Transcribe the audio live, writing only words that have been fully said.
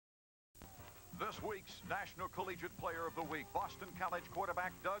This week's National Collegiate Player of the Week, Boston College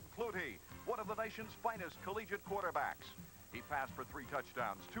quarterback Doug Flutie, one of the nation's finest collegiate quarterbacks. He passed for 3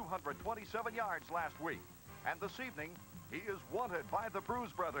 touchdowns, 227 yards last week. And this evening, he is wanted by the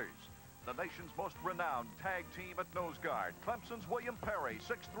Bruise Brothers, the nation's most renowned tag team at nose guard. Clemson's William Perry,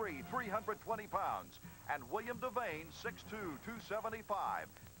 6'3", 320 pounds, and William Devane, 6'2", 275.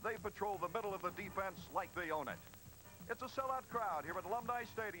 They patrol the middle of the defense like they own it. It's a sellout crowd here at Alumni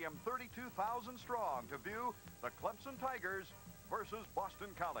Stadium, 32,000 strong, to view the Clemson Tigers versus Boston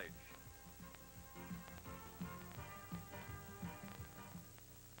College.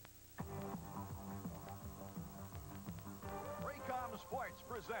 Raycom Sports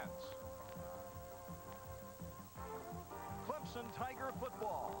presents Clemson Tiger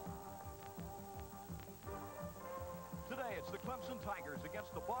Football. Today, it's the Clemson Tigers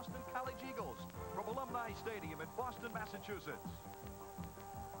against the Boston College Eagles from Alumni Stadium in Boston, Massachusetts.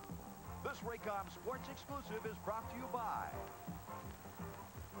 This Raycom Sports exclusive is brought to you by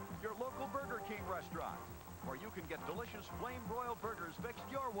your local Burger King restaurant, where you can get delicious flame-broiled burgers fixed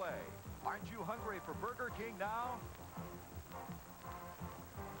your way. Aren't you hungry for Burger King now?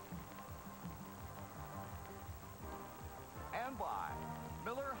 And by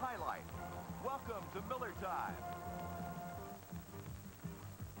Miller High Life. Welcome to Miller Time.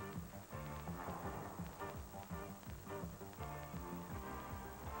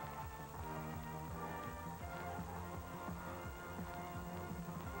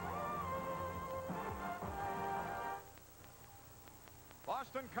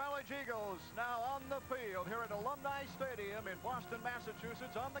 Boston College Eagles now on the field here at Alumni Stadium in Boston,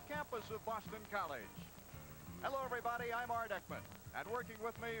 Massachusetts, on the campus of Boston College. Hello, everybody. I'm Art Eckman, and working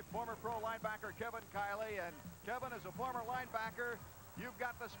with me, former pro linebacker Kevin Kiley. And Kevin, as a former linebacker, you've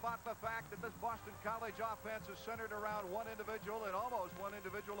got to spot the fact that this Boston College offense is centered around one individual and almost one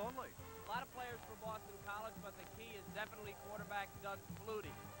individual only. A lot of players for Boston College, but the key is definitely quarterback Doug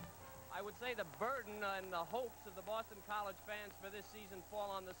Flutie. I would say the burden and the hopes of the Boston College fans for this season fall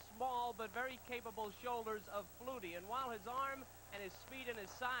on the small but very capable shoulders of Flutie. And while his arm and his speed and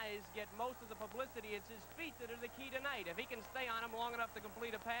his size get most of the publicity, it's his feet that are the key tonight. If he can stay on him long enough to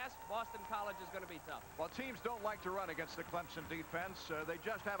complete a pass, Boston College is going to be tough. Well, teams don't like to run against the Clemson defense. They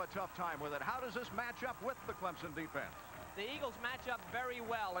just have a tough time with it. How does this match up with the Clemson defense? The Eagles match up very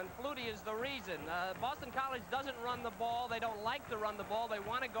well, and Flutie is the reason. Boston College doesn't run the ball. They don't like to run the ball. They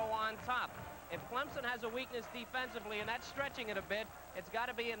want to go on top. If Clemson has a weakness defensively, and that's stretching it a bit, it's got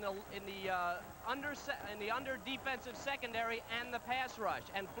to be in the under defensive secondary and the pass rush,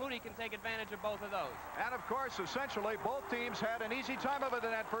 and Flutie can take advantage of both of those. And of course, essentially, both teams had an easy time of it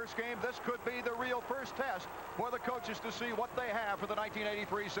in that first game. This could be the real first test for the coaches to see what they have for the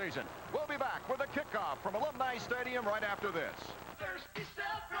 1983 season. We'll be back with a kickoff from Alumni Stadium right after this.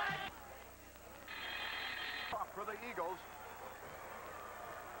 Off for the Eagles.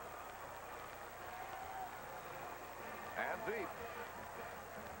 And deep.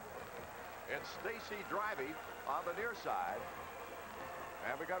 It's Stacy Drivey on the near side.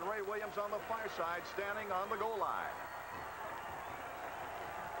 And we got Ray Williams on the far side standing on the goal line.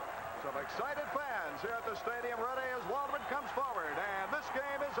 Some excited fans here at the stadium ready as Waldron comes forward. And this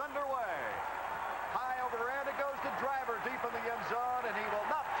game is underway. High overhand, it goes to Driver deep in the end zone, and he will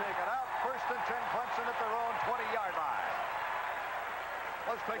not take it out. First and 10 Clemson at their own 20-yard line.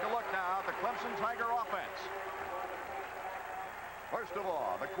 Let's take a look now at the Clemson Tiger offense. First of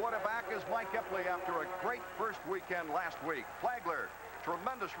all, the quarterback is Mike Epley after a great first weekend last week. Flagler,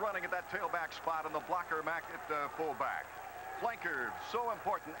 tremendous running at that tailback spot, and the blocker Mack at fullback. Flanker, so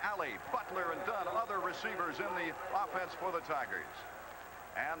important. Alley, Butler, and Dunn, other receivers in the offense for the Tigers.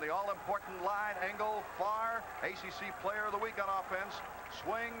 And the all-important line, Engel, Farr, ACC Player of the Week on offense,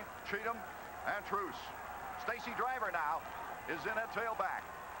 Swing, Cheatham, and Truce. Stacy Driver now is in at tailback.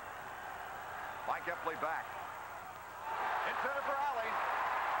 Mike Epley back. Intended for Alley.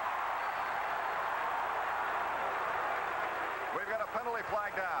 We've got a penalty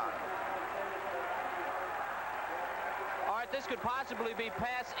flag down. All right, this could possibly be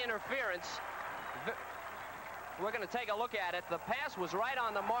pass interference. We're going to take a look at it. The pass was right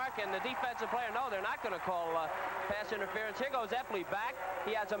on the mark, and the defensive player, no, they're not going to call pass interference. Here goes Epley back.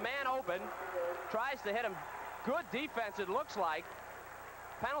 He has a man open, tries to hit him. Good defense, it looks like.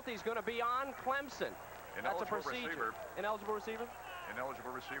 Penalty's going to be on Clemson. That's a procedure. Ineligible receiver?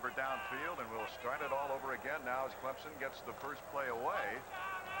 Ineligible receiver downfield, and we'll start it all over again now as Clemson gets the first play away.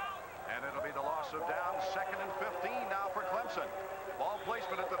 And it'll be the loss of down, 2nd and 15 now for Clemson. Ball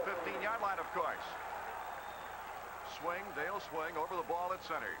placement at the 15-yard line, of course. Swing, Dale Swing over the ball at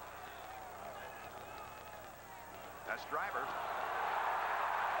center. That's Driver.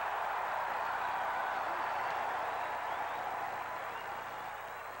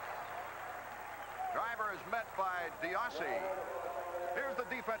 receiver is met by Diossi. Here's the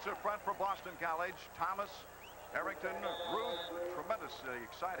defensive front for Boston College. Thomas, Harrington, Ruth, tremendously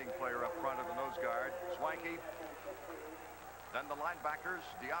exciting player up front of the nose guard. Swanky. Then the linebackers.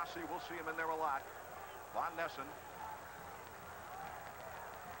 Diossi, we'll see him in there a lot. Von Nessen.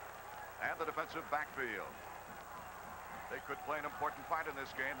 And the defensive backfield. They could play an important part in this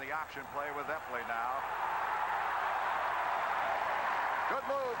game. The option play with Epley now. Good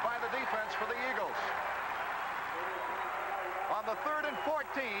move by the defense for the Eagles. On the 3rd and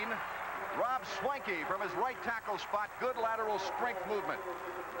 14, Rob Swanky from his right tackle spot. Good lateral strength movement.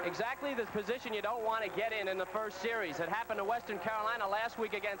 Exactly the position you don't want to get in the first series. It happened to Western Carolina last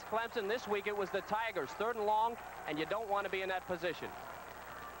week against Clemson. This week it was the Tigers. 3rd and long, and you don't want to be in that position.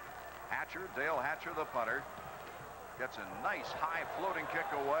 Hatcher, Dale Hatcher, the punter, gets a nice high floating kick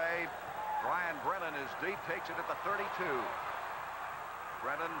away. Brian Brennan is deep, takes it at the 32.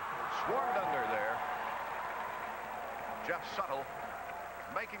 Brennan swarmed under there. Jeff Suttle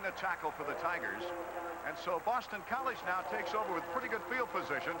making the tackle for the Tigers. And so Boston College now takes over with pretty good field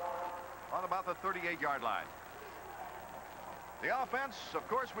position on about the 38-yard line. The offense, of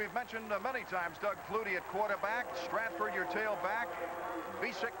course, we've mentioned many times. Doug Flutie at quarterback. Stratford, your tailback.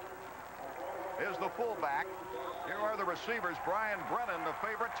 Bisick is the fullback. Here are the receivers. Brian Brennan, the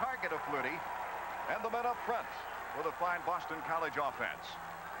favorite target of Flutie. And the men up front with a fine Boston College offense.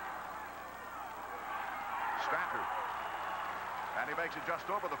 Stratford. And he makes it just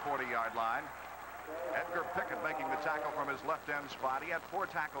over the 40-yard line. Edgar Pickett making the tackle from his left end spot. He had 4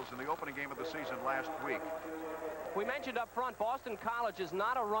 tackles in the opening game of the season last week. We mentioned up front, Boston College is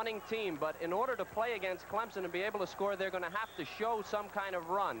not a running team, but in order to play against Clemson and be able to score, they're going to have to show some kind of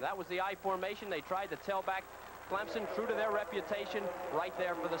run. That was the I formation. They tried to tail back Clemson, true to their reputation, right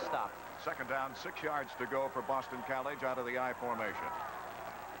there for the stop. 2nd down, 6 yards to go for Boston College out of the I formation.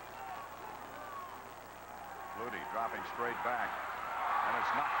 Flutie dropping straight back, and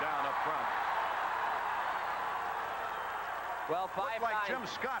it's knocked down up front. Well, 5'9". Like Jim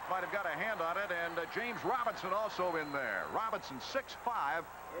Scott might have got a hand on it, and James Robinson also in there. Robinson 6'5".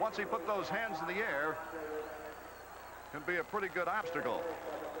 Once he put those hands in the air, can be a pretty good obstacle.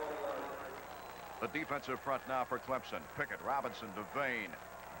 The defensive front now for Clemson. Pickett, Robinson, Devane,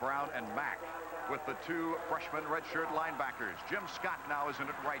 Brown, and Mack with the 2 freshman redshirt linebackers. Jim Scott now is in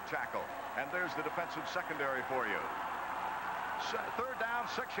at right tackle. And there's the defensive secondary for you. 3rd down,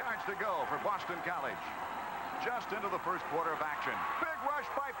 6 yards to go for Boston College. Just into the first quarter of action. Big rush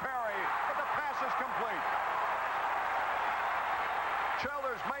by Perry, but the pass is complete.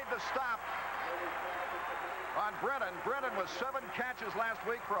 Childers made the stop on Brennan. Brennan was 7 catches last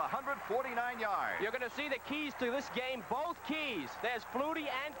week for 149 yards. You're going to see the keys to this game, both keys. There's Flutie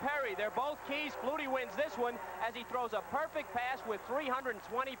and Perry. They're both keys. Flutie wins this one as he throws a perfect pass with 320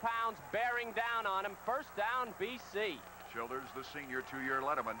 pounds bearing down on him. 1st down, BC. Childers, the senior 2-year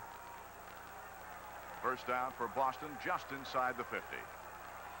letterman. 1st down for Boston, just inside the 50.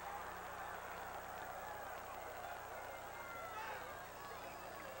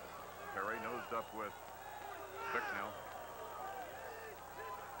 Perry nosed up with Bicknell.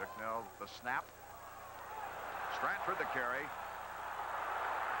 Bicknell, the snap. Stratford, the carry.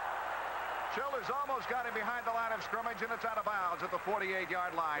 Childers almost got him behind the line of scrimmage, and it's out of bounds at the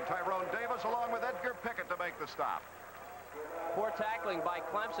 48-yard line. Tyrone Davis along with Edgar Pickett to make the stop. Poor tackling by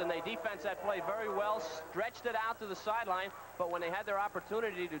Clemson. They defense that play very well, stretched it out to the sideline, but when they had their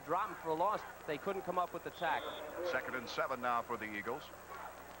opportunity to drop him for a loss, they couldn't come up with the tackle. 2nd and 7 now for the Eagles.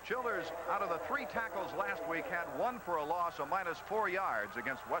 Childers, out of the 3 tackles last week, had 1 for a loss, a -4 yards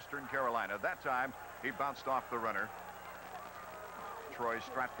against Western Carolina. That time, he bounced off the runner. Troy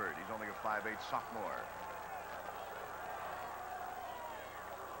Stratford, he's only a 5'8" sophomore.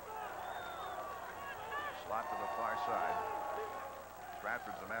 Slot to the far side.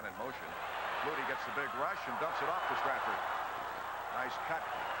 Stratford's the man in motion. Flutie gets the big rush and dumps it off to Stratford. Nice cut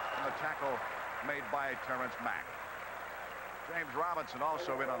from the tackle made by Terrence Mack. James Robinson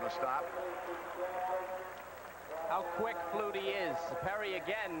also in on the stop. How quick Flutie is. Perry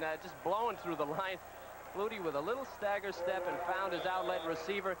again just blowing through the line. Flutie with a little stagger step and found his outlet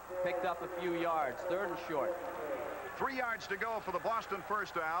receiver, picked up a few yards. 3rd and short. 3 yards to go for the Boston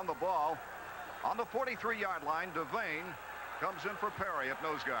 1st down. The ball on the 43-yard line. Devane comes in for Perry at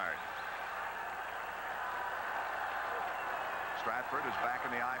nose guard. Stratford is back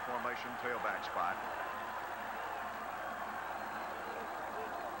in the I formation tailback spot.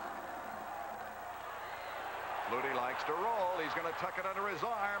 Flutie likes to roll. He's going to tuck it under his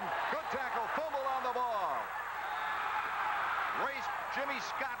arm. Good tackle. Fumble on the ball. Jimmy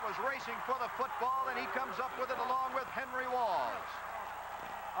Scott was racing for the football, and he comes up with it along with Henry Walls.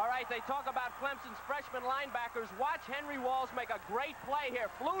 All right, they talk about Clemson's freshman linebackers. Watch Henry Walls make a great play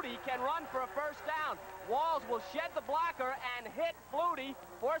here. Flutie can run for a first down. Walls will shed the blocker and hit Flutie,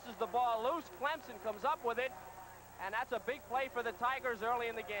 forces the ball loose. Clemson comes up with it, and that's a big play for the Tigers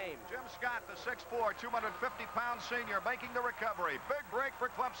early in the game. Jim Scott, the 6'4", 250-pound senior, making the recovery. Big break for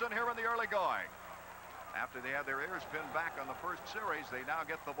Clemson here in the early going. After they had their ears pinned back on the first series, they now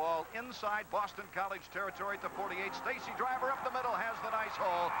get the ball inside Boston College territory at the 48. Stacy Driver up the middle has the nice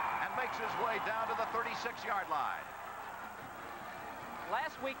hole and makes his way down to the 36-yard line.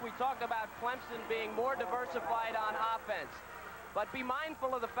 Last week we talked about Clemson being more diversified on offense. But be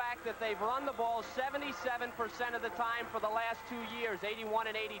mindful of the fact that they've run the ball 77% of the time for the last 2 years,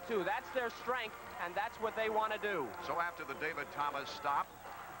 81 and 82. That's their strength, and that's what they want to do. So after the David Thomas stop,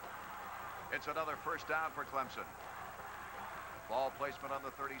 it's another first down for Clemson. Ball placement on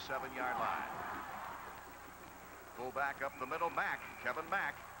the 37-yard line. Full back up the middle, Kevin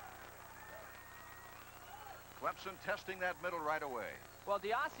Mack. Clemson testing that middle right away. Well,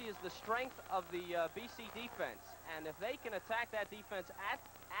 Diassi is the strength of the BC defense, and if they can attack that defense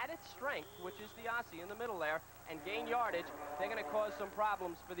at its strength, which is Diassi in the middle there, and gain yardage, they're going to cause some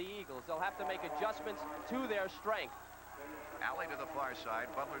problems for the Eagles. They'll have to make adjustments to their strength. Alley to the far side,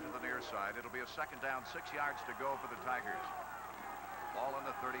 Butler to the near side. It'll be a second down, 6 yards to go for the Tigers. Ball on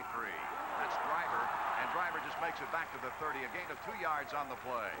the 33. That's Driver, and Driver just makes it back to the 30, a gain of 2 yards on the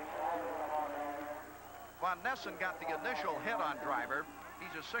play. Von Nessen got the initial hit on Driver.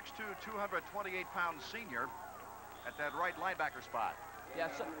 He's a 6'2", 228-pound senior at that right linebacker spot. Yeah,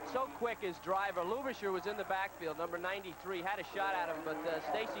 so quick is Driver. Lubisher was in the backfield, number 93, had a shot at him, but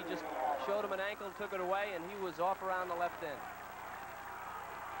Stacy just showed him an ankle, took it away, and he was off around the left end.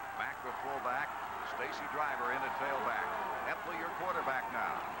 Back to fullback, Stacy Driver in at tailback. Heffley, your quarterback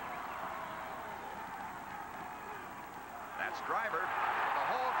now. That's Driver. The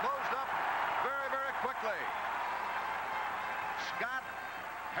hole closed up very, very quickly. Scott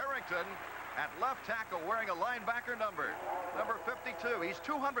Harrington at left tackle wearing a linebacker number 52. He's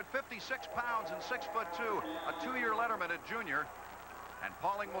 256 pounds and 6'2", a 2-year letterman at junior. And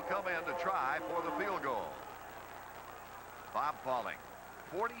Pauling will come in to try for the field goal. Bob Pauling,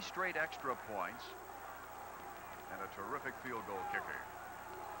 40 straight extra points and a terrific field goal kicker.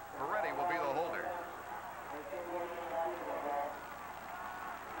 Peretti will be the holder.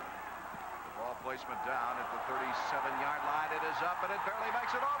 Ball placement down at the 37-yard line. It is up, and it barely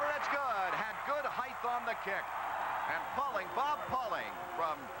makes it over. It's good. Had good height on the kick. And Pauling, Bob Pauling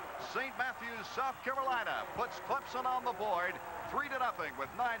from St. Matthews, South Carolina, puts Clemson on the board 3-0 with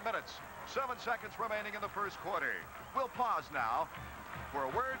 9 minutes, 7 seconds remaining in the first quarter. We'll pause now for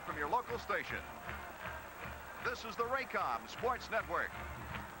a word from your local station. This is the Raycom Sports Network.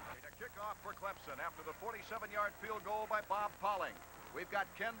 A kickoff for Clemson after the 47-yard field goal by Bob Pauling. We've got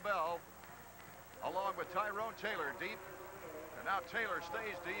Ken Bell along with Tyrone Taylor deep, and now Taylor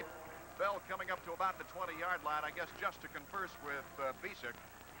stays deep. Bell coming up to about the 20-yard line, I guess, just to converse with Bisick.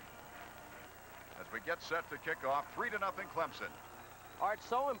 As we get set to kick off, 3-0 Clemson. Art,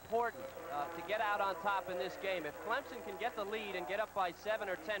 so important to get out on top in this game. If Clemson can get the lead and get up by 7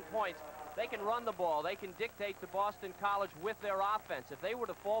 or 10 points, they can run the ball. They can dictate to Boston College with their offense. If they were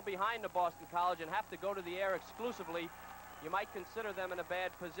to fall behind to Boston College and have to go to the air exclusively, you might consider them in a bad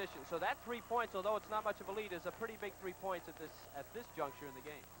position. So that 3 points, although it's not much of a lead, is a pretty big 3 points at this juncture in the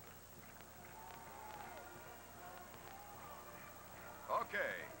game.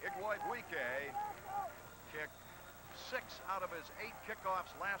 Okay, Igwe Buike kicked 6 out of his 8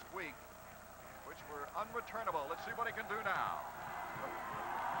 kickoffs last week, which were unreturnable. Let's see what he can do now.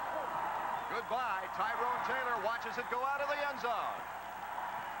 Goodbye. Tyrone Taylor watches it go out of the end zone.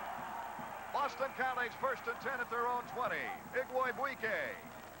 Boston College 1st and 10 at their own 20. Igwe Buike.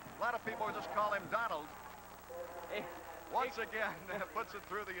 A lot of people just call him Donald. Once again, puts it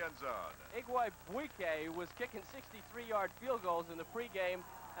through the end zone. Igwe Buike was kicking 63-yard field goals in the pregame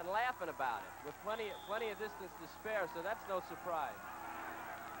and laughing about it with plenty of distance to spare, so that's no surprise.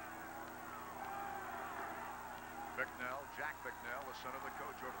 Bicknell, Jack Bicknell, the son of the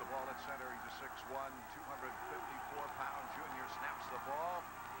coach, over the ball at center. He's a 6'1", 254-pound junior, snaps the ball.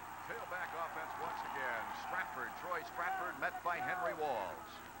 Tailback offense once again. Troy Stratford met by Henry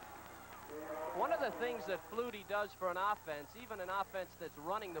Walls. One of the things that Flutie does for an offense, even an offense that's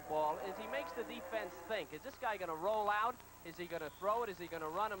running the ball, is he makes the defense think. Is this guy going to roll out? Is he going to throw it? Is he going to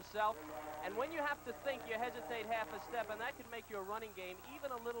run himself? And when you have to think, you hesitate half a step, and that can make your running game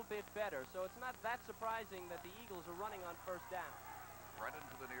even a little bit better. So it's not that surprising that the Eagles are running on first down. Brennan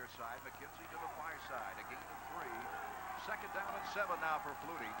to the near side, McKenzie to the far side. A gain of 3. Second down and 7 now for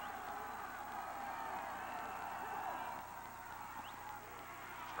Flutie.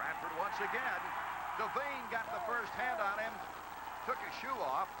 Stratford once again. Devane got the first hand on him, took his shoe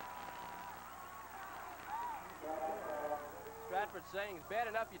off. Stratford saying, it's bad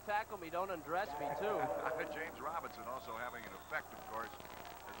enough you tackle me, don't undress me, too. James Robinson also having an effect, of course,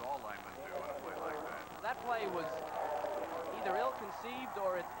 as all linemen do in a play like that. That play was either ill-conceived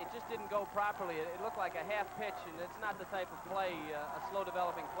or it just didn't go properly. It looked like a half pitch, and it's not the type of play, a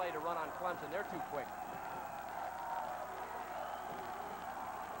slow-developing play to run on Clemson. They're too quick.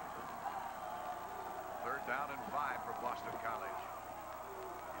 Third down and 5 for Boston College.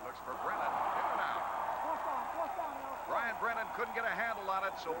 He looks for Brennan. In and out. Brian Brennan couldn't get a handle on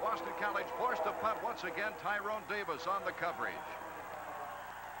it, so Boston College forced a punt once again. Tyrone Davis on the coverage.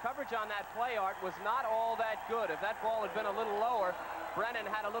 Coverage on that play, Art, was not all that good. If that ball had been a little lower, Brennan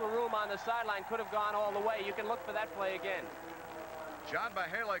had a little room on the sideline, could have gone all the way. You can look for that play again. John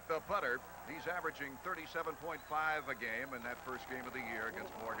Mihalik, the punter, he's averaging 37.5 a game in that first game of the year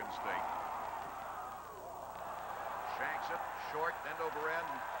against Morgan State. Shanks it, short, end over end.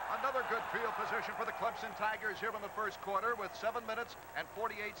 Another good field position for the Clemson Tigers here in the first quarter with 7 minutes and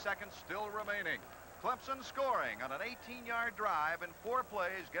 48 seconds still remaining. Clemson scoring on an 18-yard drive in 4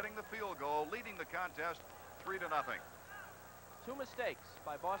 plays, getting the field goal, leading the contest 3-0. 2 mistakes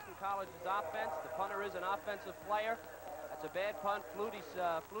by Boston College's offense. The punter is an offensive player. That's a bad punt. Flutie's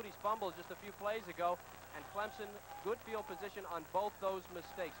fumble just a few plays ago. And Clemson, good field position on both those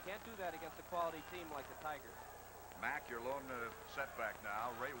mistakes. Can't do that against a quality team like the Tigers. Mack, your lone setback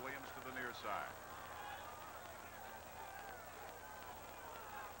now. Ray Williams to the near side.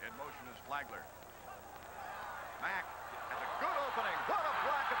 In motion is Flagler. Mack has a good opening. What a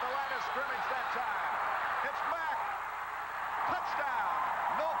block at the line of scrimmage that time. It's Mack. Touchdown.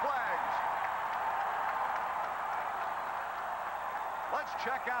 No flags. Let's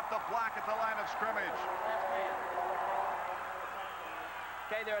check out the block at the line of scrimmage.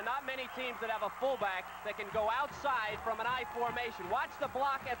 Okay, there are not many teams that have a fullback that can go outside from an I formation. Watch the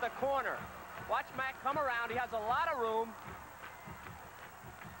block at the corner. Watch Mack come around. He has a lot of room.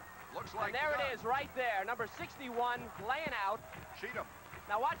 Looks like and there it is right there. Number 61 laying out. Cheatham.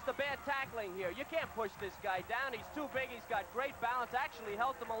 Now watch the bad tackling here. You can't push this guy down. He's too big. He's got great balance. Actually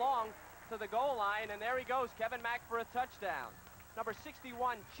helped him along to the goal line. And there he goes, Kevin Mack for a touchdown. Number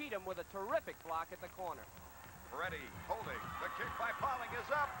 61, Cheatham, with a terrific block at the corner. Ready, holding. The kick by Pauling is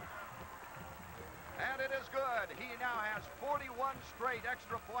up. And it is good. He now has 41 straight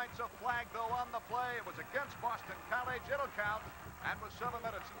extra points. A flag, though, on the play. It was against Boston College. It'll count. And with 7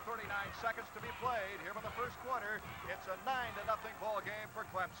 minutes and 39 seconds to be played here in the first quarter, it's a 9-0 ball game for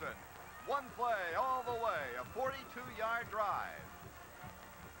Clemson. One play all the way, a 42-yard drive.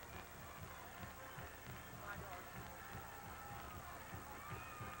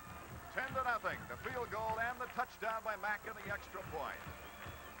 10-0, the field goal and the touchdown by Mack and the extra point.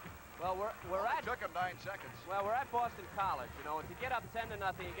 Well, we're at... Took him 9 seconds. Well, we're at Boston College, you know, and to get up 10-0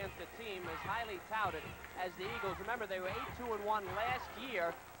 against a team as highly touted as the Eagles. Remember, they were 8-2-1 last year.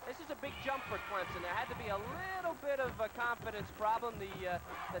 This is a big jump for Clemson. There had to be a little bit of a confidence problem.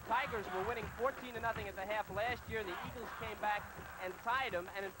 The Tigers were winning 14-0 at the half last year. The Eagles came back and tied them,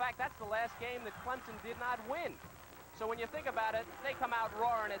 and in fact, that's the last game that Clemson did not win. So when you think about it, they come out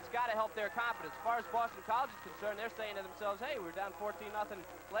roaring. It's got to help their confidence. As far as Boston College is concerned, they're saying to themselves, hey, we were down 14-0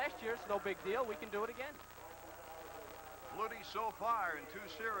 last year. It's no big deal. We can do it again. Flutie so far in 2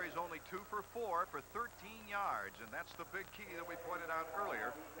 series, only 2 for 4 for 13 yards. And that's the big key that we pointed out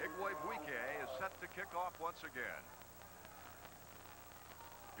earlier. Igwe is set to kick off once again.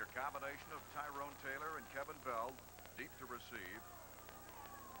 Your combination of Tyrone Taylor and Kevin Bell deep to receive.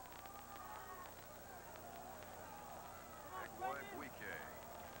 Igwe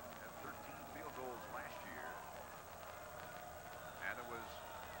had 13 field goals last year. And it was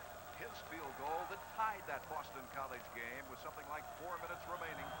his field goal that tied that Boston College game with something like 4 minutes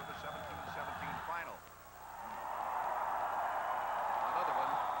remaining for the 17-17 final. Another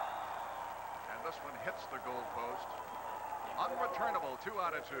one. And this one hits the goal post. Unreturnable, 2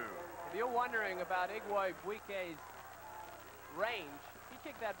 out of 2. If you're wondering about Igwe range, he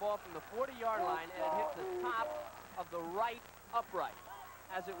kicked that ball from the 40-yard line and it hit the top of the right upright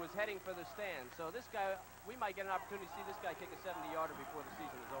as it was heading for the stand. So this guy, we might get an opportunity to see this guy kick a 70-yarder before the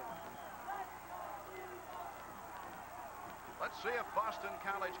season is over. Let's see if Boston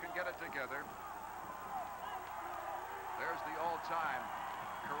College can get it together. There's the all-time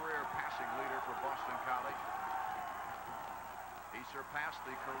career passing leader for Boston College. He surpassed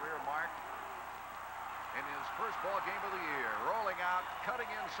the career mark in his first ball game of the year. Rolling out, cutting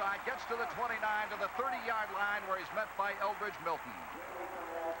inside, gets to the 29, to the 30-yard line where he's met by Eldridge Milton.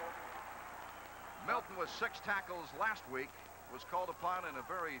 Milton with 6 tackles last week was called upon in a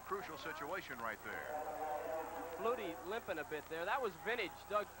very crucial situation right there. Flutie limping a bit there. That was vintage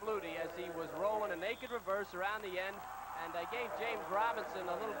Doug Flutie as he was rolling a naked reverse around the end, and I gave James Robinson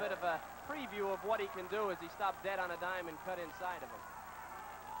a little bit of a preview of what he can do as he stopped dead on a dime and cut inside of him.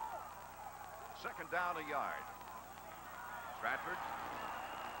 Second down, a yard. Stratford.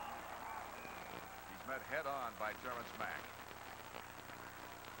 He's met head-on by Terrence Mack.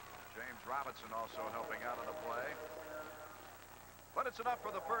 James Robinson also helping out on the play. But it's enough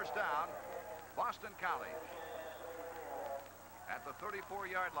for the first down. Boston College at the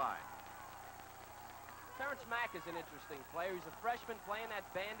 34-yard line. Terrence Mack is an interesting player. He's a freshman playing that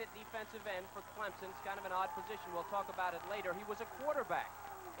bandit defensive end for Clemson. It's kind of an odd position. We'll talk about it later. He was a quarterback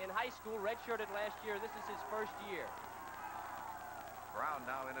in high school, redshirted last year. This is his first year. Brown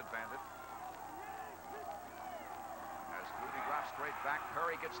now in at bandit. As Flutie drops straight back,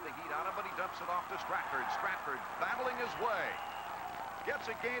 Perry gets the heat on him, but he dumps it off to Stratford. Stratford battling his way. Gets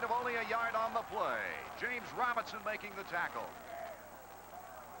a gain of only a yard on the play. James Robinson making the tackle.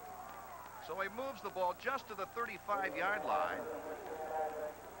 So he moves the ball just to the 35-yard line.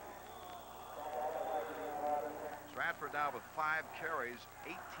 Stratford now with 5 carries,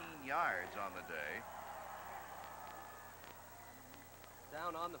 18 yards on the day.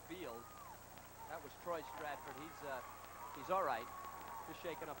 Down on the field. That was Troy Stratford. He's all right. Just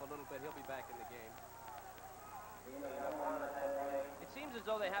shaken up a little bit. He'll be back in the game. It seems as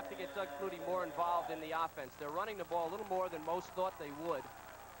though they have to get Doug Flutie more involved in the offense. They're running the ball a little more than most thought they would.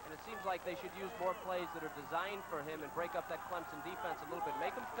 And it seems like they should use more plays that are designed for him and break up that Clemson defense a little bit.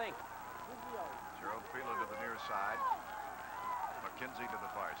 Make them think. Gerald Phelan to the near side. McKenzie to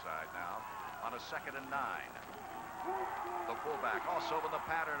the far side now on a 2nd and 9. The fullback also in the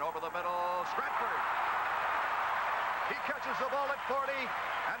pattern over the middle. Stratford. He catches the ball at 40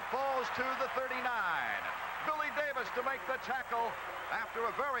 and falls to the 39. Billy Davis to make the tackle after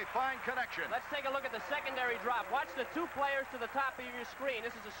a very fine connection. Let's take a look at the secondary drop. Watch the 2 players to the top of your screen.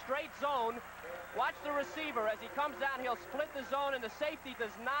 This is a straight zone. Watch the receiver. As he comes down, he'll split the zone, and the safety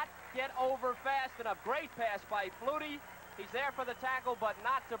does not get over fast enough. Great pass by Flutie. He's there for the tackle, but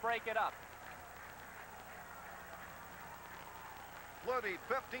not to break it up. Flutie,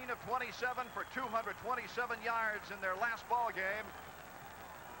 15 of 27 for 227 yards in their last ball game,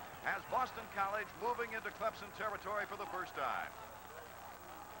 as Boston College moving into Clemson territory for the first time.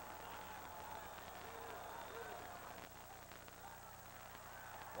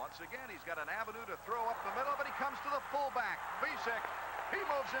 Once again, he's got an avenue to throw up the middle, but he comes to the fullback. Bisick, he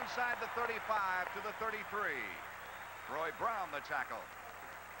moves inside the 35 to the 33. Troy Brown the tackle.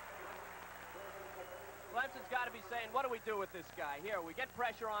 Clemson's got to be saying, what do we do with this guy? Here, we get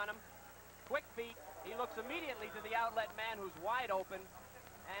pressure on him. Quick feet. He looks immediately to the outlet man who's wide open,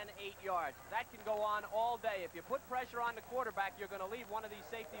 and 8 yards. That can go on all day. If you put pressure on the quarterback, you're going to leave one of these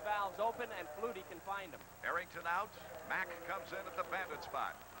safety valves open, and Flutie can find him. Harrington out. Mack comes in at the bandit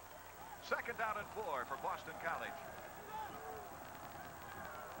spot. 2nd down and 4 for Boston College.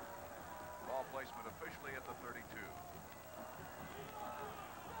 Ball placement officially at the 32.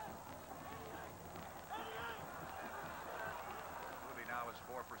 Now is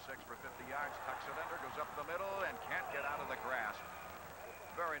 4 for 6 for 50 yards. Tucks it under, goes up the middle, and can't get out of the grasp.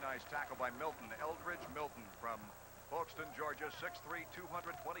 Very nice tackle by Milton. Eldridge Milton from Folkestone, Georgia. 6'3",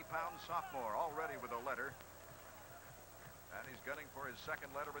 220-pound sophomore, already with a letter. And he's gunning for his 2nd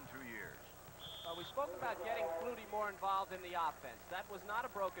letter in 2 years. We spoke about getting Flutie more involved in the offense. That was not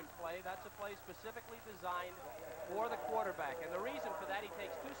a broken play. That's a play specifically designed for the quarterback. And the reason for that, he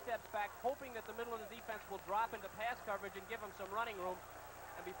takes 2 steps back, hoping that the middle of the defense will drop into pass coverage and give him some running room.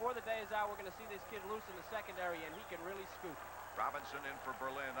 And before the day is out, we're going to see this kid loose in the secondary, and he can really scoop. Robinson in for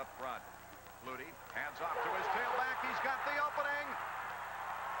Berlin up front. Flutie hands off to his tailback. He's got the opening.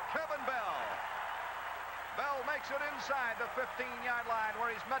 Kevin Bell. Bell makes it inside the 15-yard line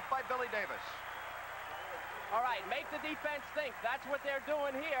where he's met by Billy Davis. All right, make the defense think. That's what they're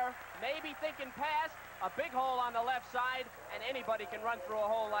doing here. Maybe thinking pass, a big hole on the left side, and anybody can run through a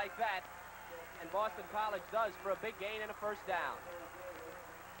hole like that. And Boston College does for a big gain and a 1st down.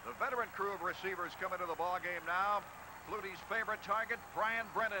 The veteran crew of receivers come into the ball game now. Flutie's favorite target, Brian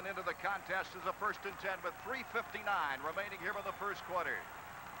Brennan, into the contest as a 1st and 10 with 3:59 remaining here in the 1st quarter.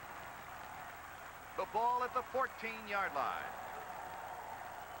 The ball at the 14-yard line.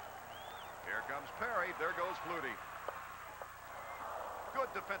 Here comes Perry. There goes Flutie. Good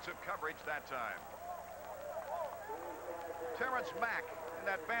defensive coverage that time. Terrence Mack in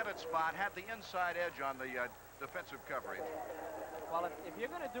that bandit spot had the inside edge on the defensive coverage. Well, if you're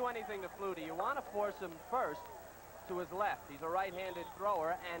going to do anything to Flutie, you want to force him first to his left. He's a right-handed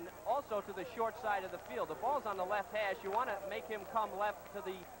thrower, and also to the short side of the field. The ball's on the left hash. You want to make him come left to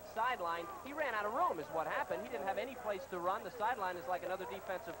the sideline. He ran out of room is what happened. He didn't have any place to run. The sideline is like another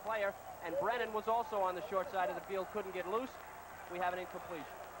defensive player, and Brennan was also on the short side of the field, couldn't get loose. We have an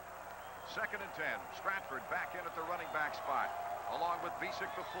incompletion. 2nd and 10. Stratford back in at the running back spot, along with Bisick,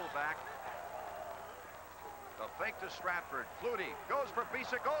 the fullback. The fake to Stratford. Flutie goes for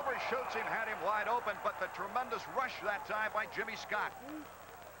Bisick, overshoots him, had him wide open, but the tremendous rush that time by Jimmy Scott.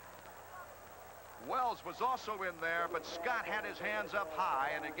 Wells was also in there, but Scott had his hands up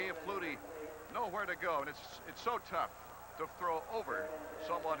high, and it gave Flutie nowhere to go. And it's so tough to throw over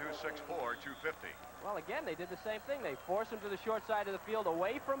someone who's 6'4", 250. Well, again, they did the same thing. They forced him to the short side of the field,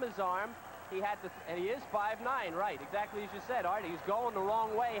 away from his arm. He had to, and he is 5'9", right, exactly as you said, Art. He's going the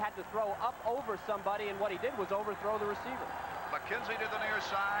wrong way, had to throw up over somebody, and what he did was overthrow the receiver. McKenzie to the near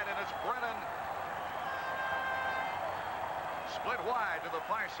side, and it's Brennan. Split wide to the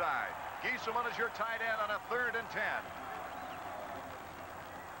far side. Gieselman is your tight end on a 3rd and 10.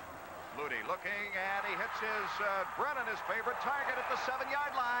 Flutie looking, and he hits his Brennan, his favorite target, at the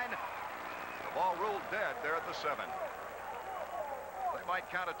 7-yard line. The ball ruled dead there at the 7. They might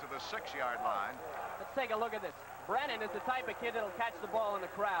count it to the 6-yard line. Let's take a look at this. Brennan is the type of kid that'll catch the ball in the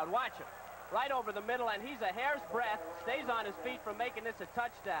crowd. Watch him. Right over the middle, and he's a hair's breadth. Stays on his feet from making this a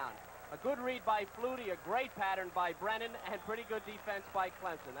touchdown. A good read by Flutie, a great pattern by Brennan, and pretty good defense by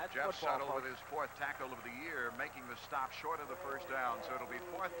Clemson. That's Jeff football, Settle folks. with his 4th tackle of the year, making the stop short of the 1st down. So it'll be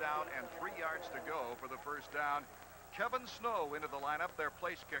 4th down and 3 yards to go for the 1st down. Kevin Snow into the lineup, their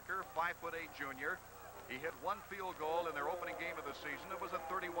place kicker, 5'8" junior. He hit 1 field goal in their opening game of the season. It was a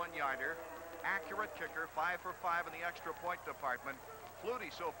 31-yarder. Accurate kicker, 5 for 5 in the extra point department.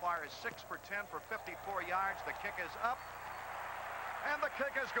 Flutie so far is 6 for 10 for 54 yards. The kick is up, and the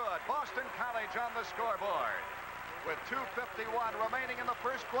kick is good. Boston College on the scoreboard. With 2:51 remaining in the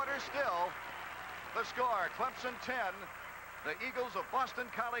 1st quarter still. The score, Clemson 10, the Eagles of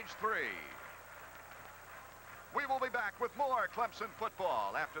Boston College 3. We will be back with more Clemson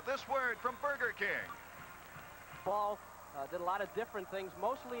football after this word from Burger King. Ball did a lot of different things,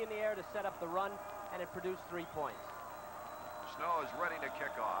 mostly in the air to set up the run, and it produced 3 points. Snow is ready to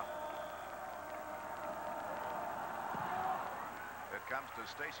kick off. It comes to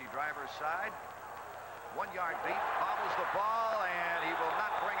Stacy Driver's side. 1 yard deep, bobbles the ball, and he will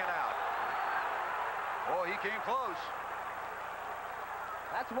not bring it out. Oh, he came close.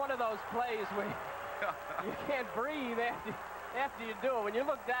 That's one of those plays where you can't breathe after you do it. When you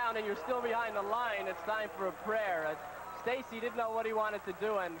look down and you're still behind the line, it's time for a prayer. Stacy didn't know what he wanted to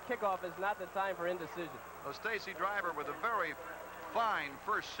do, and kickoff is not the time for indecision. Well, Stacy Driver with a very fine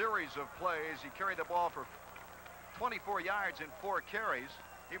first series of plays. He carried the ball for 24 yards in 4 carries.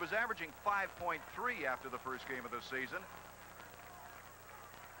 He was averaging 5.3 after the first game of the season.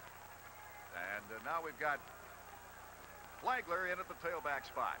 And now we've got Flagler in at the tailback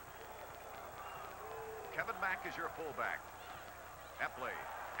spot. Kevin Mack is your fullback. Epley,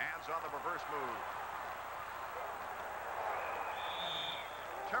 hands on the reverse move.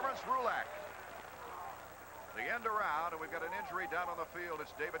 Terrence Rulak. The end around, and we've got an injury down on the field.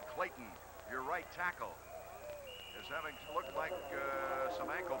 It's David Clayton, your right tackle, is having looked like some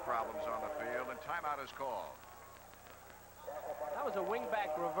ankle problems on the field, and timeout is called. That was a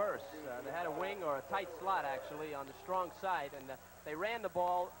wing-back reverse. They had a wing, or a tight slot, actually, on the strong side, and they ran the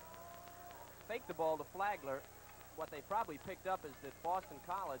ball, faked the ball to Flagler. What they probably picked up is that Boston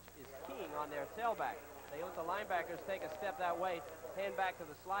College is keying on their tailback. They let the linebackers take a step that way, hand back to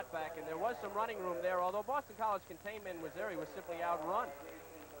the slot back, and there was some running room there, although Boston College containment in Missouri was simply outrun.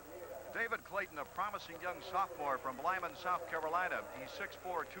 David Clayton, a promising young sophomore from Lyman, South Carolina. He's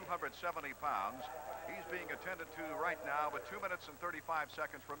 6'4", 270 pounds. He's being attended to right now with 2 minutes and 35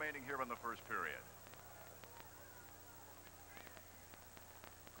 seconds remaining here in the first period.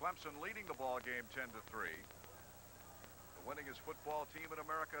 Clemson leading the ball game 10-3. The winningest football team in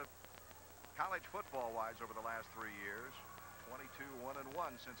America, college football-wise, over the last 3 years. 22-1-1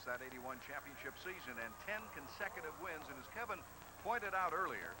 since that '81 championship season, and 10 consecutive wins. And as Kevin pointed out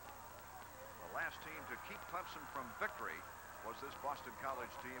earlier, the last team to keep Clemson from victory was this Boston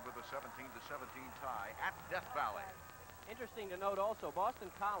College team with a 17-17 tie at Death Valley. Interesting to note also, Boston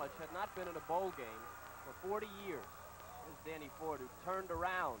College had not been in a bowl game for 40 years. This is Danny Ford, who turned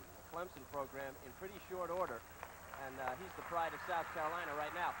around the Clemson program in pretty short order, and he's the pride of South Carolina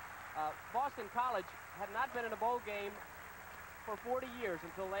right now. Boston College had not been in a bowl game for 40 years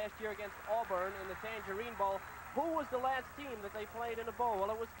until last year against Auburn in the Tangerine Bowl. Who was the last team that they played in a bowl? Well,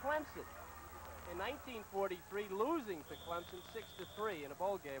 it was Clemson. In 1943, losing to Clemson 6-3 in a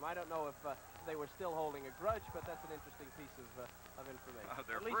bowl game. I don't know if they were still holding a grudge, but that's an interesting piece of information.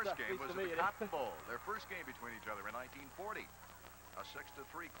 Their first game was at the Cotton Bowl. Their first game between each other in 1940. A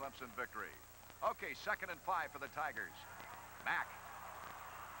 6-3 Clemson victory. Okay, 2nd and 5 for the Tigers. Mack.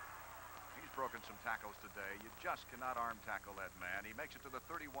 He's broken some tackles today. You just cannot arm tackle that man. He makes it to the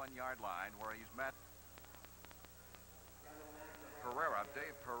 31-yard line where he's met Pereira,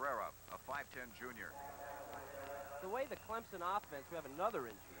 Dave Pereira, a 5'10 junior. The way the Clemson offense, we have another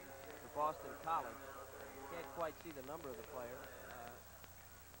injury for Boston College. Can't quite see the number of the player.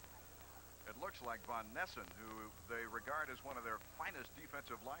 It looks like Von Nessen, who they regard as one of their finest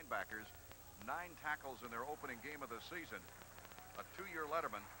defensive linebackers. 9 tackles in their opening game of the season. A 2-year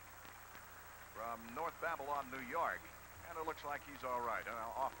letterman from North Babylon, New York. And it looks like he's all right,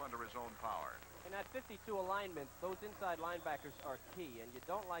 off under his own power. In that 52 alignment, those inside linebackers are key, and you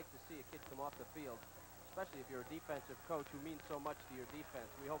don't like to see a kid come off the field, especially if you're a defensive coach who means so much to your defense.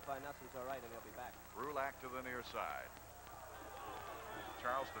 We hope Von Nessen's all right, and he'll be back. Rulak to the near side.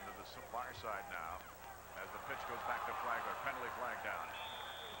 Charleston to the far side now as the pitch goes back to Flagler. Penalty flag down.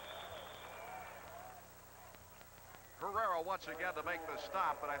 Herrera once again to make the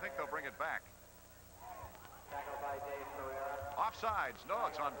stop, but I think they'll bring it back. Offsides. No,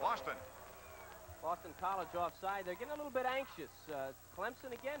 it's on Boston. Boston College offside. They're getting a little bit anxious.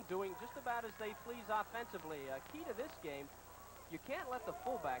 Clemson, again, doing just about as they please offensively. Key to this game, you can't let the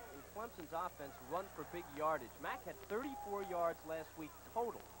fullback in Clemson's offense run for big yardage. Mack had 34 yards last week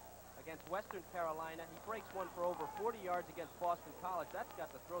total against Western Carolina. He breaks one for over 40 yards against Boston College. That's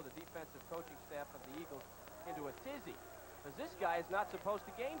got to throw the defensive coaching staff of the Eagles into a tizzy, because this guy is not supposed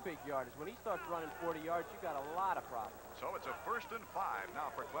to gain big yardage. When he starts running 40 yards, you got a lot of problems. So it's a 1st and 5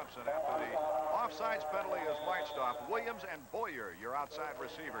 now for Clemson after the offsides penalty is marched off. Williams and Boyer, your outside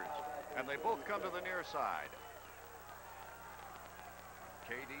receivers, and they both come to the near side.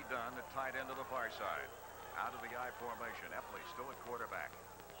 K.D. Dunn at tight end to the far side. Out of the I formation. Epley still at quarterback.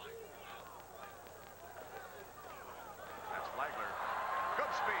 That's Flagler.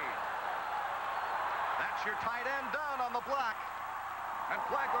 Good speed. That's your tight end Dunn on the block. And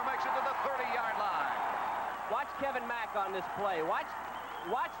Flagler makes it to the 30-yard line. Watch Kevin Mack on this play. Watch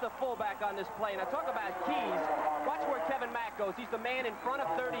the fullback on this play. Now talk about keys. Watch where Kevin Mack goes. He's the man in front of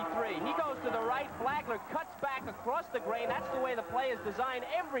 33. He goes to the right. Flagler cuts back across the grain. That's the way the play is designed.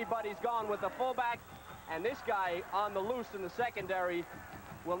 Everybody's gone with the fullback. And this guy on the loose in the secondary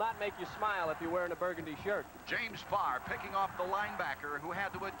will not make you smile if you're wearing a burgundy shirt. James Farr picking off the linebacker who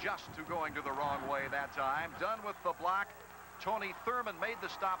had to adjust to going to the wrong way that time. Done with the block. Tony Thurman made the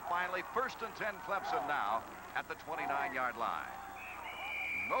stop finally. 1st and 10 Clemson now at the 29-yard line.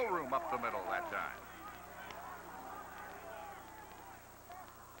 No room up the middle that time.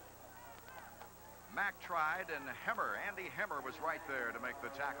 Mack tried, and Andy Hemmer was right there to make the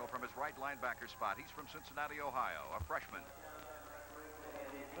tackle from his right linebacker spot. He's from Cincinnati, Ohio, a freshman.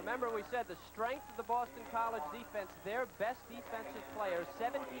 Remember, we said the strength of the Boston College defense, their best defensive player,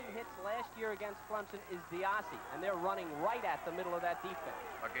 17 hits last year against Clemson, is Diassi, and they're running right at the middle of that defense.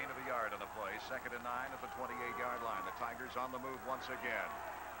 A gain of a yard on the play. 2nd and 9 at the 28-yard line. The Tigers on the move once again.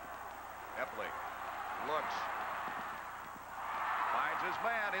 Epley looks. Finds his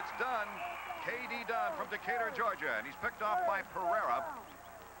man. It's Dunn. K.D. Dunn from Decatur, Georgia, and he's picked off by Pereira.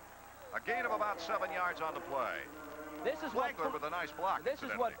 A gain of about 7 yards on the play. This is Flagler with a nice block. This is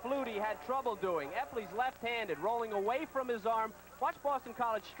what Flutie had trouble doing. Epley's left-handed, rolling away from his arm. Watch Boston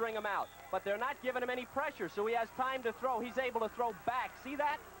College string him out, but they're not giving him any pressure, so he has time to throw. He's able to throw back. See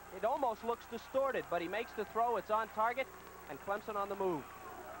that? It almost looks distorted, but he makes the throw. It's on target, and Clemson on the move.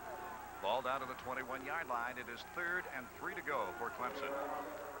 Ball down to the 21-yard line. It is 3rd and 3 to go for Clemson.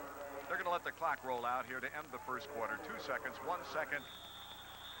 They're going to let the clock roll out here to end the first quarter. 2 seconds, 1 second.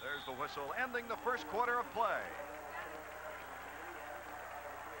 There's the whistle ending the first quarter of play.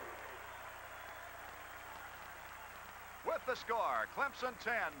 With the score, Clemson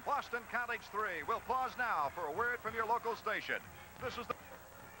 10, Boston College 3. We'll pause now for a word from your local station. This is the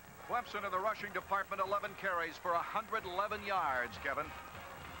Clemson in the rushing department, 11 carries for 111 yards, Kevin.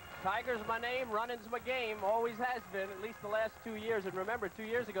 Tiger's my name, running's my game, always has been, at least the last 2 years. And remember, 2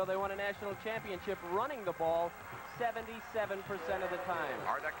 years ago, they won a national championship running the ball 77% of the time.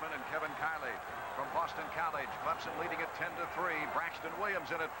 Art Ekman and Kevin Kiley from Boston College. Clemson leading at 10-3. Braxton Williams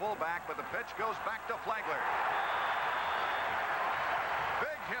in at fullback, but the pitch goes back to Flagler.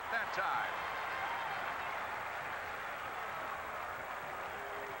 Big hit that time.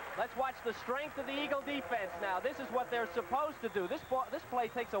 Let's watch the strength of the Eagle defense now. This is what they're supposed to do. This play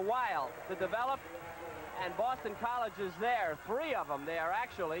takes a while to develop, and Boston College is there. 3 of them there,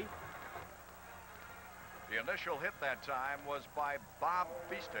 actually. The initial hit that time was by Bob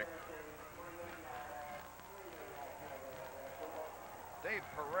Feastick. Dave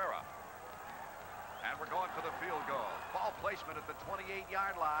Pereira. And we're going for the field goal. Ball placement at the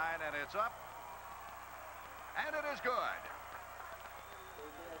 28-yard line, and it's up. And it is good.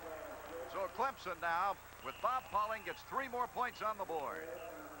 So Clemson now, with Bob Pauling, gets 3 more points on the board.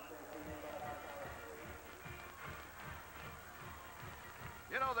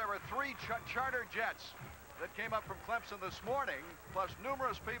 You know, there were 3 charter jets that came up from Clemson this morning, plus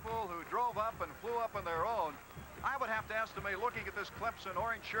numerous people who drove up and flew up on their own. I would have to estimate, looking at this Clemson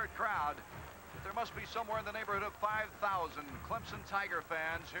orange shirt crowd, that there must be somewhere in the neighborhood of 5,000 Clemson Tiger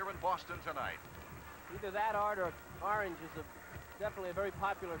fans here in Boston tonight. Either that or orange is definitely a very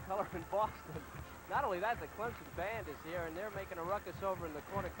popular color in Boston. Not only that, the Clemson band is here, and they're making a ruckus over in the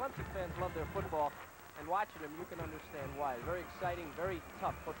corner. Clemson fans love their football, and watching them, you can understand why. Very exciting, very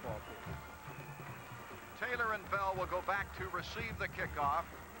tough football team. Taylor and Bell will go back to receive the kickoff.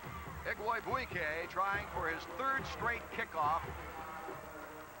 Igwebuike trying for his 3rd straight kickoff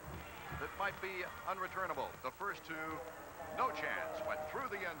that might be unreturnable. The first 2, no chance, went through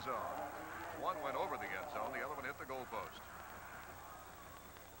the end zone. One went over the end zone, the other one hit the goalpost.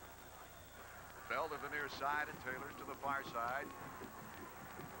 Bell to the near side and Taylor to the far side.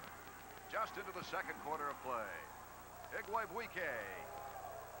 Just into the second quarter of play. Igwebuike.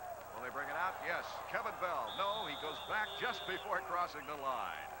 Will they bring it out? Yes. Kevin Bell. No, he goes back just before crossing the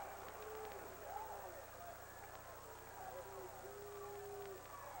line.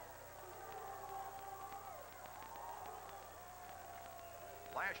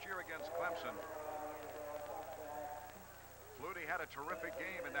 Last year against Clemson, Flutie had a terrific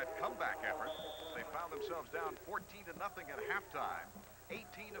game in that comeback effort. They found themselves down 14-0 at halftime.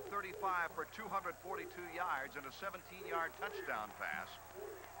 18 of 35 for 242 yards and a 17-yard touchdown pass.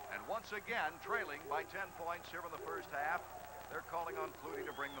 And once again, trailing by 10 points here in the first half, they're calling on Flutie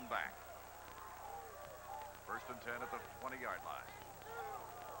to bring them back. 1st and 10 at the 20-yard line.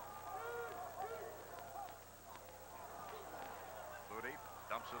 Flutie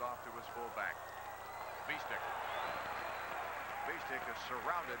dumps it off to his fullback. Beestick. Beestick is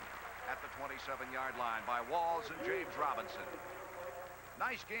surrounded at the 27-yard line by Walls and James Robinson.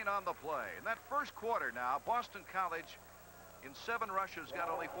 Nice gain on the play. In that first quarter now, Boston College in 7 rushes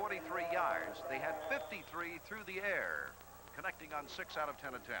got only 43 yards. They had 53 through the air, connecting on 6 out of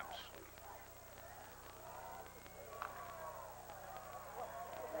 10 attempts.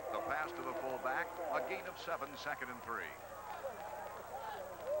 The pass to the fullback, a gain of 7, 2nd and 3.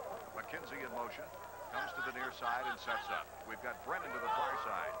 McKenzie in motion, comes to the near side and sets up. We've got Brennan to the far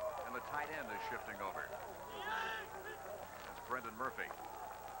side, and the tight end is shifting over. That's Brendan Murphy.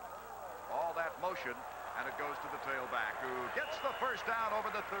 All that motion, and it goes to the tailback, who gets the first down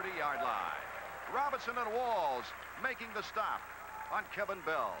over the 30-yard line. Robinson and Walls making the stop on Kevin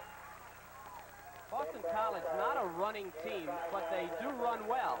Bell. Boston College, not a running team, but they do run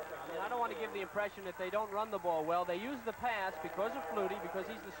well. I don't want to give the impression that they don't run the ball well. They use the pass because of Flutie, because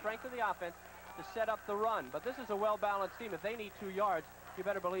he's the strength of the offense, to set up the run. But this is a well-balanced team. If they need 2 yards, you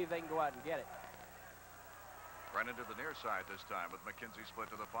better believe they can go out and get it. Brennan to the near side this time with McKenzie split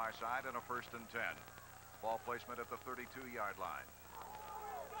to the far side and a 1st and 10. Ball placement at the 32-yard line.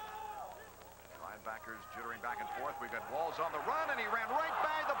 Linebackers jittering back and forth. We've got Walls on the run, and he ran right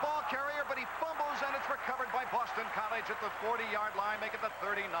by the ball carrier, but he fumbles, and it's recovered by Boston College at the 40-yard line, make it the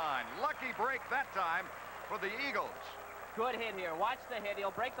 39. Lucky break that time for the Eagles. Good hit here. Watch the hit.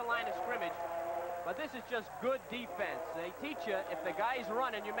 He'll break the line of scrimmage. But this is just good defense. They teach you, if the guy's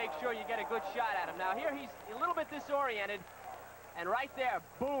running, you make sure you get a good shot at him. Now here he's a little bit disoriented, and right there,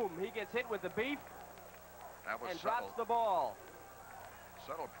 boom, he gets hit with the beef and drops the ball.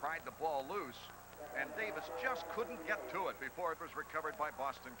 Settle pried the ball loose, and Davis just couldn't get to it before it was recovered by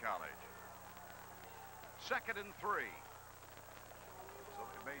Boston College. 2nd and 3. So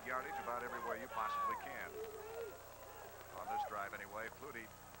they made yardage about everywhere you possibly can. On this drive anyway, Flutie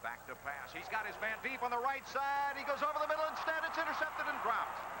back to pass. He's got his man deep on the right side. He goes over the middle. Instead, it's intercepted and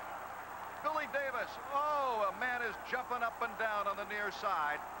dropped. Billy Davis. Oh, a man is jumping up and down on the near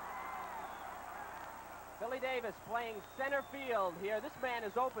side. Billy Davis playing center field here. This man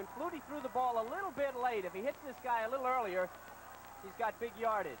is open. Flutie threw the ball a little bit late. If he hits this guy a little earlier, he's got big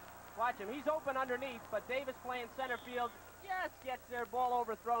yardage. Watch him. He's open underneath, but Davis playing center field just gets their ball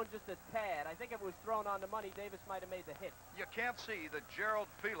overthrown just a tad. I think if it was thrown on the money, Davis might have made the hit. You can't see that Gerald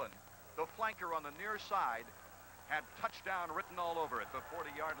Phelan, the flanker on the near side, had touchdown written all over it, the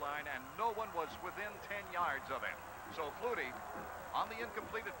 40-yard line, and no one was within 10 yards of him. So Flutie, on the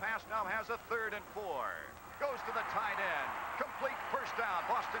incompleted pass, now has a 3rd and 4. Goes to the tight end. Complete first down.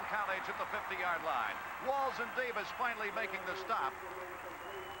 Boston College at the 50-yard line. Walls and Davis finally making the stop.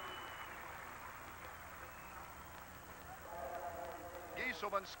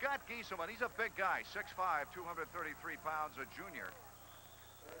 Gieselman, Scott Gieselman. He's a big guy, 6'5", 233 pounds, a junior.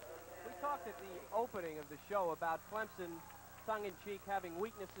 We talked at the opening of the show about Clemson, tongue-in-cheek, having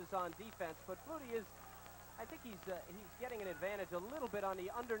weaknesses on defense, but Flutie is, I think he's getting an advantage a little bit on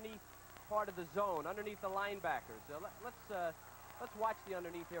the underneath part of the zone, underneath the linebackers. Let's watch the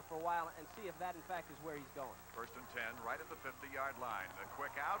underneath here for a while and see if that, in fact, is where he's going. 1st and 10, right at the 50-yard line. The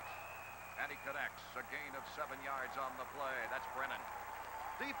quick out, and he connects. A gain of 7 yards on the play. That's Brennan.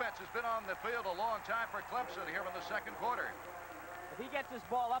 Defense has been on the field a long time for Clemson here in the second quarter. If he gets this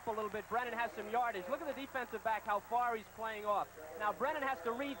ball up a little bit, Brennan has some yardage. Look at the defensive back, how far he's playing off. Now, Brennan has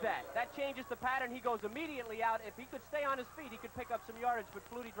to read that. That changes the pattern. He goes immediately out. If he could stay on his feet, he could pick up some yardage, but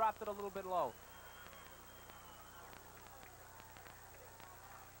Flutie dropped it a little bit low.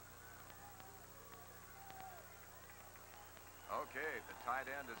 Okay, the tight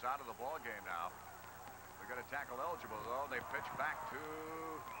end is out of the ball game now. We got a tackle eligible, though. They pitch back to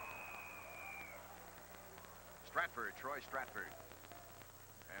Stratford, Troy Stratford.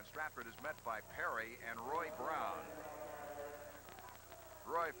 And Stratford is met by Perry and Roy Brown.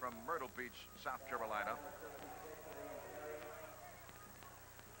 Roy from Myrtle Beach, South Carolina.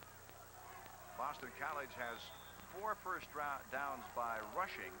 Boston College has 4 first downs by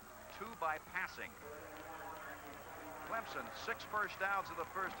rushing, 2 by passing. Clemson, 6 first downs in the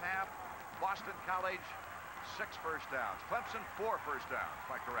first half. Boston College, 6 first downs. Clemson, 4 first downs,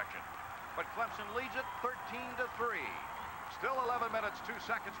 by correction. But Clemson leads it 13-3. Still 11 minutes, 2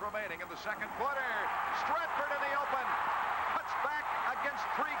 seconds remaining in the second quarter. Stratford in the open. Cuts back against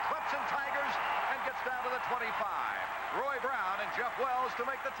 3 Clemson Tigers and gets down to the 25. Roy Brown and Jeff Wells to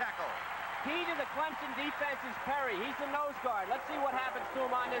make the tackle. Key to the Clemson defense is Perry. He's the nose guard. Let's see what happens to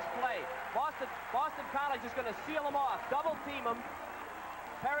him on this play. Boston College is going to seal him off, double team him.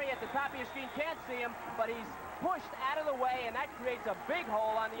 Perry at the top of your screen can't see him, but he's pushed out of the way, and that creates a big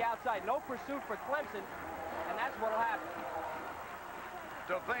hole on the outside. No pursuit for Clemson, and that's what'll happen.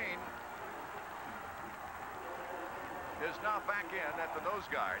 Devane is now back in at the nose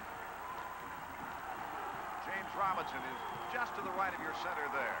guard. James Robinson is just to the right of your center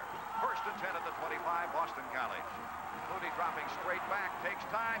there. 1st and 10 at the 25, Boston College. Flutie dropping straight back, takes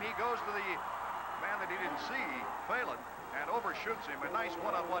time. He goes to the man that he didn't see, Phelan, and overshoots him. A nice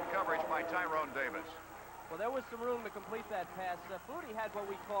one-on-one coverage by Tyrone Davis. Well, there was some room to complete that pass. Flutie had what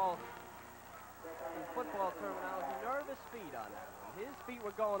we call, in football terminology, nervous feet on that one. His feet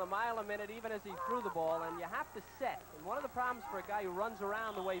were going a mile a minute even as he threw the ball, and you have to set. And one of the problems for a guy who runs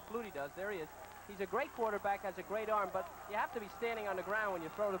around the way Flutie does, there he is, he's a great quarterback, has a great arm, but you have to be standing on the ground when you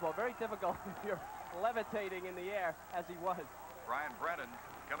throw the ball. Very difficult if you're levitating in the air, as he was. Brian Brennan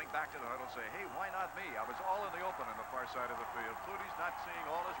coming back to the huddle say, hey, why not me? I was all in the open on the far side of the field. Flutie's not seeing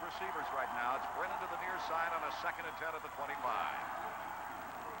all his receivers right now. It's Brennan to the near side on a 2nd and 10 at the 25.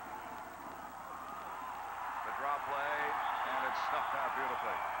 The draw play, and it's stuffed out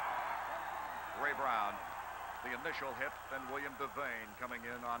beautifully. Ray Brown, the initial hit, then William Devane coming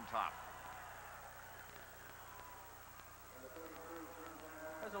in on top.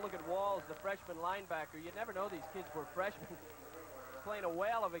 There's a look at Walls, the freshman linebacker. You never know these kids were freshmen. Playing a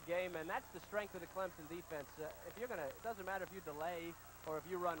whale of a game, and that's the strength of the Clemson defense. If you're going to, it doesn't matter if you delay or if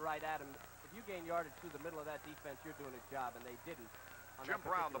you run right at them. If you gain yardage through the middle of that defense, you're doing a job, and they didn't. Jim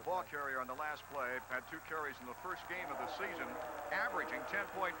Brown, the ball carrier on the last play, had 2 carries in the first game of the season, averaging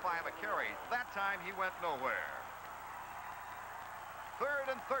 10.5 a carry. That time, he went nowhere.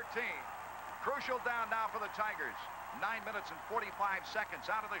 3rd and 13. Crucial down now for the Tigers. 9 minutes and 45 seconds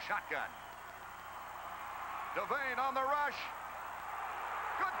out of the shotgun. Devane on the rush.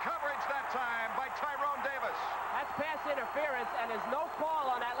 Good coverage that time by Tyrone Davis. That's pass interference, and there's no call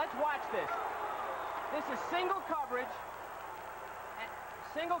on that. Let's watch this. This is single coverage.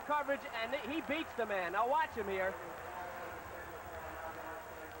 And he beats the man. Now watch him here.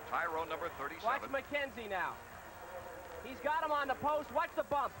 Tyrone, number 37. Watch McKenzie now. He's got him on the post. Watch the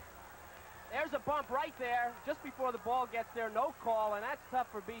bump. There's a bump right there just before the ball gets there. No call, and that's tough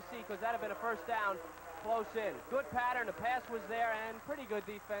for BC because that would have been a first down close in. Good pattern. The pass was there, and pretty good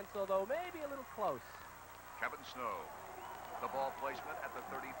defense, although maybe a little close. Kevin Snow, the ball placement at the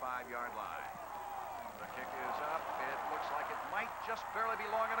 35-yard line. The kick is up. It looks like it might just barely be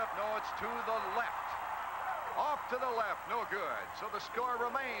long enough. No, it's to the left. Off to the left. No good. So the score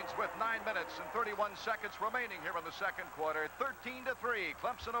remains with 9 minutes and 31 seconds remaining here in the second quarter. 13-3.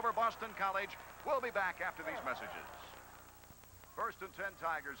 Clemson over Boston College. We'll be back after these messages. 1st and 10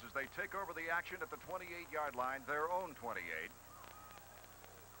 Tigers as they take over the action at the 28-yard line, their own 28.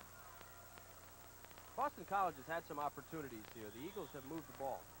 Boston College has had some opportunities here. The Eagles have moved the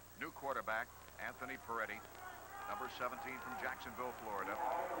ball. New quarterback, Anthony Peretti. number 17 from Jacksonville, Florida.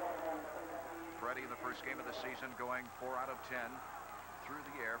 Peretti in the first game of the season going 4 out of 10 through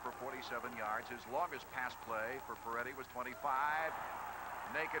the air for 47 yards. His longest pass play for Peretti was 25.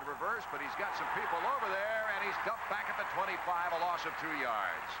 Naked reverse, but he's got some people over there, and he's dumped back at the 25, a loss of 2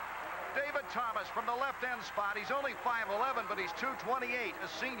 yards. David Thomas from the left end spot. He's only 5'11", but he's 228, a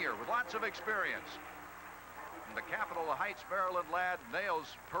senior with lots of experience. And the Capitol Heights, Maryland lad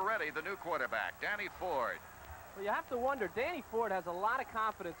nails Peretti, the new quarterback, Danny Ford. Well, you have to wonder, Danny Ford has a lot of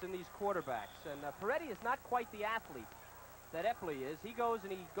confidence in these quarterbacks, and Peretti is not quite the athlete that Epley is. He goes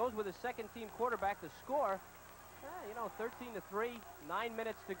with his second-team quarterback to score. You know, 13-3, 9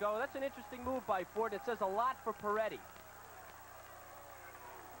 minutes to go. That's an interesting move by Ford. It says a lot for Peretti.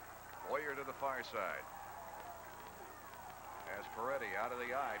 Boyer to the far side. As Peretti out of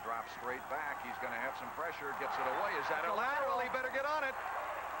the eye, drops straight back. He's going to have some pressure. Gets it away. Is that a lateral? He better get on it.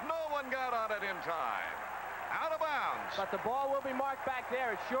 No one got on it in time. Out of bounds. But the ball will be marked back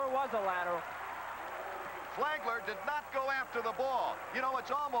there. It sure was a lateral. Flagler did not go after the ball. You know, it's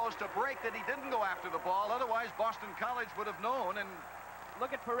almost a break that he didn't go after the ball. Otherwise, Boston College would have known. And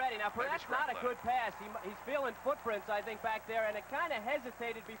look at Peretti. Now, that's not a good pass. He's feeling footprints, I think, back there, and it kind of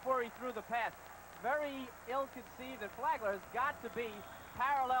hesitated before he threw the pass. Very ill-conceived, and Flagler has got to be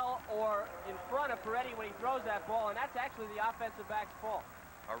parallel or in front of Peretti when he throws that ball, and that's actually the offensive back's fault.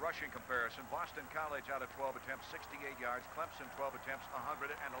 A rushing comparison, Boston College out of 12 attempts, 68 yards. Clemson, 12 attempts,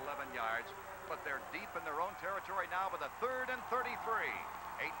 111 yards. But they're deep in their own territory now with a 3rd and 33.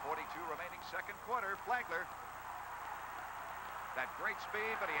 8:42 remaining second quarter. Flagler, that great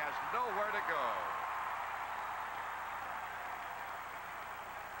speed, but he has nowhere to go.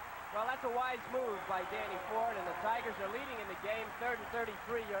 Well, that's a wise move by Danny Ford, and the Tigers are leading in the game. 3rd and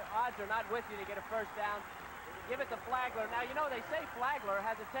 33. Your odds are not with you to get a first down. Give it to Flagler. Now, you know, they say Flagler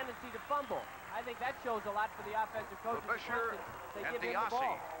has a tendency to fumble. I think that shows a lot for the offensive coaches. Fisher They and give him the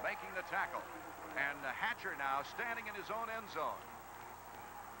ball. making the tackle. And Hatcher now standing in his own end zone.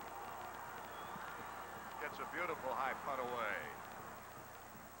 Gets a beautiful high punt away.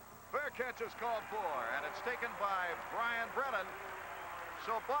 Fair catch is called for, and it's taken by Brian Brennan.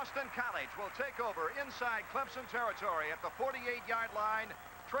 So Boston College will take over inside Clemson territory at the 48-yard line,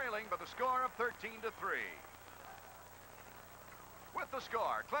 trailing by the score of 13-3. With the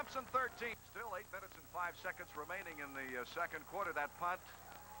score, Clemson 13. Still 8 minutes and 5 seconds remaining in the second quarter. That punt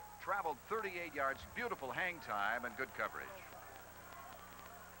traveled 38 yards. Beautiful hang time and good coverage.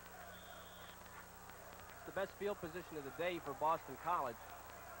 It's the best field position of the day for Boston College.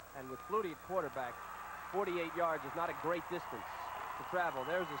 And with Flutie at quarterback, 48 yards is not a great distance to travel.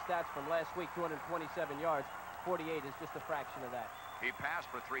 There's the stats from last week, 227 yards. 48 is just a fraction of that. He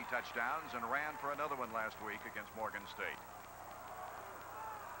passed for 3 touchdowns and ran for another one last week against Morgan State.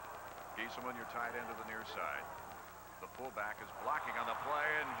 Gieselman, your tight end to the near side. The fullback is blocking on the play,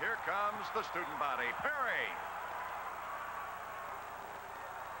 and here comes the student body, Perry.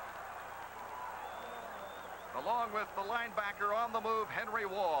 Along with the linebacker on the move, Henry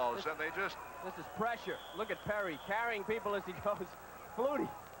Walls, and they just... This is pressure. Look at Perry carrying people as he goes. Flutie.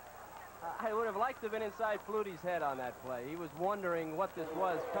 I would have liked to have been inside Flutie's head on that play. He was wondering what this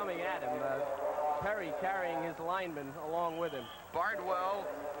was coming at him. Perry carrying his lineman along with him. Bardwell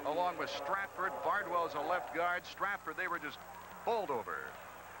along with Stratford. Bardwell's a left guard. Stratford, they were just bowled over.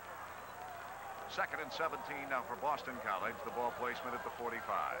 2nd and 17 now for Boston College. The ball placement at the 45.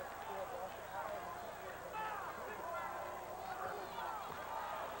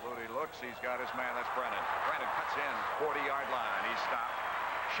 Flutie looks. He's got his man. That's Brennan. Brennan cuts in. 40-yard line. He's stopped.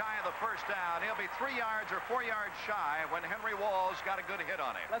 Shy of the first down. He'll be 3 yards or 4 yards shy when Henry Walls got a good hit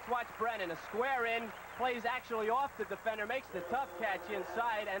on him. Let's watch Brennan. A square in, plays actually off the defender, makes the tough catch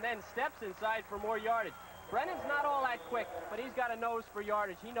inside, and then steps inside for more yardage. Brennan's not all that quick, but he's got a nose for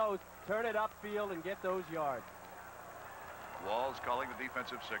yardage. He knows turn it upfield and get those yards. Walls calling the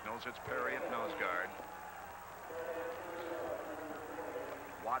defensive signals. It's Perry at nose guard.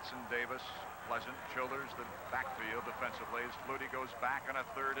 Watson, Davis, Pleasant, Childers, the backfield defensively as Flutie goes back on a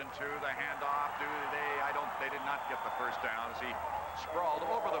 3rd and 2. The handoff. They did not get the first down as he sprawled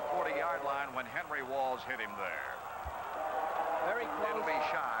over the 40-yard line when Henry Walls hit him there. Very close. It'll be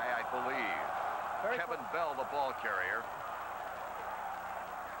shy, I believe. Kevin Bell, the ball carrier.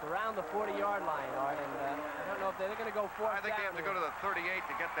 It's around the 40-yard line, Art, and I don't know if they're going to go fourth down. I think they have to go to the 38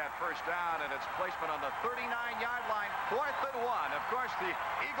 to get that first down, and it's placement on the 39-yard line, 4th and 1. Of course, the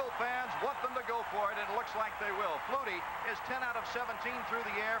Eagle fans want them to go for it, and it looks like they will. Flutie is 10 out of 17 through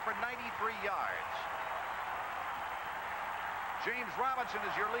the air for 93 yards. James Robinson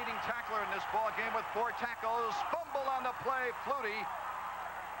is your leading tackler in this ball game with 4 tackles. Fumble on the play. Flutie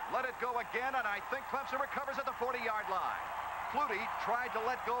Let it go again, and I think Clemson recovers at the 40-yard line. Flutie tried to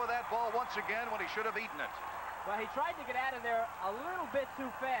let go of that ball once again when he should have eaten it. Well, he tried to get out of there a little bit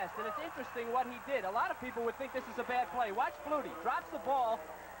too fast, and it's interesting what he did. A lot of people would think this is a bad play. Watch Flutie. Drops the ball.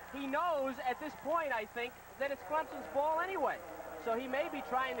 He knows at this point, I think, that it's Clemson's ball anyway. So he may be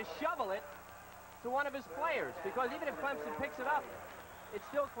trying to shovel it to one of his players, because even if Clemson picks it up, it's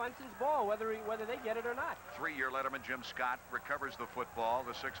still Clemson's ball, whether they get it or not. Three-year letterman Jim Scott recovers the football.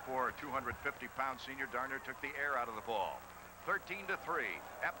 The 6'4", 250-pound senior Darner took the air out of the ball. 13-3.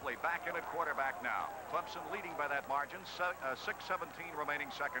 Epley back in at quarterback now. Clemson leading by that margin. 6:17 remaining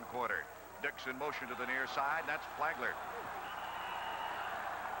second quarter. Dixon motion to the near side. That's Flagler.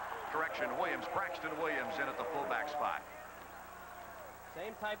 Correction, Williams. Braxton Williams in at the fullback spot.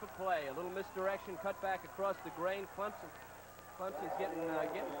 Same type of play. A little misdirection, cut back across the grain. Clemson's getting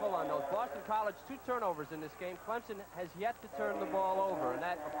full on those. Boston College, 2 turnovers in this game. Clemson has yet to turn the ball over, and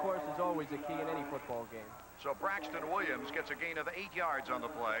that, of course, is always a key in any football game. So Braxton Williams gets a gain of 8 yards on the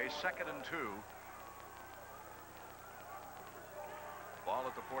play. 2nd and 2. Ball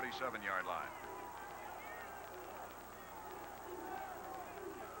at the 47-yard line.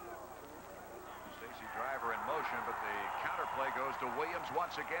 Stacy Driver in motion, but the counter play goes to Williams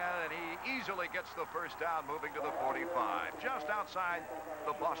once again, and he easily gets the first down, moving to the 45, just outside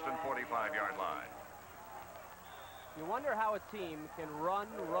the Boston 45-yard line. You wonder how a team can run,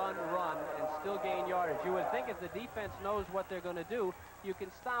 and still gain yardage. You would think if the defense knows what they're going to do, you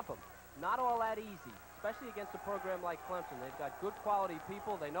can stop them. Not all that easy, especially against a program like Clemson. They've got good quality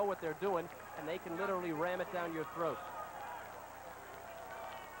people. They know what they're doing, and they can literally ram it down your throat.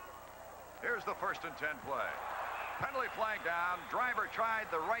 Here's the 1st and 10 play. Penalty flag down. Driver tried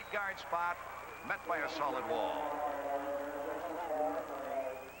the right guard spot, met by a solid wall.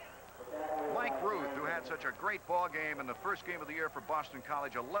 Mike Ruth, who had such a great ball game in the first game of the year for Boston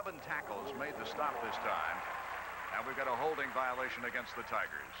College, 11 tackles, made the stop this time. And we've got a holding violation against the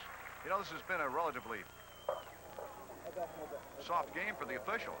Tigers. You know, this has been a relatively soft game for the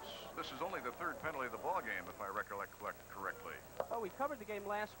officials. This is only the 3rd penalty of the ball game, if I recollect correctly. Well, we covered the game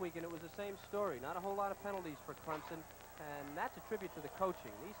last week, and it was the same story. Not a whole lot of penalties for Clemson, and that's a tribute to the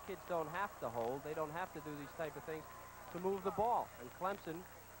coaching. These kids don't have to hold. They don't have to do these type of things to move the ball. And Clemson,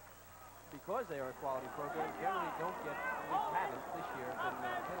 because they are a quality program, generally don't get, at least haven't this year, been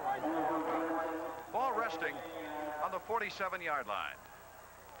penalized. Ball resting on the 47-yard line.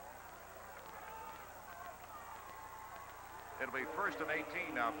 It'll be 1st and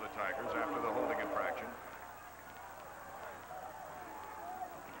 18 now for the Tigers after the holding infraction.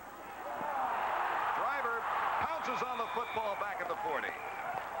 Driver pounces on the football back at the 40.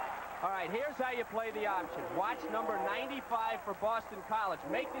 All right, here's how you play the option. Watch number 95 for Boston College.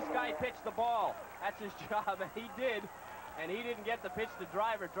 Make this guy pitch the ball. That's his job, and he did. And he didn't get the pitch to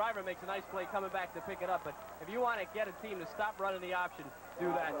Driver. Driver makes a nice play coming back to pick it up. But if you want to get a team to stop running the option, do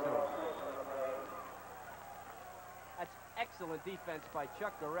that to him. That's excellent defense by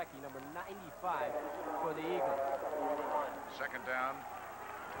Chuck Gorecki, number 95 for the Eagles. 2nd down,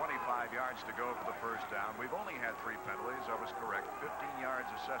 25 yards to go for the 1st down. We've only had 3 penalties. I was correct. 15 yards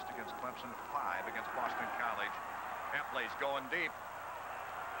assessed against Clemson, 5 against Boston College. Epley's going deep.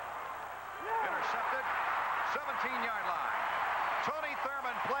 Intercepted. 17-yard line. Tony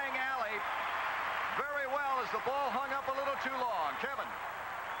Thurman playing alley very well as the ball hung up a little too long. Kevin.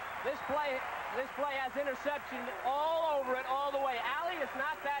 This play has interception all over it, all the way. Alley is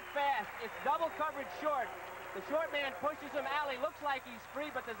not that fast. It's double coverage short. The short man pushes him. Alley looks like he's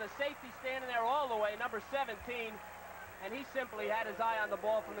free, but there's a safety standing there all the way, number 17. And he simply had his eye on the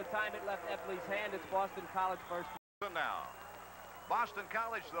ball from the time it left Epley's hand. It's Boston College first. Now, Boston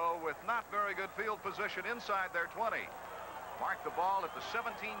College, though, with not very good field position inside their 20. Mark the ball at the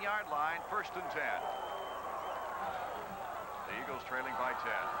 17-yard line, 1st and 10. The Eagles trailing by 10.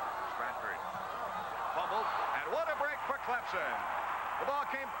 Stratford fumbled, and what a break for Clemson. The ball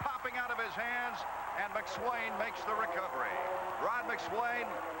came popping out of his hands, and McSwain makes the recovery. Rod McSwain,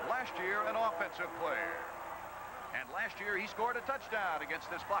 last year an offensive player. And last year he scored a touchdown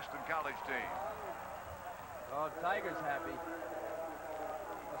against this Boston College team. Oh, Tigers happy.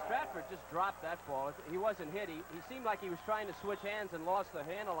 Well, Stratford just dropped that ball. He wasn't hit. He seemed like he was trying to switch hands and lost the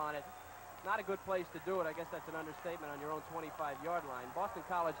handle on it. Not a good place to do it. I guess that's an understatement on your own 25-yard line. Boston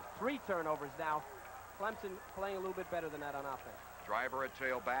College, 3 turnovers now. Clemson playing a little bit better than that on offense. Driver at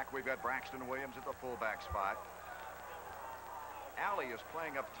tailback. We've got Braxton Williams at the fullback spot. Alley is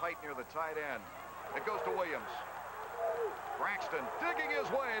playing up tight near the tight end. It goes to Williams. Braxton digging his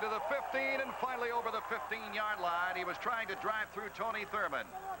way to the 15 and finally over the 15-yard line. He was trying to drive through Tony Thurman.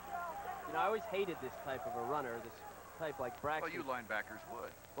 You know, I always hated this type of a runner, this type like Braxton. Well, you linebackers would.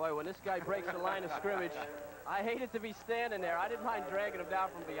 Boy, when this guy breaks the line of scrimmage, I hated to be standing there. I didn't mind dragging him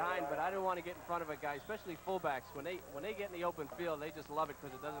down from behind, but I didn't want to get in front of a guy, especially fullbacks. When they get in the open field, they just love it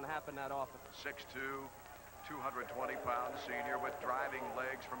because it doesn't happen that often. 6'2", 220-pound senior with driving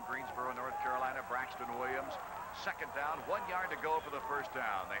legs from Greensboro, North Carolina, Braxton Williams. Second down, 1 yard to go for the first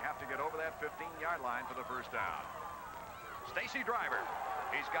down. They have to get over that 15-yard line for the first down. Stacy Driver,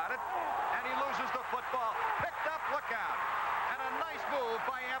 he's got it, and he loses the football. Picked up, look out. And a nice move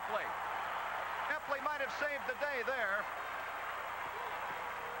by Epley. Epley might have saved the day there.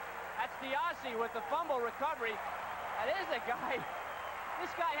 That's Diassi with the fumble recovery. That is a guy. This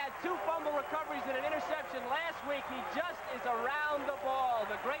guy had 2 fumble recoveries and an interception last week. He just is around the ball.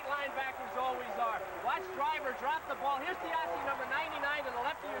 The great linebackers always are. Watch Driver drop the ball. Here's Diassi, number 99, to the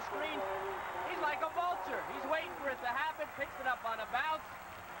left of your screen. He's like a vulture. He's waiting for it to happen, picks it up on a bounce,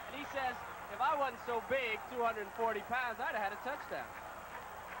 and he says, if I wasn't so big, 240 pounds, I'd have had a touchdown.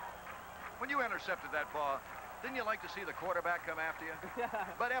 When you intercepted that ball, didn't you like to see the quarterback come after you?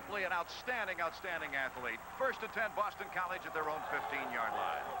 But Epley, an outstanding, outstanding athlete. First and 10, Boston College at their own 15-yard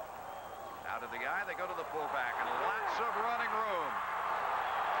line. Out of the eye, they go to the fullback, and lots of running room.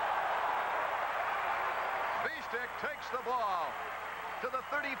 B-Stick takes the ball to the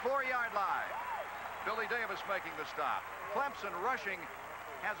 34-yard line. Billy Davis making the stop. Clemson rushing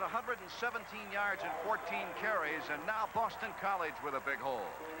has 117 yards and 14 carries, and now Boston College with a big hole.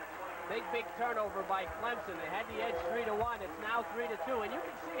 Big turnover by Clemson. They had the edge 3-1. It's now 3-2, and you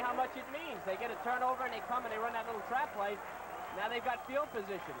can see how much it means. They get a turnover, and they come and they run that little trap play. Now they've got field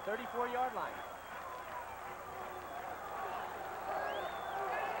position, 34-yard line.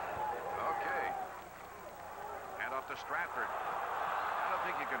 Okay. Hand off to Stratford. I don't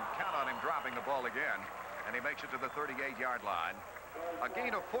think you can count on him dropping the ball again, and he makes it to the 38-yard line. A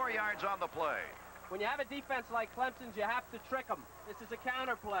gain of 4 yards on the play. When you have a defense like Clemson's, you have to trick them. This is a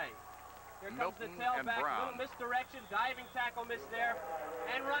counter play. Here comes Milton the tailback, Brown. little misdirection, diving tackle miss there,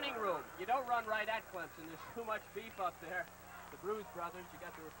 and running room. You don't run right at Clemson. There's too much beef up there. The Bruce brothers, you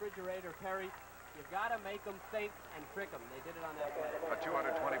got the refrigerator, Perry. You've got to make them think and trick them. They did it on that play. A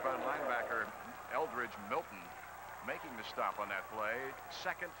 220-pound linebacker, Eldridge Milton, making the stop on that play.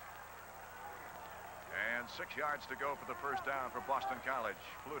 Second. And 6 yards to go for the first down for Boston College.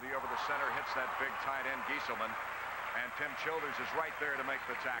 Flutie over the center, hits that big tight end, Gieselman. And Tim Childers is right there to make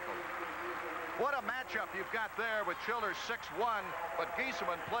the tackle. What a matchup you've got there with Childers 6'1", but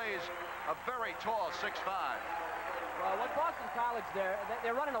Gieselman plays a very tall 6'5". Well, what Boston College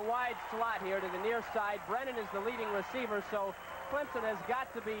they're running a wide slot here to the near side. Brennan is the leading receiver, so Clemson has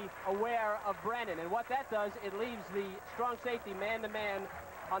got to be aware of Brennan. And what that does, it leaves the strong safety man-to-man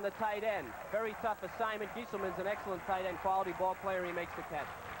on the tight end. Very tough assignment. Gieselman's an excellent tight end, quality ball player. He makes the catch.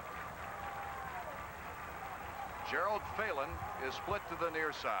 Gerald Phelan is split to the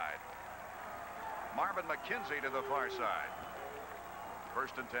near side. Marvin McKenzie to the far side.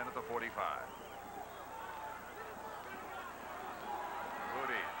 First and 10 at the 45.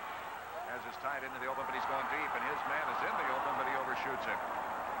 Moody has his tight into the open, but he's going deep, and his man is in the open, but he overshoots him.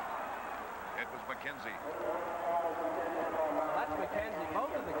 It was McKenzie. That's McKenzie.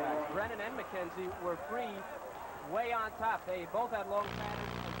 Both of the guys, Brennan and McKenzie, were free way on top. They both had long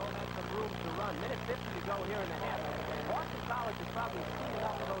patterns and both had some room to run. Minute 50 to go here in the half. Boston College is probably seen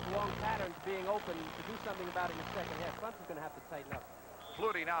enough of those long patterns being open to do something about it in the second half. Clemson's going to have to tighten up.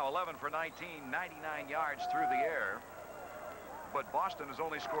 Flutie now 11 for 19, 99 yards through the air. But Boston has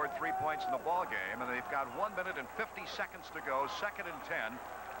only scored 3 points in the ball game, and they've got 1 minute and 50 seconds to go, second and 10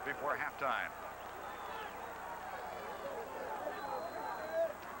 before halftime.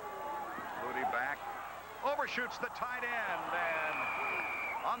 Flutie back, overshoots the tight end, and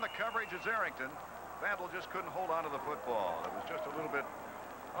on the coverage is Arrington. Vandal just couldn't hold on to the football. It was just a little bit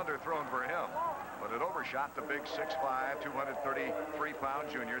underthrown for him, but it overshot the big 6'5", 233-pound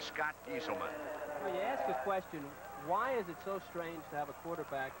junior, Scott Gieselman. Well, you ask a question, why is it so strange to have a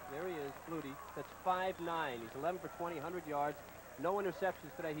quarterback, there he is, Flutie, that's 5'9". He's 11 for 20, 100 yards, no interceptions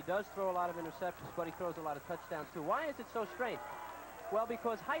today. He does throw a lot of interceptions, but he throws a lot of touchdowns too. Why is it so strange? Well,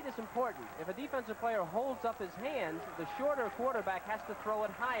 because height is important. If a defensive player holds up his hands, the shorter quarterback has to throw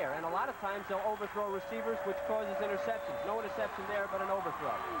it higher, and a lot of times they'll overthrow receivers, which causes interceptions. No interception there, but an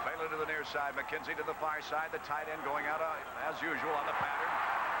overthrow. Baylor to the near side, McKenzie to the far side, the tight end going out as usual on the pattern,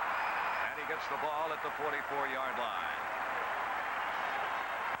 and he gets the ball at the 44-yard line.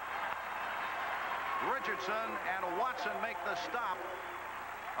 Richardson and Watson make the stop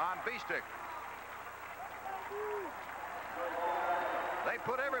on B-Stick. They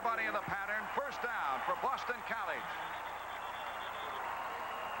put everybody in the pattern. First down for Boston College.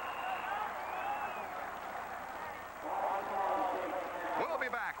 We'll be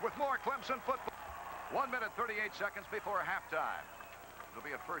back with more Clemson football. 1 minute, 38 seconds before halftime. It'll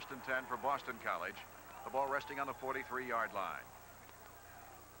be a 1st and 10 for Boston College. The ball resting on the 43-yard line.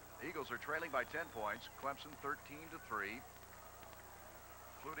 The Eagles are trailing by 10 points. Clemson 13-3.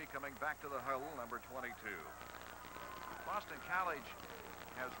 Flutie coming back to the huddle, number 22. Boston College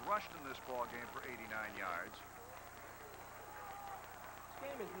has rushed in this ball game for 89 yards.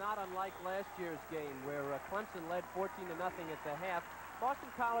 This game is not unlike last year's game where Clemson led 14-0 at the half.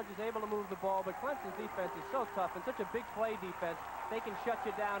 Boston College is able to move the ball, but Clemson's defense is so tough and such a big play defense, they can shut you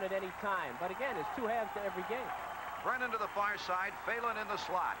down at any time. But again, there's 2 halves to every game. Brennan to the far side, Phelan in the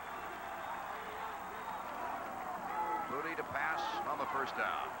slot. Flutie to pass on the 1st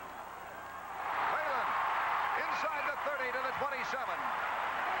down. Phelan inside the 30 to the 27.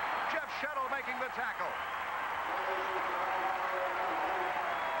 Jeff Shettle making the tackle.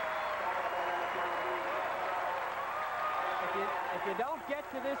 If you don't get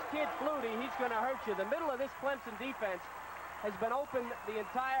to this kid Flutie, he's going to hurt you. The middle of this Clemson defense has been open the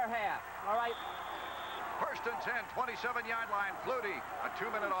entire half. All right. 1st and 10, 27-yard line. Flutie, a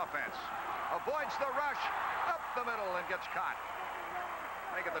 2-minute offense. Avoids the rush up the middle and gets caught.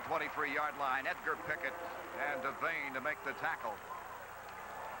 Making the 23-yard line. Edgar Pickett and Devane to make the tackle.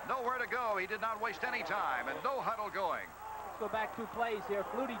 Nowhere to go. He did not waste any time, and no huddle going. Let's go back 2 plays here.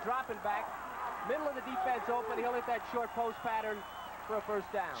 Flutie dropping back. Middle of the defense open. He'll hit that short post pattern for a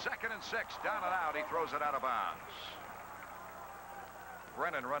 1st down. 2nd and 6. Down and out. He throws it out of bounds.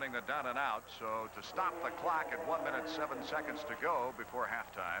 Brennan running the down and out. So to stop the clock at 1 minute, 7 seconds to go before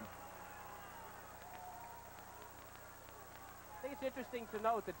halftime. I think it's interesting to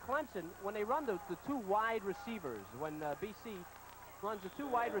note that Clemson, when they run the 2 wide receivers, when BC runs the 2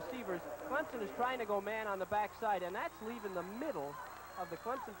 wide receivers, Clemson is trying to go man on the backside, and that's leaving the middle of the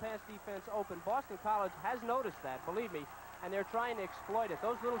Clemson pass defense open. Boston College has noticed that, believe me, and they're trying to exploit it.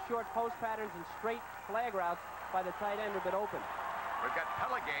 Those little short post patterns and straight flag routes by the tight end have been open. We've got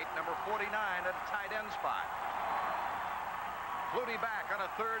Pellegate, number 49, at a tight end spot. Flutie back on a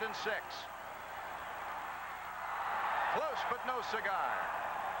 3rd and 6. Close, but no cigar.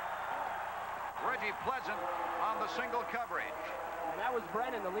 Reggie Pleasant on the single coverage. And that was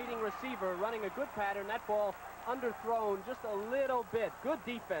Brennan, the leading receiver, running a good pattern. That ball underthrown just a little bit. Good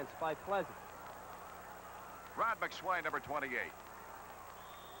defense by Pleasant. Rod McSwain, number 28.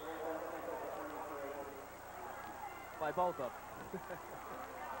 By both of them.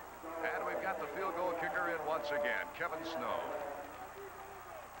 And we've got the field goal kicker in once again, Kevin Snow.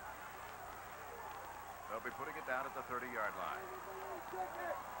 They'll be putting it down at the 30-yard line.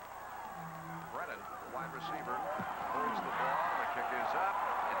 Brennan, the wide receiver, holds the ball. The kick is up.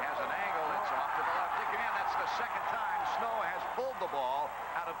 It has an angle. It's off to the left again. That's the 2nd time Snow has pulled the ball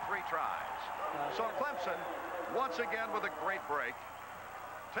out of 3 tries. So Clemson, once again with a great break,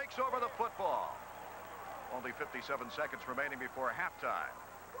 takes over the football. Only 57 seconds remaining before halftime.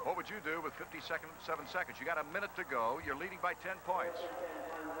 What would you do with 7 seconds? You got a minute to go. You're leading by 10 points.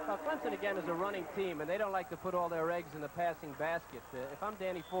 Well, Clemson, again, is a running team, and they don't like to put all their eggs in the passing basket. If I'm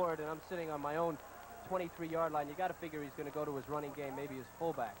Danny Ford and I'm sitting on my own 23-yard line, you got to figure he's going to go to his running game, maybe his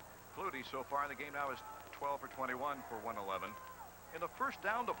fullback. Flutie so far in the game now is 12 for 21 for 111. In the 1st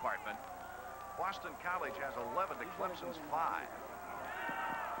down department, Boston College has 11 to Clemson's 5.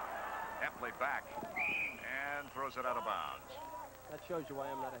 Epley back and throws it out of bounds. That shows you why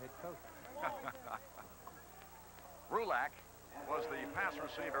I'm not a head coach. Rulak was the pass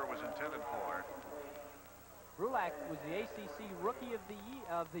receiver was intended for. Rulak was the ACC Rookie of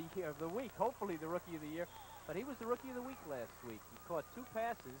the week, hopefully the Rookie of the Year, but he was the Rookie of the week last week. He caught 2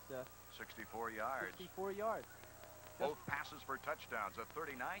 passes. 64 yards. 64 yards. Both passes for touchdowns, a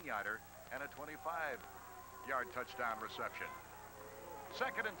 39-yarder and a 25-yard touchdown reception.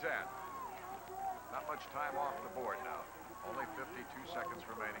 2nd and 10. Not much time off the board now. Only 52 seconds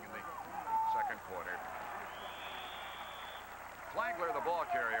remaining in the 2nd quarter. Flagler, the ball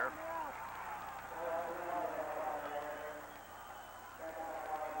carrier.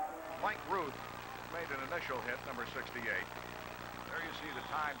 Mike Ruth made an initial hit, number 68. There you see the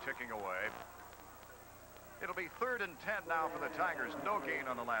time ticking away. It'll be 3rd and 10 now for the Tigers. No gain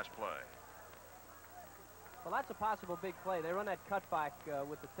on the last play. Well, that's a possible big play. They run that cutback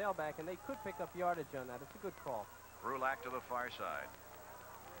with the tailback, and they could pick up yardage on that. It's a good call. Rulak to the far side.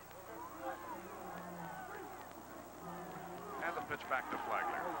 And the pitch back to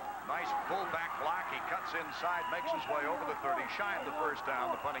Flagler. Nice fullback block. He cuts inside, makes his way over the 30, shy of the 1st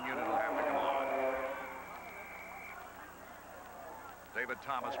down. The punting unit will have to come on. David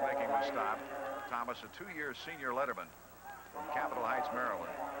Thomas making the stop. Thomas, a 2-year senior letterman from Capitol Heights,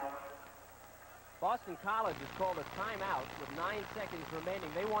 Maryland. Boston College has called a timeout with 9 seconds remaining.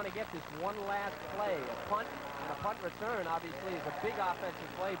 They want to get this one last play. A punt and a punt return, obviously, is a big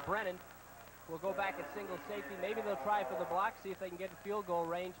offensive play. Brennan will go back at single safety. Maybe they'll try for the block, see if they can get in field goal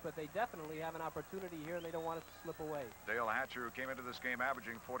range, but they definitely have an opportunity here, and they don't want it to slip away. Dale Hatcher, who came into this game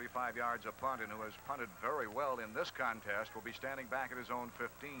averaging 45 yards a punt and who has punted very well in this contest, will be standing back at his own 15.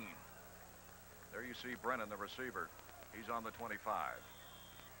 There you see Brennan, the receiver. He's on the 25.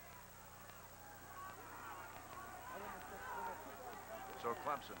 So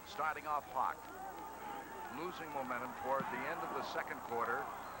Clemson starting off hot, losing momentum toward the end of the second quarter.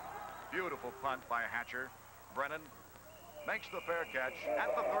 Beautiful punt by Hatcher. Brennan makes the fair catch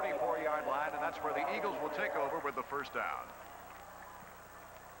at the 34-yard line, and that's where the Eagles will take over with the first down.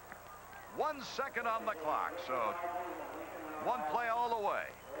 1 second on the clock, so one play all the way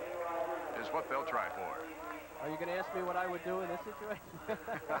is what they'll try for. Are you going to ask me what I would do in this situation?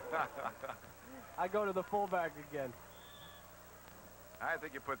 I go to the fullback again. I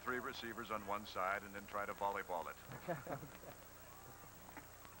think you put 3 receivers on one side and then try to volleyball it. Okay.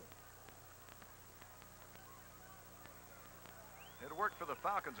 It worked for the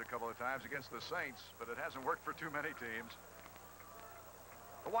Falcons a couple of times against the Saints, but it hasn't worked for too many teams.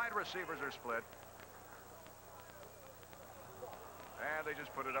 The wide receivers are split. And they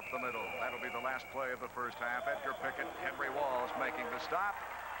just put it up the middle. That'll be the last play of the first half. Edgar Pickett, Henry Walls making the stop.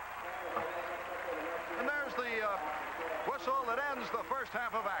 And there's the whistle that ends the first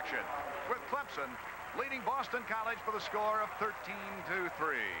half of action, with Clemson leading Boston College for the score of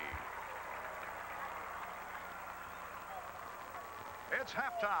 13-3. It's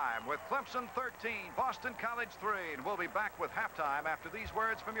halftime with Clemson 13, Boston College 3, and we'll be back with halftime after these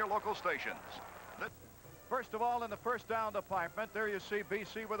words from your local stations. First of all, in the first down department, there you see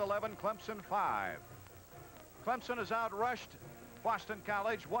BC with 11, Clemson 5. Clemson has outrushed Boston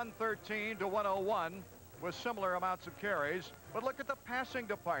College 113 to 101 with similar amounts of carries. But look at the passing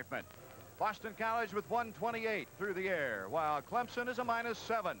department. Boston College with 128 through the air, while Clemson is a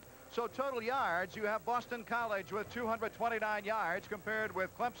 -7. So total yards, you have Boston College with 229 yards compared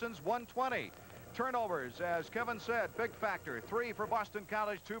with Clemson's 120. Turnovers, as Kevin said, big factor. 3 for Boston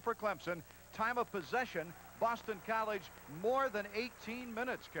College, 2 for Clemson. Time of possession, Boston College more than 18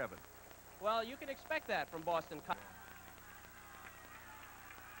 minutes, Kevin. Well, you can expect that from Boston College.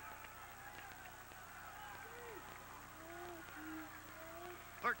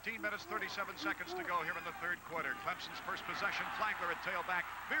 13 minutes, 37 seconds to go here in the third quarter. Clemson's first possession, Flagler at tailback,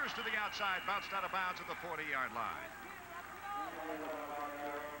 veers to the outside, bounced out of bounds at the 40-yard line.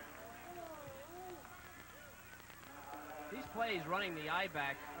 These plays running the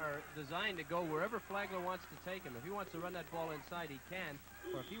I-back are designed to go wherever Flagler wants to take him. If he wants to run that ball inside, he can.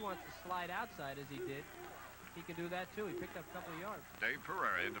 Or if he wants to slide outside, as he did, he can do that too. He picked up a couple of yards. Dave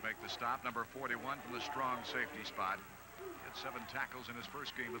Pereira in to make the stop, number 41 from the strong safety spot. Had 7 tackles in his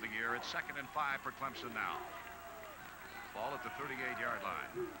first game of the year. It's 2nd and 5 for Clemson now. Ball at the 38-yard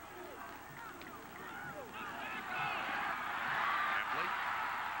line. Heffley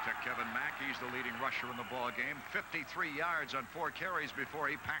to Kevin Mack. He's the leading rusher in the ball game. 53 yards on 4 carries before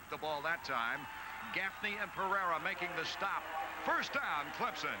he packed the ball that time. Gaffney and Pereira making the stop. First down,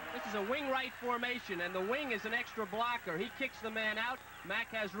 Clemson. This is a wing right formation, and the wing is an extra blocker. He kicks the man out. Mack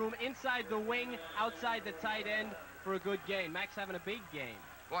has room inside the wing, outside the tight end for a good gain. Mack's having a big game.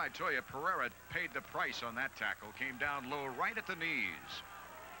 Well, I tell you, Pereira paid the price on that tackle. Came down low right at the knees.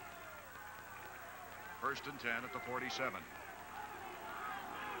 1st and 10 at the 47.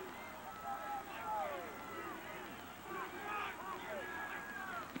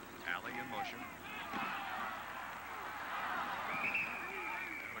 Alley in motion.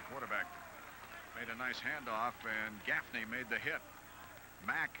 The quarterback made a nice handoff, and Gaffney made the hit.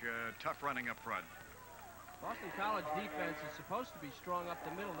 Mack, tough running up front. Boston College defense is supposed to be strong up the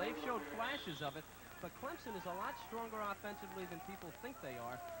middle. They've showed flashes of it, but Clemson is a lot stronger offensively than people think they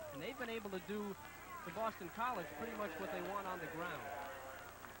are, and they've been able to do to Boston College pretty much what they want on the ground.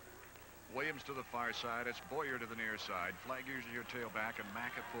 Williams to the far side. It's Boyer to the near side. Flagler's your tailback and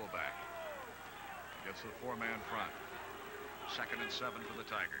Mack at fullback. Gets the 4-man front. 2nd and 7 for the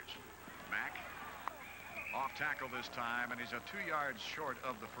Tigers. Mack off tackle this time, and he's a 2 yards short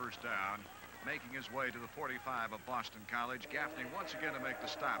of the first down, making his way to the 45 of Boston College. Gaffney once again to make the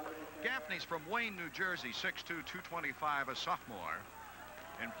stop. Gaffney's from Wayne, New Jersey, 6'2", 225, a sophomore,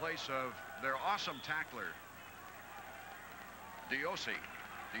 in place of their awesome tackler, Diosi.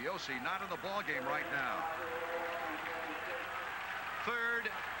 Diosi not in the ball game right now.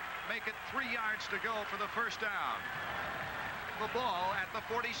 3rd, make it 3 yards to go for the first down. The ball at the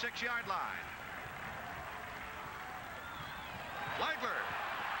 46-yard line. Flagler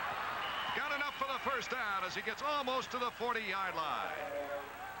Got enough for the first down as he gets almost to the 40-yard line.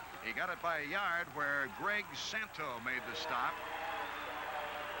 He got it by a yard where Greg Santo made the stop.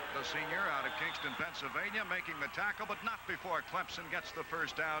 The senior out of Kingston, Pennsylvania, making the tackle, but not before Clemson gets the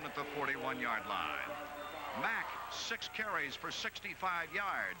first down at the 41-yard line. Mack, 6 carries for 65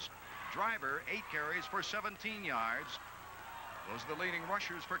 yards. Driver, 8 carries for 17 yards. Those are the leading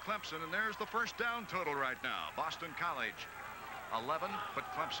rushers for Clemson, and there's the first down total right now. Boston College, 11, but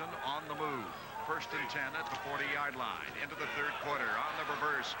Clemson on the move. First and 10 at the 40-yard line. Into the third quarter on the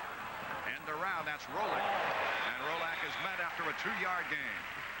reverse. End around, that's Rolack. And Rolack is met after a 2-yard gain.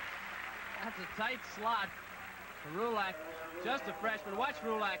 That's a tight slot for Rolack. Just a freshman. Watch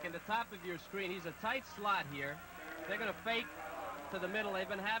Rolack in the top of your screen. He's a tight slot here. They're going to fake to the middle. They've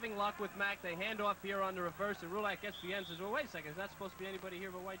been having luck with Mack. They hand off here on the reverse, and Rolack gets the end. Says, well, wait a second. There's not supposed to be anybody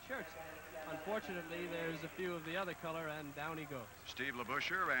here but white shirts. Unfortunately, there's a few of the other color, and down he goes. Steve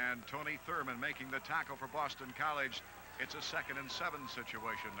LaBusher and Tony Thurman making the tackle for Boston College. It's a 2nd and 7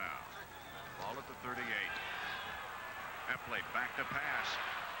 situation now. Ball at the 38. Epley back to pass.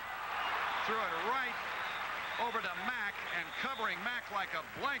 Threw it right over to Mack, and covering Mack like a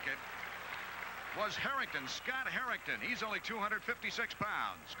blanket was Harrington, Scott Harrington. He's only 256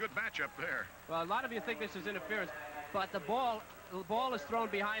 pounds. Good matchup there. Well, a lot of you think this is interference, but the ball is thrown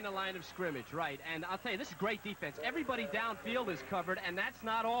behind the line of scrimmage, right? And I'll tell you, this is great defense. Everybody downfield is covered, and that's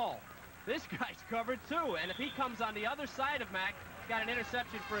not all. This guy's covered too, and if he comes on the other side of Mack, got an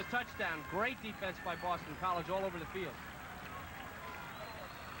interception for a touchdown. Great defense by Boston College all over the field.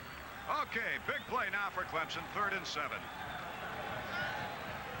 Okay, big play now for Clemson, 3rd and 7.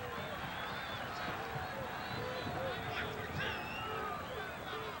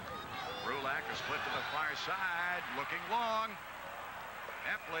 Rulack is split to the far side, looking long.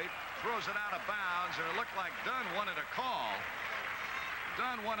 Epley throws it out of bounds, and it looked like Dunn wanted a call.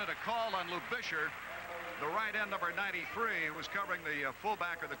 Dunn wanted a call on Lubisher, the right end, number 93, who was covering the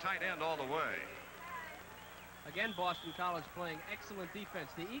fullback or the tight end all the way. Again, Boston College playing excellent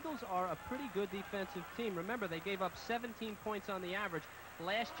defense. The Eagles are a pretty good defensive team. Remember, they gave up 17 points on the average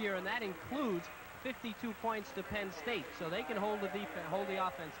last year, and that includes 52 points to Penn State, so they can hold the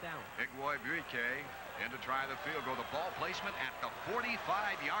offense down. Igwe Buike in to try the field goal. The ball placement at the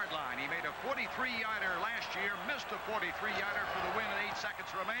 45-yard line. He made a 43-yarder last year, missed a 43-yarder for the win in 8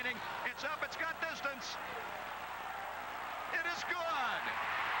 seconds remaining. It's up, it's got distance. It is good.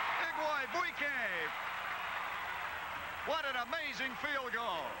 Igwe Buike. What an amazing field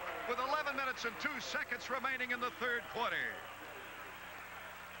goal with 11 minutes and 2 seconds remaining in the third quarter.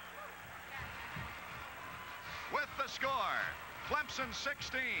 With the score, Clemson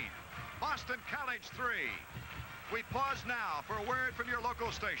 16, Boston College 3. We pause now for a word from your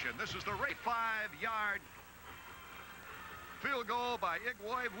local station. This is the 5-yard field goal by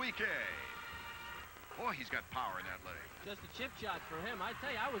Igwe Buike. Boy, he's got power in that leg. Just a chip shot for him. I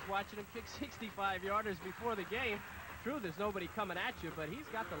tell you, I was watching him kick 65-yarders before the game. True, there's nobody coming at you, but he's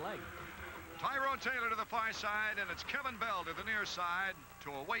got the leg. Tyrone Taylor to the far side, and it's Kevin Bell to the near side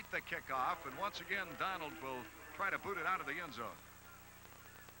to await the kickoff. And once again, Donald will try to boot it out of the end zone.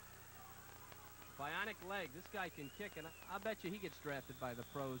 Bionic leg. This guy can kick, and I bet you he gets drafted by the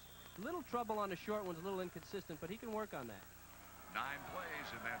pros. Little trouble on the short ones, a little inconsistent, but he can work on that. 9 plays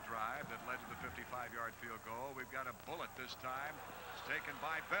in that drive that led to the 55-yard field goal. We've got a bullet this time. It's taken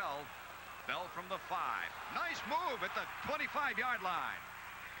by Bell. Bell from the 5. Nice move at the 25-yard line.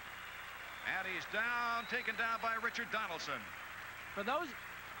 And he's down, taken down by Richard Donaldson. For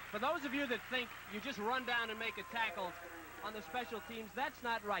those of you that think you just run down and make a tackle on the special teams, that's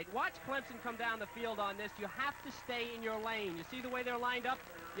not right. Watch Clemson come down the field on this. You have to stay in your lane. You see the way they're lined up?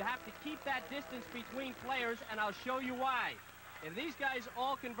 You have to keep that distance between players, and I'll show you why. If these guys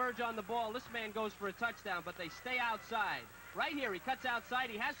all converge on the ball, this man goes for a touchdown, but they stay outside. Right here, he cuts outside.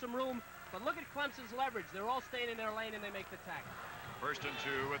 He has some room. But look at Clemson's leverage. They're all staying in their lane, and they make the tackle. 1st and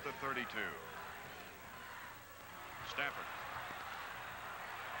 2 at the 32. Stafford.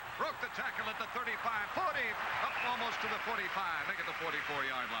 Broke the tackle at the 35. 40. Up almost to the 45. Make it the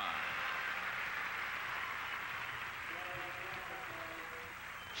 44-yard line.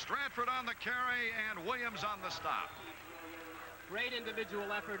 Stratford on the carry, and Williams on the stop. Great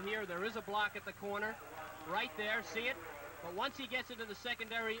individual effort here. There is a block at the corner. Right there. See it? But once he gets into the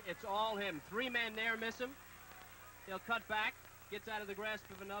secondary, it's all him. 3 men there miss him. He'll cut back, gets out of the grasp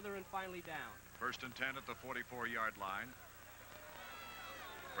of another, and finally down. 1st and 10 at the 44-yard line.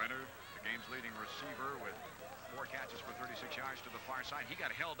 Brenner, the game's leading receiver, with 4 catches for 36 yards to the far side. He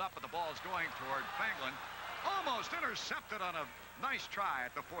got held up, but the ball's going toward Fanglin. Almost intercepted on a nice try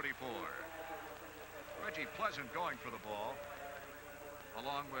at the 44. Reggie Pleasant going for the ball.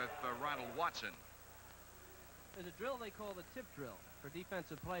 along with Ronald Watson. There's a drill they call the tip drill for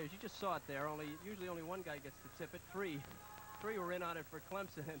defensive players. You just saw it there. Usually only one guy gets to tip it. Three were in on it for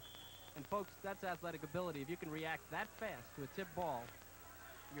Clemson. And folks, that's athletic ability. If you can react that fast to a tip ball,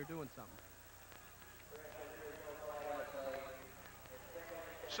 you're doing something.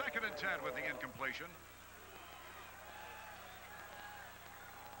 2nd and 10 with the incompletion.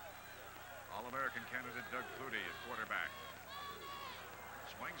 All-American candidate Doug Flutie at quarterback.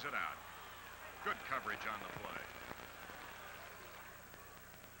 Swings it out. Good coverage on the play.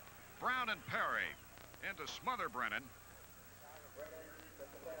 Brown and Perry in to smother Brennan.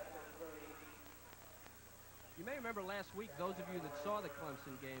 You may remember last week, those of you that saw the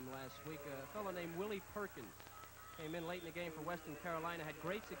Clemson game last week, a fellow named Willie Perkins came in late in the game for Western Carolina, had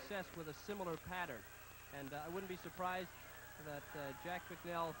great success with a similar pattern. And I wouldn't be surprised that Jack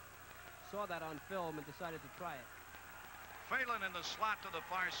McNeil saw that on film and decided to try it. Phelan in the slot to the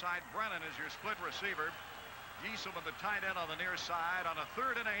far side. Brennan is your split receiver. Yeasel with the tight end on the near side on a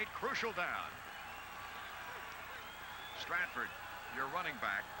 3rd and 8, crucial down. Stratford, your running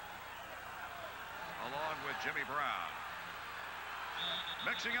back, along with Jimmy Brown.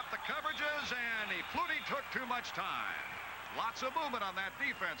 Mixing up the coverages, and Flutie took too much time. Lots of movement on that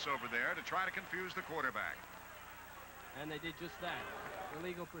defense over there to try to confuse the quarterback. And they did just that.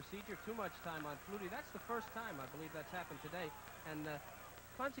 Illegal procedure, too much time on Flutie. That's the first time I believe that's happened today. And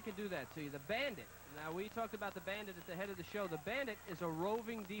Clemson can do that to you. The Bandit. Now, we talked about the Bandit at the head of the show. The Bandit is a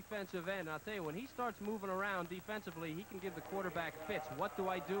roving defensive end. I'll tell you, when he starts moving around defensively, he can give the quarterback fits. What do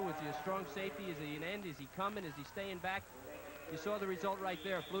I do? Is he a strong safety? Is he an end? Is he coming? Is he staying back? You saw the result right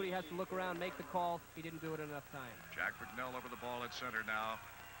there. Flutie has to look around, make the call. He didn't do it in enough time. Jack McNeil over the ball at center now.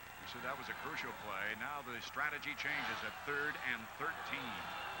 He said that was a crucial play. Now the strategy changes at 3rd and 13.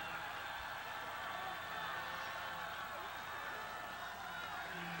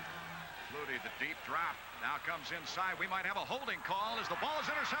 Flutie, the deep drop, now comes inside. We might have a holding call as the ball is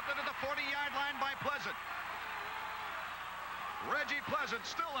intercepted at the 40-yard line by Pleasant. Reggie Pleasant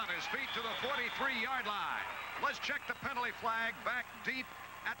still on his feet to the 43-yard line. Let's check the penalty flag back deep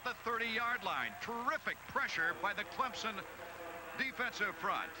at the 30-yard line. Terrific pressure by the Clemson defensive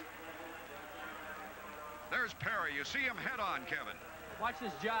front. There's Perry. You see him head on, Kevin. Watch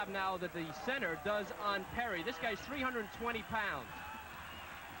this job now that the center does on Perry. This guy's 320 pounds.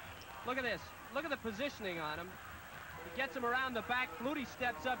 Look at this. Look at the positioning on him. He gets him around the back. Flutie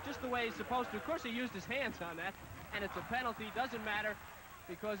steps up just the way he's supposed to. Of course, he used his hands on that, and it's a penalty. Doesn't matter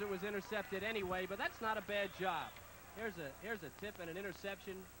because it was intercepted anyway, but that's not a bad job. Here's a tip and an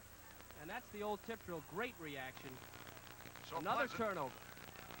interception, and that's the old tip drill. Great reaction. So another turnover.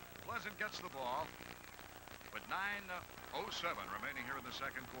 Pleasant gets the ball, but 9:07 remaining here in the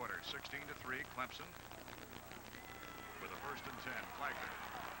second quarter. 16-3, Clemson with a 1st and 10. Flagler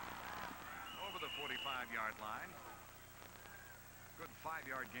over the 45-yard line. Good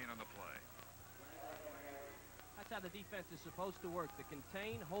 5-yard gain on the play. That's how the defense is supposed to work. The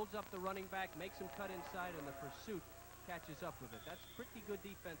contain, holds up the running back, makes him cut inside, and the pursuit catches up with it. That's pretty good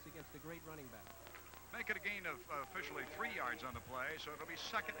defense against a great running back. Make it a gain of officially 3 yards on the play, so it'll be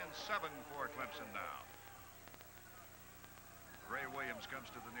 2nd and 7 for Clemson now. Ray Williams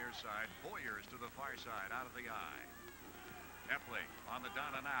comes to the near side. Boyers to the far side, out of the eye. Epley on the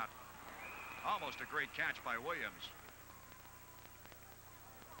down and out. Almost a great catch by Williams.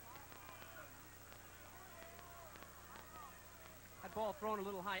 That ball thrown a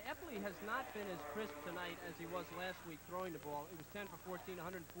little high. Epley has not been as crisp tonight as he was last week throwing the ball. It was 10 for 14,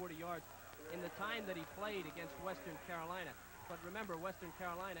 140 yards in the time that he played against Western Carolina. But remember, Western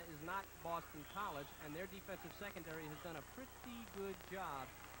Carolina is not Boston College, and their defensive secondary has done a pretty good job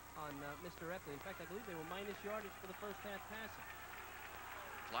on Mr. Epley. In fact, I believe they were minus yardage for the first half passing.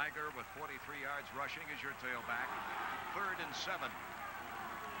 Flagler with 43 yards rushing is your tailback. 3rd and 7.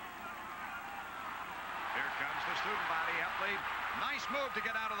 Here comes the student body, Epley. Nice move to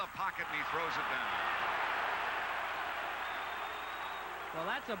get out of the pocket, and he throws it down. Well,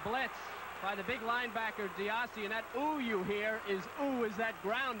 that's a blitz by the big linebacker, Diassi, and that ooh you hear is that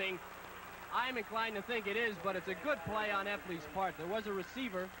grounding. I'm inclined to think it is, but it's a good play on Epley's part. There was a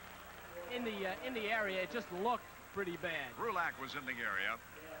receiver in the area. It just looked pretty bad. Rulak was in the area,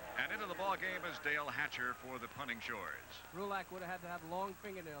 and into the ball game is Dale Hatcher for the punting Shores. Rulak would have had to have long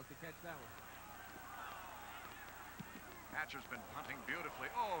fingernails to catch that one. Hatcher's been punting beautifully.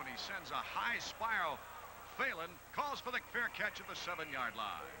 Oh, and he sends a high spiral. Phelan calls for the fair catch at the 7-yard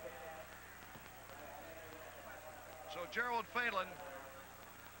line. So Gerald Phelan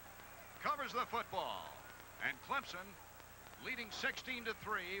covers the football, and Clemson leading 16-3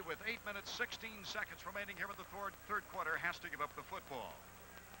 with 8 minutes 16 seconds remaining here in the third quarter, has to give up the football.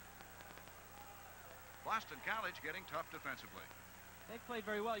 Boston College getting tough defensively. They played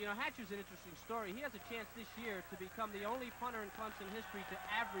very well. You know, Hatcher's an interesting story. He has a chance this year to become the only punter in Clemson history to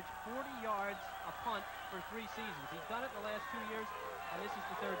average 40 yards a punt for 3 seasons. He's done it in the last 2 years, and this is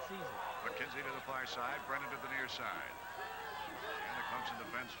the 3rd season. McKenzie to the far side, Brennan to the near side. And the Clemson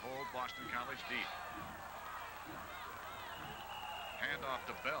defense hold Boston College deep. Hand off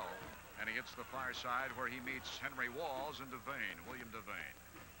to Bell, and he hits the far side where he meets Henry Walls and Devane, William Devane.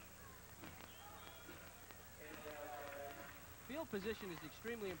 Field position is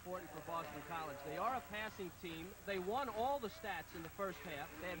extremely important for Boston College. They are a passing team. They won all the stats in the first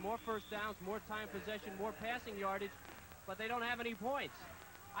half. They had more first downs, more time possession, more passing yardage, but they don't have any points.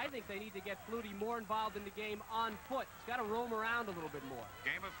 I think they need to get Flutie more involved in the game on foot. He's got to roam around a little bit more.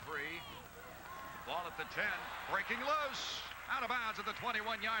 Game of 3. Ball at the 10. Breaking loose. Out of bounds at the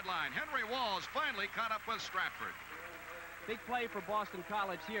 21-yard line. Henry Walls finally caught up with Stratford. Big play for Boston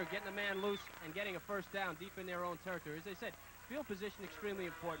College here, getting a man loose and getting a first down deep in their own territory. As I said, field position extremely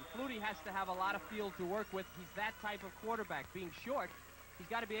important. Flutie has to have a lot of field to work with. He's that type of quarterback. Being short, he's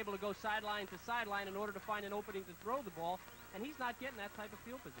got to be able to go sideline to sideline in order to find an opening to throw the ball, and he's not getting that type of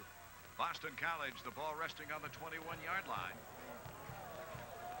field position. Boston College, the ball resting on the 21-yard line.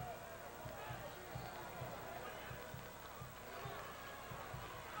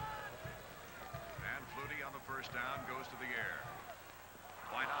 And Flutie on the first down goes to the air.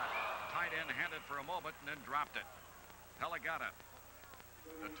 Why not? Tight end handed for a moment and then dropped it. Pelagata,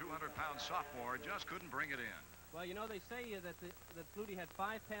 the 200-pound sophomore, just couldn't bring it in. Well, you know, they say that Flutie had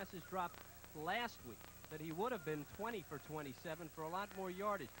 5 passes dropped last week, that he would have been 20 for 27 for a lot more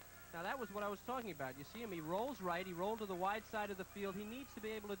yardage. Now, that was what I was talking about. You see him, he rolls right, he rolled to the wide side of the field. He needs to be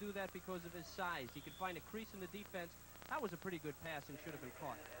able to do that because of his size. He can find a crease in the defense. That was a pretty good pass and should have been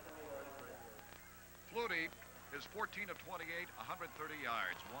caught. Flutie is 14 of 28, 130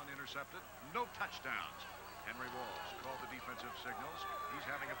 yards, 1 intercepted, no touchdowns. Henry Walls called the defensive signals. He's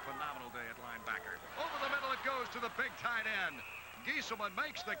having a phenomenal day at linebacker. Over the middle it goes to the big tight end. Gieselman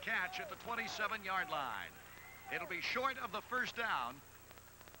makes the catch at the 27-yard line. It'll be short of the first down.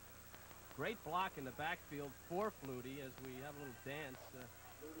 Great block in the backfield for Flutie as we have a little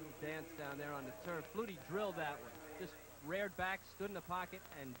dance down there on the turf. Flutie drilled that one. Just reared back, stood in the pocket,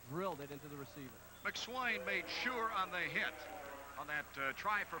 and drilled it into the receiver. McSwain made sure on the hit on that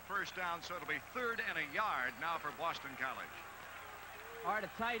try for first down, so it'll be 3rd and a yard now for Boston College. All right, a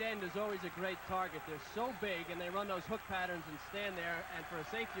tight end is always a great target. They're so big, and they run those hook patterns and stand there, and for a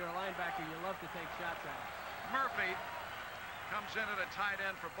safety or a linebacker, you love to take shots at it. Murphy comes in at a tight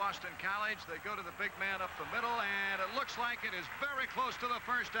end for Boston College. They go to the big man up the middle, and it looks like it is very close to the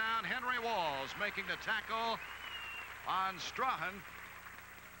first down. Henry Walls making the tackle on Strahan.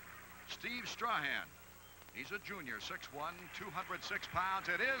 Steve Strahan. He's a junior, 6'1", 206 pounds.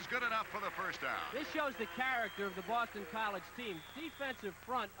 It is good enough for the first down. This shows the character of the Boston College team. Defensive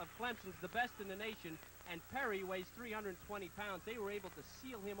front of Clemson's the best in the nation, and Perry weighs 320 pounds. They were able to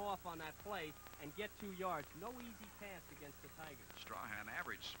seal him off on that play and get 2 yards. No easy pass against the Tigers. Strahan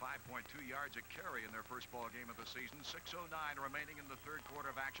averaged 5.2 yards a carry in their first ball game of the season. 6:09 remaining in the third quarter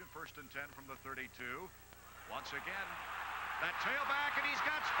of action. 1st and 10 from the 32. Once again, that tailback, and he's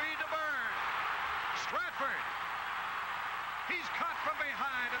got speed to burn. Stratford. He's caught from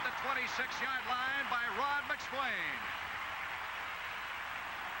behind at the 26-yard line by Rod McSwain.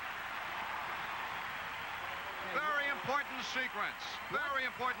 Very important sequence. Very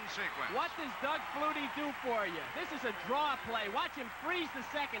important sequence. What does Doug Flutie do for you? This is a draw play. Watch him freeze the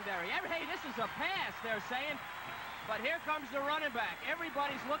secondary. Hey, this is a pass, they're saying. But here comes the running back.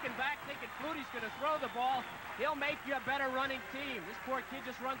 Everybody's looking back, thinking Flutie's going to throw the ball. He'll make you a better running team. This poor kid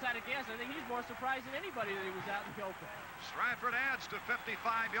just runs out of gas. I think he's more surprised than anybody that he was out in the open. Stratford adds to 55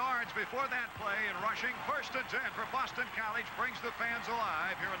 yards before that play in rushing. 1st and 10 for Boston College. Brings the fans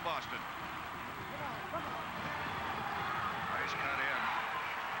alive here in Boston. Nice cut in.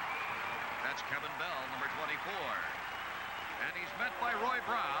 That's Kevin Bell, number 24. And he's met by Roy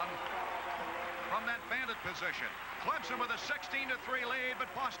Brown from that bandit position. Clemson with a 16-3 lead, but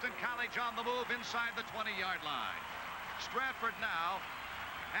Boston College on the move inside the 20-yard line. Stratford now,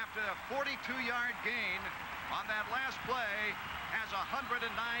 after a 42-yard gain on that last play, has 109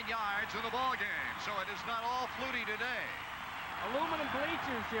 yards in the ball game. So it is not all Flutie today. Aluminum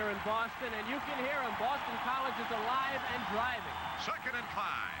bleachers here in Boston, and you can hear them. Boston College is alive and driving. 2nd and 5.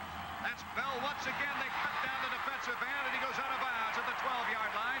 That's Bell once again. They cut down the defensive end, and he goes out of bounds at the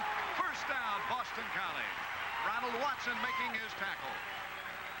 12-yard line. First down, Boston College. Ronald Watson making his tackle.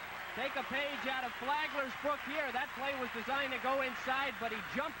 Take a page out of Flagler's book here. That play was designed to go inside, but he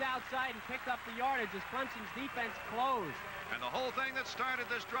jumped outside and picked up the yardage as Clemson's defense closed. And the whole thing that started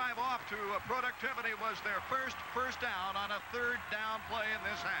this drive off to productivity was their first down on a third down play in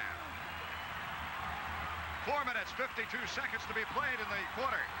this half. 4 minutes, 52 seconds to be played in the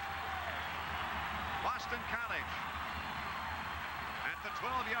quarter. Boston College at the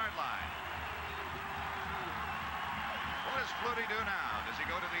 12-yard line. What does Flutie do now? Does he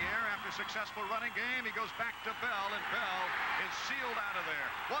go to the air after a successful running game? He goes back to Bell, and Bell is sealed out of there.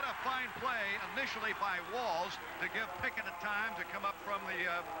 What a fine play initially by Walls to give Pickett a time to come up from the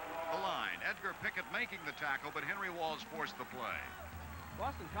line. Edgar Pickett making the tackle, but Henry Walls forced the play.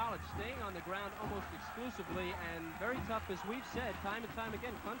 Boston College staying on the ground almost exclusively, and very tough, as we've said time and time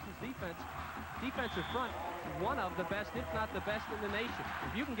again. Clemson's defensive front, one of the best, if not the best in the nation.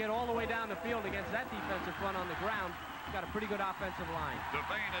 If you can get all the way down the field against that defensive front on the ground, you've got a pretty good offensive line.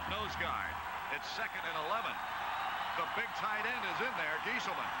 Devane at nose guard. It's 2nd and 11. The big tight end is in there,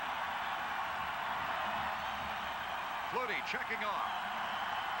 Gieselman. Flutie checking off.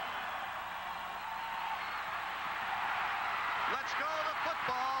 Let's go to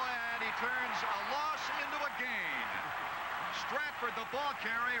football, and he turns a loss into a gain. Stratford, the ball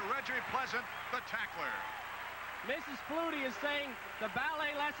carrier. Reggie Pleasant, the tackler. Mrs. Flutie is saying the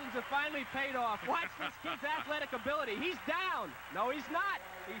ballet lessons have finally paid off. Watch this kid's athletic ability. He's down. No, he's not.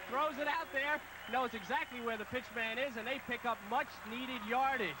 He throws it out there, knows exactly where the pitch man is, and they pick up much-needed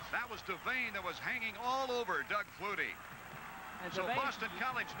yardage. That was Devane that was hanging all over Doug Flutie. And so Boston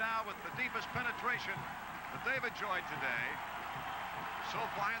College now with the deepest penetration that they've enjoyed today. So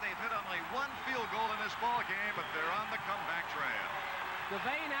far, they've hit only one field goal in this ball game, but they're on the comeback trail.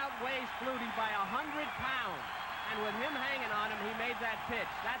 Devane outweighs Flutie by 100 pounds. And with him hanging on him, he made that pitch.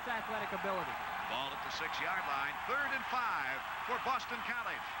 That's athletic ability. Ball at the 6-yard line. 3rd and 5 for Boston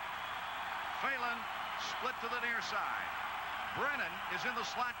College. Phelan split to the near side. Brennan is in the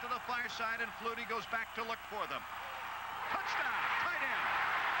slot to the far side, and Flutie goes back to look for them. Touchdown, tight end.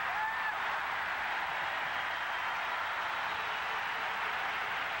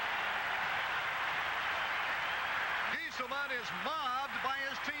 Gieselman is mobbed by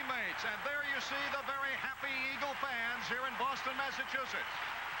his teammates, and there you see the very happy Eagle fans here in Boston, Massachusetts.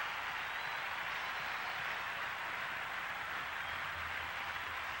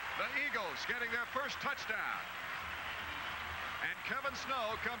 The Eagles getting their first touchdown. And Kevin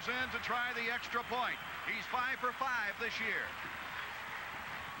Snow comes in to try the extra point. He's 5 for 5 this year.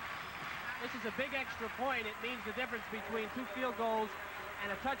 This is a big extra point. It means the difference between 2 field goals and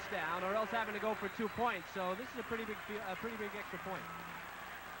a touchdown, or else having to go for 2 points. So this is a pretty big extra point.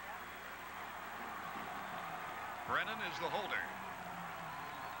 Brennan is the holder.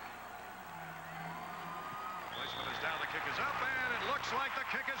 Placement is down, the kick is up, and it looks like the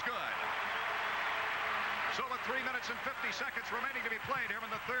kick is good. So with 3 minutes and 50 seconds remaining to be played here in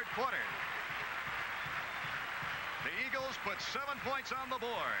the 3rd quarter. The Eagles put 7 points on the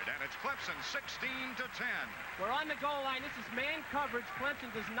board, and it's Clemson 16-10. We're on the goal line. This is man coverage. Clemson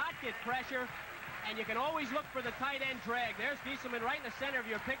does not get pressure, and you can always look for the tight end drag. There's Gieselman right in the center of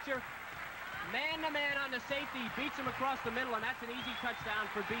your picture. Man-to-man on the safety, beats him across the middle, and that's an easy touchdown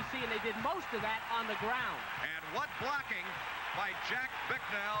for BC, and they did most of that on the ground. And what blocking by Jack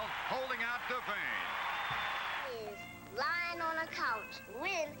Bicknell holding out Devane. Is lying on a couch.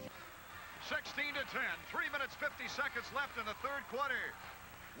 Win. 16-10, 3 minutes 50 seconds left in the 3rd quarter.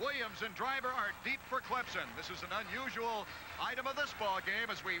 Williams and Driver are deep for Clemson. This is an unusual item of this ball game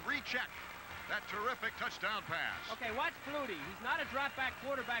as we recheck that terrific touchdown pass. Okay, watch Flutie. He's not a drop-back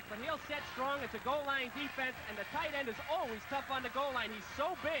quarterback, but he'll set strong. It's a goal line defense, and the tight end is always tough on the goal line. He's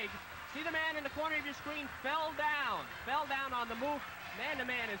so big. See the man in the corner of your screen? Fell down on the move.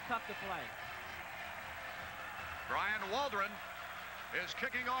 Man-to-man is tough to play. Brian Waldron is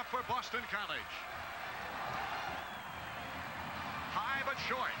kicking off for Boston College. High but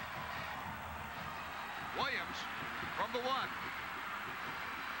short. Williams from the 1.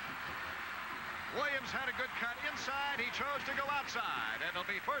 Williams had a good cut inside. He chose to go outside. And it'll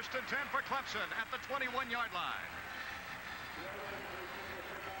be 1st and 10 for Clemson at the 21-yard line.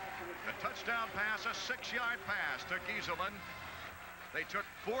 The touchdown pass, a 6-yard pass to Gieselman. They took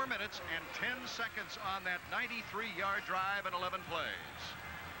 4 minutes and 10 seconds on that 93-yard drive in 11 plays.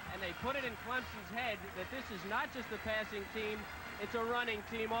 And they put it in Clemson's head that this is not just a passing team, it's a running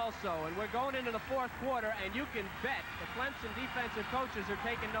team also. And we're going into the 4th quarter, and you can bet the Clemson defensive coaches are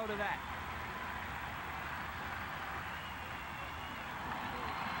taking note of that.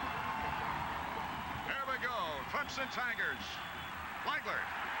 Here we go, Clemson Tigers. Flagler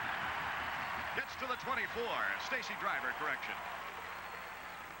gets to the 24. Stacy Driver, correction.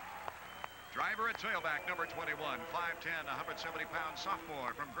 Driver at tailback, number 21, 5'10", 170-pound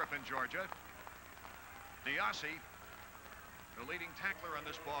sophomore from Griffin, Georgia. Diassi, the leading tackler on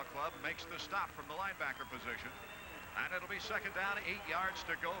this ball club, makes the stop from the linebacker position. And it'll be second down, 8 yards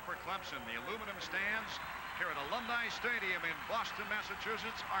to go for Clemson. The aluminum stands here at Alumni Stadium in Boston,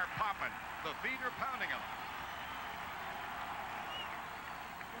 Massachusetts are popping. The feet are pounding them.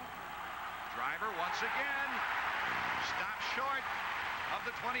 Driver once again stops short of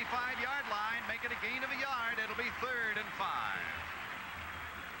the 25-yard line, make it a gain of a yard. It'll be 3rd and 5.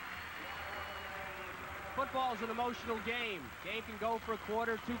 Football's an emotional game. Game can go for a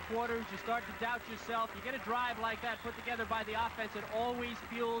quarter, 2 quarters. You start to doubt yourself. You get a drive like that put together by the offense. It always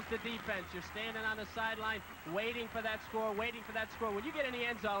fuels the defense. You're standing on the sideline waiting for that score, waiting for that score. When you get in the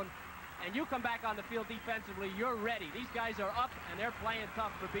end zone and you come back on the field defensively, you're ready. These guys are up and they're playing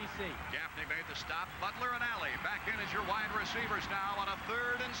tough for BC. Gaffney made the stop. Butler and Alley back in as your wide receivers now on a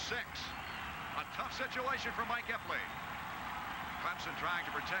 3rd and 6. A tough situation for Mike Epley. Clemson trying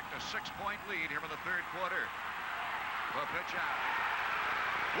to protect a 6-point lead here in the 3rd quarter. The pitch out.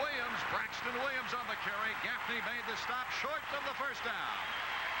 Williams, Braxton Williams on the carry. Gaffney made the stop short of the first down.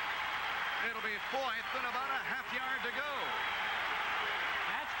 It'll be 4th and about a half yard to go.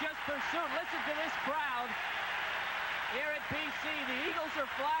 That's just pursuit. Listen to this crowd here at BC. The Eagles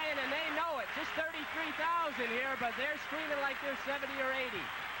are flying and they know it. Just 33,000 here, but they're screaming like they're 70 or 80.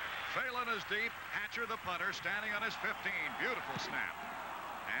 Phelan is deep. Hatcher, the punter, standing on his 15. Beautiful snap.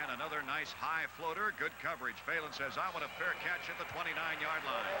 And another nice high floater. Good coverage. Phelan says, I want a fair catch at the 29-yard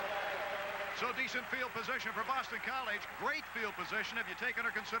line. So decent field position for Boston College. Great field position if you take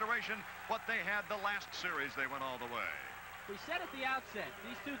under consideration what they had the last series. They went all the way. We said at the outset,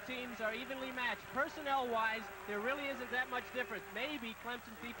 these two teams are evenly matched. Personnel-wise, there really isn't that much difference. Maybe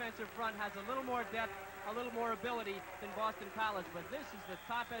Clemson's defensive front has a little more depth, a little more ability than Boston College, but this is the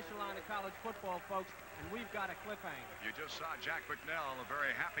top echelon of college football, folks, and we've got a cliffhanger. You just saw Jack McNell, a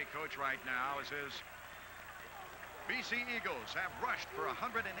very happy coach right now, as his BC Eagles have rushed for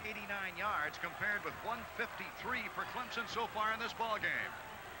 189 yards compared with 153 for Clemson so far in this ball game.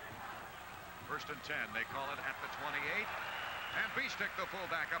 1st and 10, they call it at the 28. And Beestick, the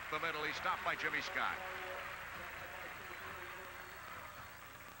fullback, up the middle. He's stopped by Jimmy Scott.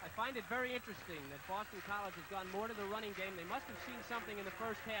 I find it very interesting that Boston College has gone more to the running game. They must have seen something in the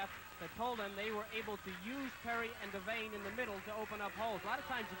first half that told them they were able to use Perry and Devane in the middle to open up holes. A lot of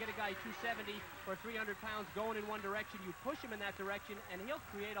times you get a guy 270 or 300 pounds going in one direction. You push him in that direction, and he'll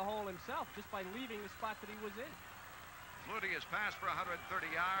create a hole himself just by leaving the spot that he was in. Flutie has passed for 130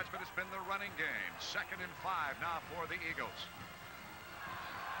 yards, but it's been the running game. 2nd and 5 now for the Eagles.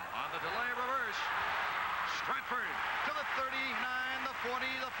 On the delay reverse, Stratford to the 39, the 40,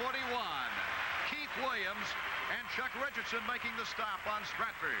 the 41. Keith Williams and Chuck Richardson making the stop on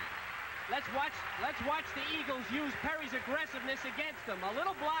Stratford. Let's watch the Eagles use Perry's aggressiveness against them. A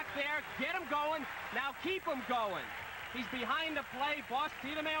little block there, get him going. Now keep him going. He's behind the play.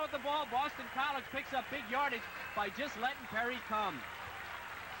 See the man with the ball. Boston College picks up big yardage by just letting Perry come.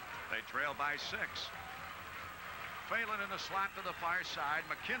 They trail by 6. Phelan in the slot to the far side.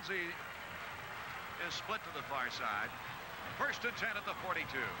 McKenzie is split to the far side. 1st and 10 at the 42.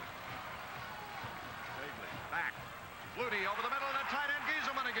 Bagley back. Flutie over the middle, and a tight end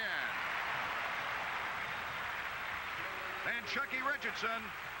Gieselman again. And Chucky Richardson,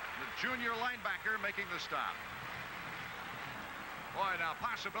 the junior linebacker, making the stop. Boy, now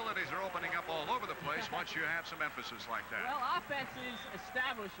possibilities are opening up all over the place once you have some emphasis like that. Well, offense is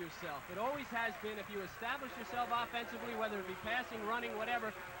establish yourself. It always has been. If you establish yourself offensively, whether it be passing, running,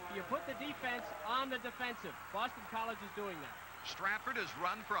 whatever, you put the defense on the defensive. Boston College is doing that. Stratford has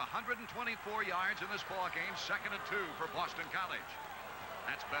run for 124 yards in this ball game. 2nd and 2 for Boston College.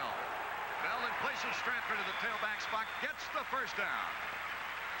 That's Bell. Bell in place of Stratford in the tailback spot gets the first down.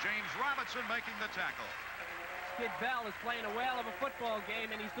 James Robinson making the tackle. Kid Bell is playing a whale of a football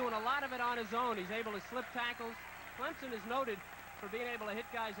game, and he's doing a lot of it on his own. He's able to slip tackles. Clemson is noted for being able to hit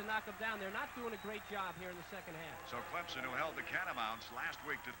guys and knock them down. They're not doing a great job here in the second half. So Clemson, who held the Catamounts last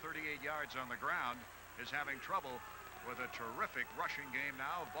week to 38 yards on the ground, is having trouble with a terrific rushing game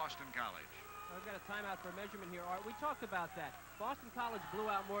now of Boston College. I've got a timeout for measurement here, Art. We talked about that. Boston College blew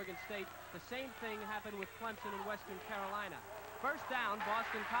out Morgan State. The same thing happened with Clemson in Western Carolina. First down,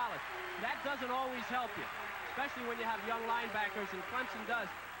 Boston College. That doesn't always help you, especially when you have young linebackers, and Clemson does.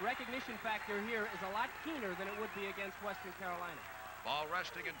 Recognition factor here is a lot keener than it would be against Western Carolina. Ball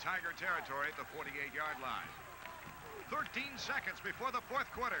resting in Tiger territory at the 48-yard line. 13 seconds before the 4th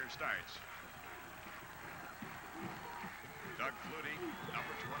quarter starts. Doug Flutie,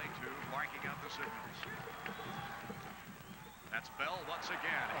 number 22, marking out the signals. That's Bell once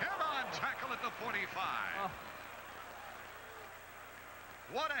again. Head-on tackle at the 45. Oh.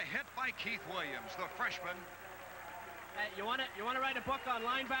 What a hit by Keith Williams, the freshman. Hey, you want to write a book on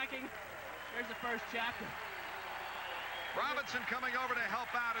linebacking? Here's the first chapter. Robinson coming over to help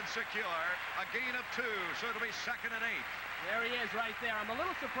out and secure a gain of 2, so it'll be 2nd and 8. There he is right there. I'm a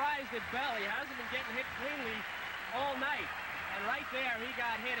little surprised at Bell. He hasn't been getting hit cleanly all night. And right there, he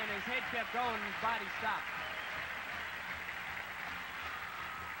got hit and his head kept going and his body stopped.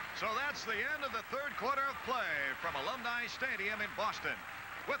 So that's the end of the 3rd quarter of play from Alumni Stadium in Boston.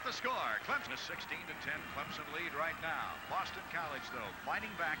 With the score, Clemson is 16-10. Clemson lead right now. Boston College, though,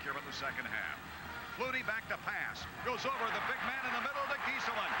 fighting back here in the 2nd half. Flutie back to pass. Goes over the big man in the middle to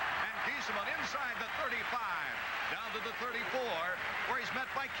Gieselman. And Gieselman inside the 35. Down to the 34, where he's met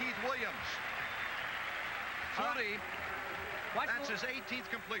by Keith Williams. Flutie, that's his 18th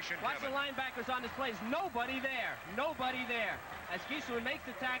completion, Watch Kevin. the linebackers on this play. There's nobody there. Nobody there. As Gieselman makes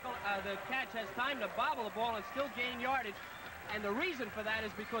the tackle, the catch has time to bobble the ball and still gain yardage. And the reason for that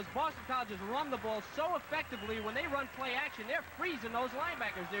is because Boston College has run the ball so effectively. When they run play action, they're freezing those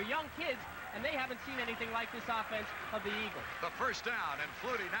linebackers. They're young kids, and they haven't seen anything like this offense of the Eagles. The first down, and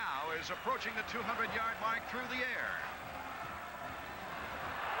Flutie now is approaching the 200-yard mark through the air.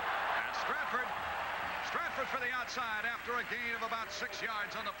 And Stratford for the outside after a gain of about 6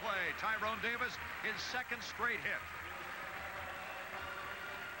 yards on the play. Tyrone Davis, his 2nd straight hit.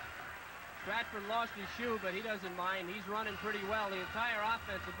 Stratford lost his shoe, but he doesn't mind. He's running pretty well. The entire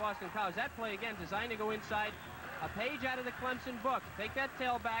offense of Boston College. That play, again, designed to go inside. A page out of the Clemson book. Take that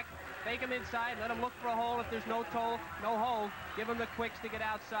tail back, take him inside, let him look for a hole. If there's no hole, give him the quicks to get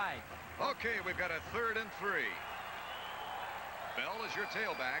outside. Okay, we've got a 3rd and 3. Bell is your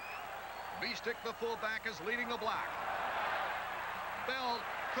tailback. B-Stick, the fullback, is leading the block. Bell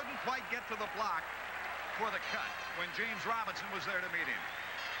couldn't quite get to the block for the cut when James Robinson was there to meet him.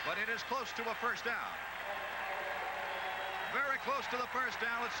 But it is close to a first down. Very close to the first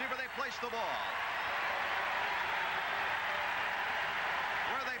down. Let's see where they place the ball.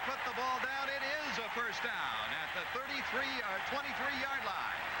 Where they put the ball down, it is a first down at the 23-yard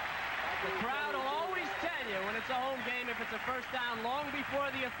line. The crowd will always tell you when it's a home game if it's a first down long before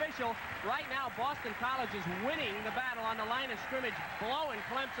the official. Right now, Boston College is winning the battle on the line of scrimmage, blowing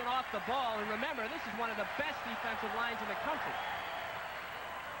Clemson off the ball. And remember, this is one of the best defensive lines in the country.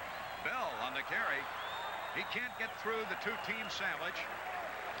 Bell on the carry. He can't get through the 2-team sandwich.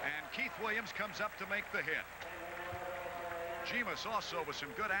 And Keith Williams comes up to make the hit. Jemas also with some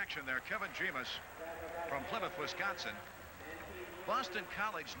good action there. Kevin Jemas from Plymouth, Wisconsin. Boston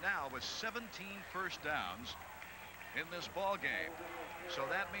College now with 17 first downs in this ball game. So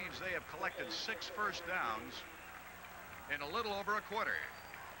that means they have collected 6 first downs in a little over a quarter.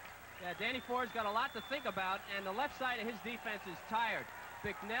 Yeah, Danny Ford's got a lot to think about, and the left side of his defense is tired.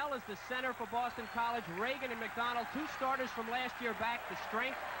 Bicknell is the center for Boston College. Reagan and McDonald, 2 starters from last year back to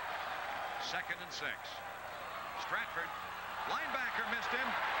strength. 2nd and 6. Stratford, linebacker missed him,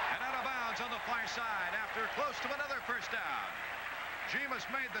 and out of bounds on the far side after close to another first down. Jemas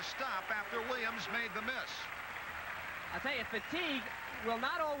made the stop after Williams made the miss. I tell you, fatigue will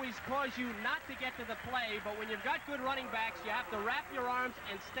not always cause you not to get to the play, but when you've got good running backs, you have to wrap your arms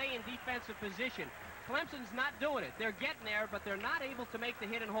and stay in defensive position. Clemson's not doing it. They're getting there, but they're not able to make the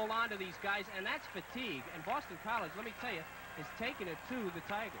hit and hold on to these guys, and that's fatigue. And Boston College, let me tell you, is taking it to the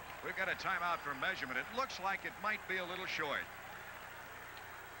Tigers. We've got a timeout for measurement. It looks like it might be a little short.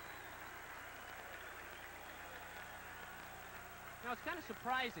 Now, it's kind of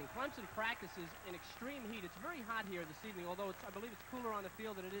surprising. Clemson practices in extreme heat. It's very hot here this evening, although I believe it's cooler on the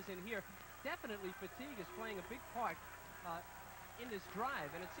field than it is in here. Definitely fatigue is playing a big part in this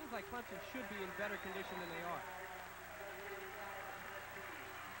drive, and it seems like Clemson should be in better condition than they are.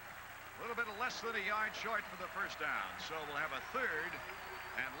 A little bit less than a yard short for the first down, so we'll have a 3rd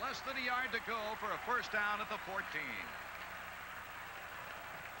and less than a yard to go for a first down at the 14.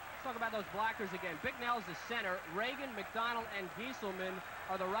 Let's talk about those blockers again. Bicknell's the center. Reagan, McDonald, and Gieselman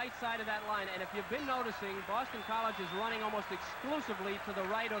are the right side of that line. And if you've been noticing, Boston College is running almost exclusively to the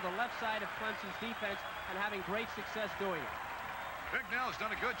right or the left side of Clemson's defense and having great success doing it. Bicknell's done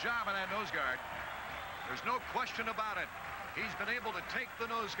a good job on that nose guard. There's no question about it. He's been able to take the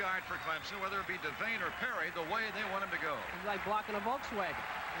nose guard for Clemson, whether it be Devane or Perry, the way they want him to go. It's like blocking a Volkswagen.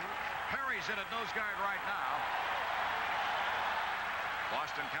 Perry's in at nose guard right now.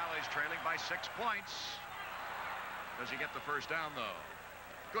 Boston College trailing by 6 points. Does he get the first down, though?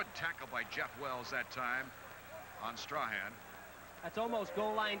 Good tackle by Jeff Wells that time on Strahan. That's almost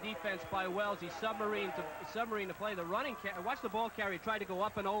goal line defense by Wells. He submarine to play the running. Watch the ball carrier try to go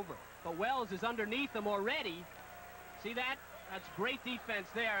up and over, but Wells is underneath him already. See that? That's great defense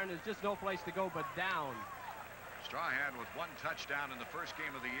there, and there's just no place to go but down. Strahan with 1 touchdown in the first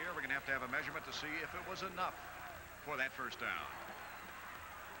game of the year. We're going to have a measurement to see if it was enough for that first down.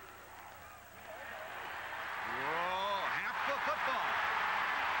 Whoa, half the football.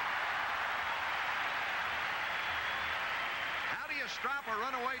 How do you stop a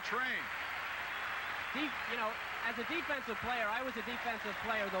runaway train? You know, as a defensive player, I was a defensive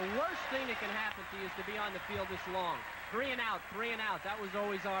player. The worst thing that can happen to you is to be on the field this long. 3 and out, 3 and out. That was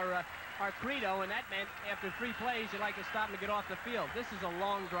always our credo, and that meant after 3 plays, you'd like to stop and get off the field. This is a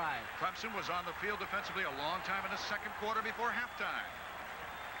long drive. Clemson was on the field defensively a long time in the second quarter before halftime.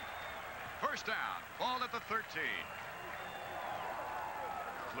 First down, ball at the 13.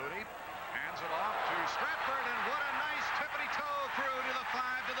 Flutie hands it off to Stratford, and what a nice tippity-toe through to the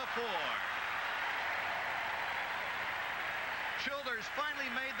 5 to the 4. Childers finally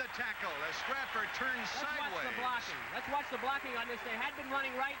made the tackle as Stratford turns sideways. Watch the blocking. Let's watch the blocking on this. They had been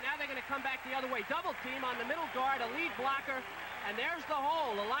running right. Now they're going to come back the other way. Double team on the middle guard, a lead blocker, and there's the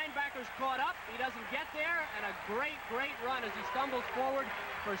hole. The linebacker's caught up. He doesn't get there, and a great, great run as he stumbles forward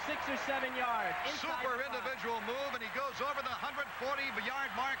for 6 or 7 yards. Super individual move, and he goes over the 140-yard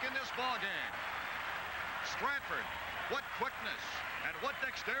mark in this ball game. Stratford, what quickness and what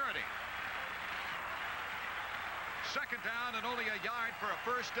dexterity. Second down and only a yard for a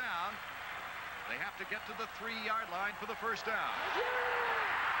first down. They have to get to the 3-yard line for the first down.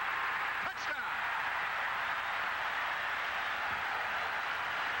 Touchdown!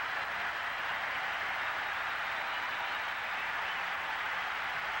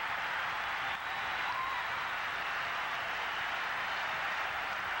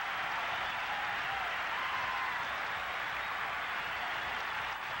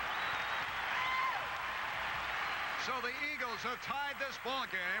 So the Eagles have tied this ball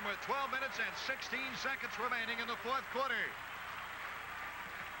game with 12 minutes and 16 seconds remaining in the fourth quarter.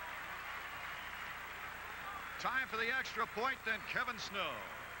 Time for the extra point, then Kevin Snow.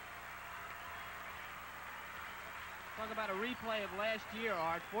 Talk about a replay of last year,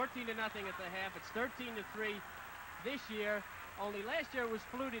 Art. 14-0 at the half. It's 13-3 this year. Only last year it was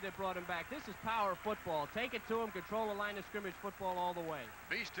Flutie that brought him back. This is power football. Take it to him, control the line of scrimmage football all the way.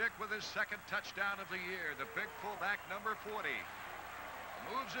 Beestick with his second touchdown of the year. The big fullback, number 40.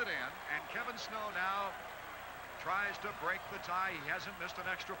 Moves it in, and Kevin Snow now tries to break the tie. He hasn't missed an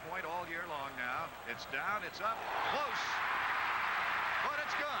extra point all year long now. It's down, it's up, close, but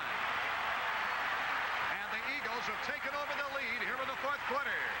it's good. And the Eagles have taken over the lead here in the fourth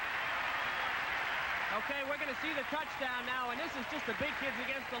quarter. Okay, we're going to see the touchdown now, and this is just the big kids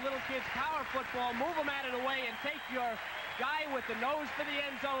against the little kids. Power football. Move them out of the way and take your guy with the nose for the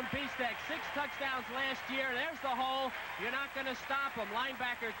end zone. Beestick, 6 touchdowns last year. There's the hole. You're not going to stop him.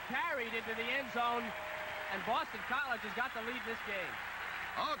 Linebacker carried into the end zone, and Boston College has got the lead in this game.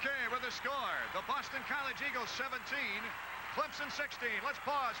 Okay, with the score, the Boston College Eagles 17, Clemson 16. Let's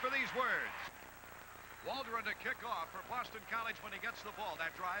pause for these words. Waldron to kick off for Boston College when he gets the ball. That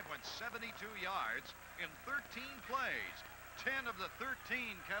drive went 72 yards in 13 plays. 10 of the 13,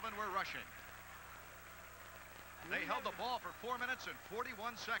 Kevin, were rushing. They held the ball for 4 minutes and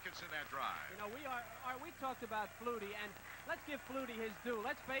 41 seconds in that drive. You know, we talked about Flutie, and let's give Flutie his due.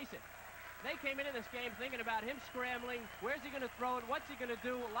 Let's face it. They came into this game thinking about him scrambling. Where's he going to throw it? What's he going to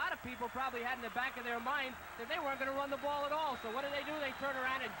do? A lot of people probably had in the back of their mind that they weren't going to run the ball at all. So what do? They turn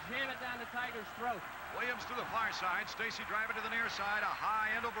around and jam it down the Tiger's throat. Williams to the far side. Stacy driving to the near side. A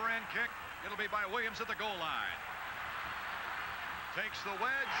high end-over-end kick. It'll be by Williams at the goal line. Takes the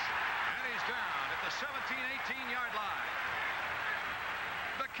wedge, and he's down at the 17, 18-yard line.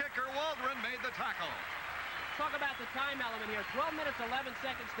 The kicker, Waldron, made the tackle. Talk about the time element here. 12 minutes, 11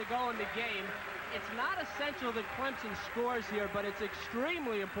 seconds to go in the game. It's not essential that Clemson scores here, but it's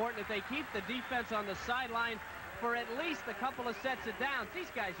extremely important that they keep the defense on the sideline for at least a couple of sets of downs.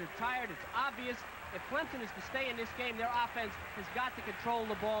 These guys are tired. It's obvious. If Clemson is to stay in this game, their offense has got to control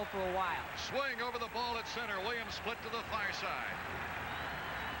the ball for a while. Swing over the ball at center. Williams split to the far side.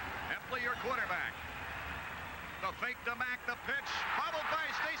 Heffley, your quarterback. The fake to Mack, the pitch, followed by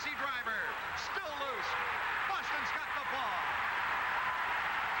Stacy Driver. Still loose. Boston's got the ball.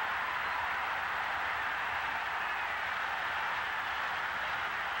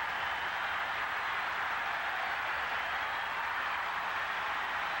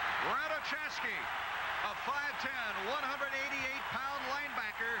 Ratajkowski, a 5'10", 188-pound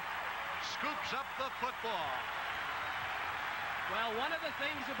linebacker, scoops up the football. Well, one of the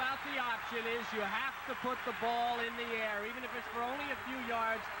things about the option is you have to put the ball in the air, even if it's for only a few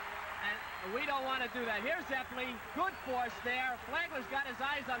yards. And we don't want to do that. Here's Eppley. Good force there. Flagler's got his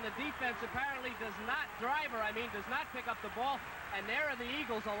eyes on the defense. Apparently does not does not pick up the ball. And there are the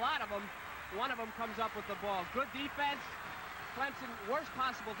Eagles, a lot of them. One of them comes up with the ball. Good defense. Clemson, worst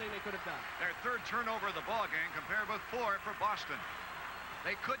possible thing they could have done. Their third turnover of the ball game compared with 4 for Boston.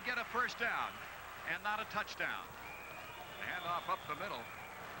 They could get a first down and not a touchdown. The handoff up the middle.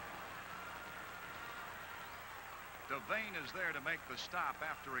 Devane is there to make the stop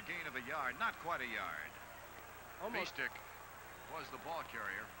after a gain of a yard. Not quite a yard. Beestick was the ball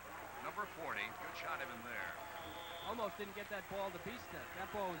carrier. Number 40. Good shot even there. Almost didn't get that ball to Beestick.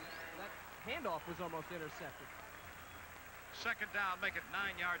 That handoff was almost intercepted. Second down, make it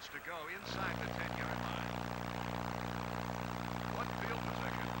 9 yards to go inside the 10-yard line. One field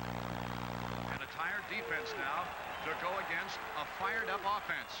position. And a tired defense now to go against a fired-up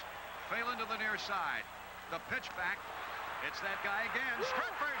offense. Phelan to the near side. The pitch back. It's that guy again.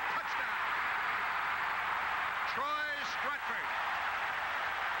 Stratford, touchdown. Troy Stratford.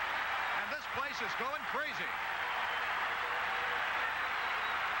 And this place is going crazy.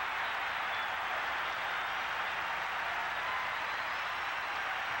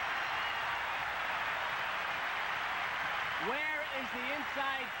 Where is the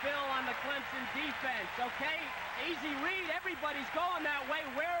inside fill on the Clemson defense? Okay, easy read. Everybody's going that way.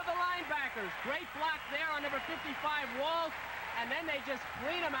 Where are the linebackers? Great block there on number 55, Walls. And then they just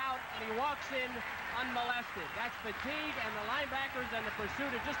clean him out, and he walks in unmolested. That's fatigue, and the linebackers and the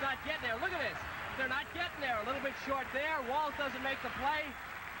pursuit are just not getting there. Look at this. They're not getting there. A little bit short there. Walls doesn't make the play.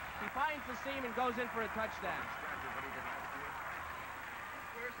 He finds the seam and goes in for a touchdown.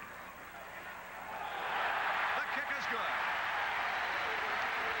 The kick is good.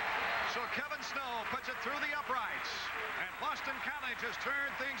 So Kevin Snow puts it through the uprights. And Boston College has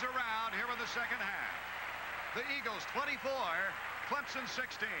turned things around here in the second half. The Eagles 24, Clemson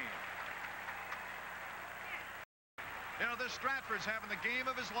 16. You know, this Stratford's having the game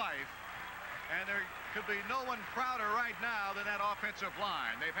of his life. And there could be no one prouder right now than that offensive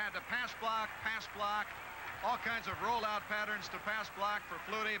line. They've had to pass block, all kinds of rollout patterns to pass block for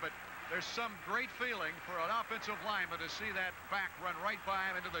Flutie, but there's some great feeling for an offensive lineman to see that back run right by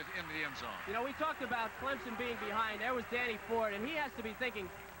him into the end zone. You know, we talked about Clemson being behind. There was Danny Ford, and he has to be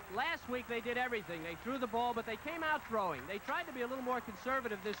thinking, last week they did everything. They threw the ball, but they came out throwing. They tried to be a little more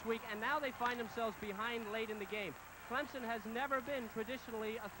conservative this week, and now they find themselves behind late in the game. Clemson has never been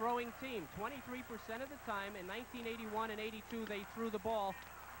traditionally a throwing team. 23% of the time in 1981 and 82 they threw the ball.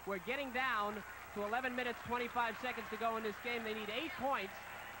 We're getting down to 11 minutes, 25 seconds to go in this game. They need 8 points.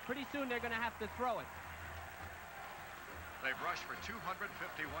 Pretty soon they're going to have to throw it. They've rushed for 251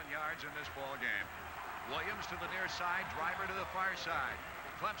 yards in this ball game. Williams to the near side, Driver to the far side.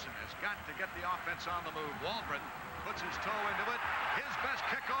 Clemson has got to get the offense on the move. Waldron puts his toe into it. His best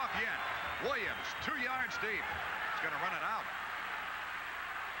kickoff yet. Williams, 2 yards deep. He's going to run it out.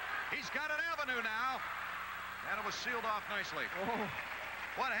 He's got an avenue now. And it was sealed off nicely. Oh.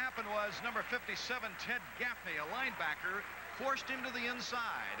 What happened was number 57, Ted Gaffney, a linebacker, forced him to the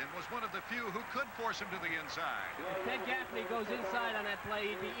inside and was one of the few who could force him to the inside. If Ted Gaffney goes inside on that play,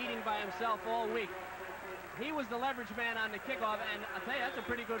 he'd be eating by himself all week. He was the leverage man on the kickoff, and I'll tell you, that's a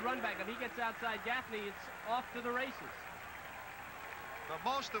pretty good run back. If he gets outside Gaffney, it's off to the races. The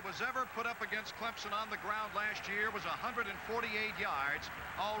most that was ever put up against Clemson on the ground last year was 148 yards.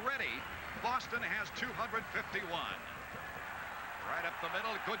 Already, Boston has 251. Right up the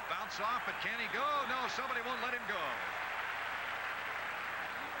middle, good bounce off, but can he go? No, somebody won't let him go.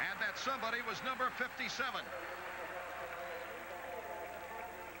 And that somebody was number 57.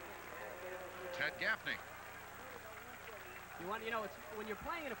 Ted Gaffney. You know, it's when you're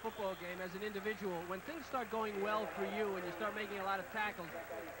playing in a football game as an individual, when things start going well for you and you start making a lot of tackles,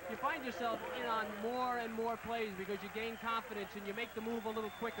 you find yourself in on more and more plays because you gain confidence and you make the move a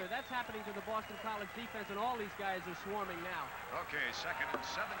little quicker. That's happening to the Boston College defense, and all these guys are swarming now. Okay, 2nd and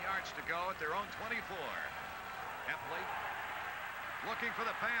 7 yards to go at their own 24. Eppley looking for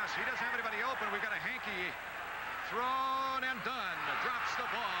the pass. He doesn't have anybody open. We've got a hanky thrown and done. Drops the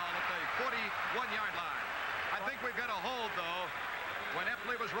ball at the 41-yard line. I think we've got a hold, though, when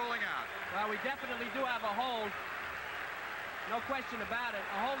Eppley was rolling out. Well, we definitely do have a hold. No question about it.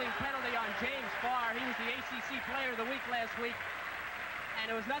 A holding penalty on James Farr. He was the ACC Player of the Week last week.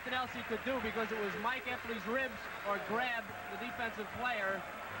 And there was nothing else he could do because it was Mike Eppley's ribs or grab the defensive player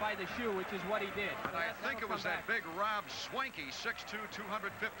by the shoe, which is what he did. And I think it was that big Rob Swanky, 6'2",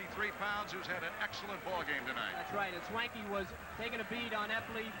 253 pounds, who's had an excellent ball game tonight. That's right, and Swanky was taking a beat on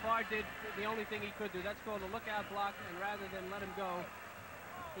Eppley. Farr did the only thing he could do. That's called a lookout block, and rather than let him go,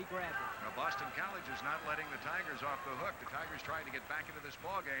 he grabbed it. Now, Boston College is not letting the Tigers off the hook. The Tigers trying to get back into this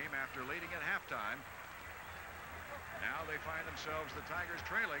ball game after leading at halftime. Now they find themselves, the Tigers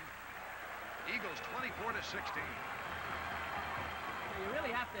trailing. Eagles 24-16. You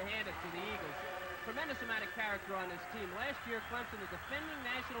really have to hand it to the Eagles. Tremendous amount of character on this team. Last year, Clemson, the defending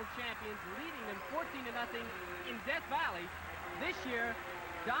national champions, leading them 14-0 in Death Valley. This year,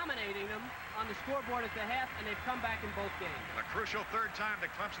 dominating them on the scoreboard at the half, and they've come back in both games. A crucial third time that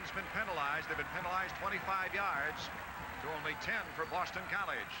Clemson's been penalized. They've been penalized 25 yards to only 10 for Boston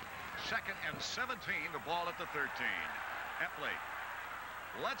College. 2nd and 17, the ball at the 13. Epley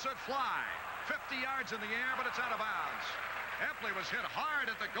lets it fly. 50 yards in the air, but it's out of bounds. Epley was hit hard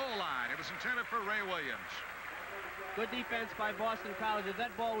at the goal line. It was intended for Ray Williams. Good defense by Boston College. If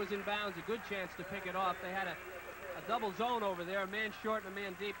that ball was in bounds, a good chance to pick it off. They had a double zone over there, a man short and a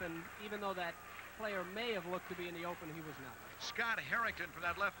man deep, and even though that player may have looked to be in the open, he was not. Scott Harrington from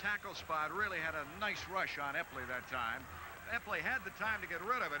that left tackle spot really had a nice rush on Epley that time. Epley had the time to get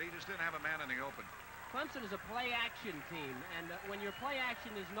rid of it. He just didn't have a man in the open. Clemson is a play-action team, and when your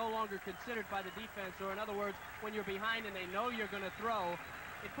play-action is no longer considered by the defense, or in other words, when you're behind and they know you're going to throw,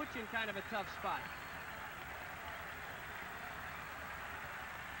 it puts you in kind of a tough spot.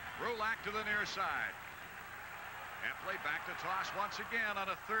 Rulak to the near side. Epley back to toss once again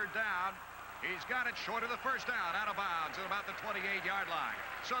on a 3rd down. He's got it short of the 1st down, out of bounds at about the 28-yard line.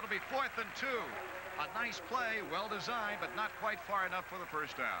 So it'll be 4th and 2. A nice play, well designed, but not quite far enough for the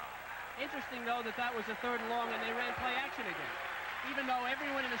 1st down. Interesting, though, that was a 3rd and long, and they ran play action again. Even though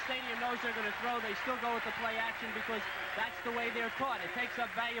everyone in the stadium knows they're going to throw, they still go with the play action because that's the way they're taught. It takes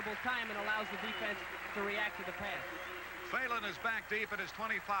up valuable time and allows the defense to react to the pass. Phelan is back deep at his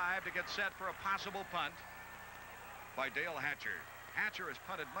 25 to get set for a possible punt by Dale Hatcher. Hatcher has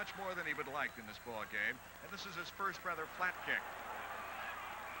punted much more than he would like in this ball game, and this is his first rather flat kick.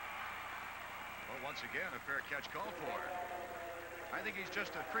 Well, once again, a fair catch called for. I think he's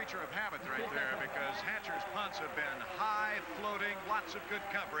just a creature of habit right there because Hatcher's punts have been high, floating, lots of good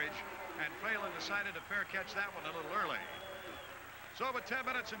coverage, and Phelan decided to fair catch that one a little early. So with 10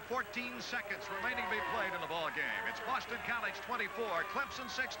 minutes and 14 seconds remaining to be played in the ball game, it's Boston College 24,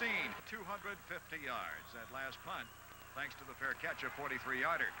 Clemson 16. 250 yards, that last punt, thanks to the fair catch, a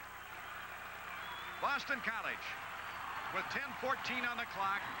 43-yarder. Boston College with 10:14 on the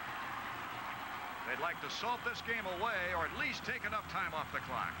clock. They'd like to salt this game away or at least take enough time off the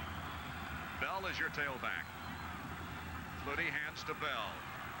clock. Bell is your tailback. Flutie hands to Bell.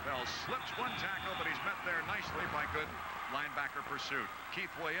 Bell slips one tackle, but he's met there nicely by good linebacker pursuit. Keith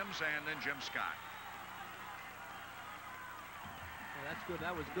Williams and then Jim Scott. Well, that's good.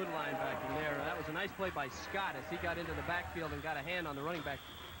 That was good linebacking there. That was a nice play by Scott as he got into the backfield and got a hand on the running back.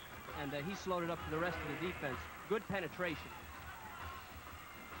 And he slowed it up for the rest of the defense. Good penetration.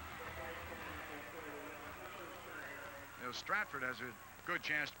 Stratford has a good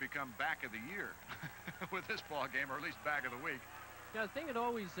chance to become back of the year with this ball game, or at least back of the week. You know, the thing that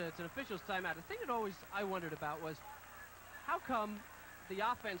always, it's an official's timeout. The thing that always I wondered about was how come the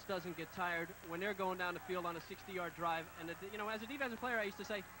offense doesn't get tired when they're going down the field on a 60-yard drive? And, you know, as a defensive player, I used to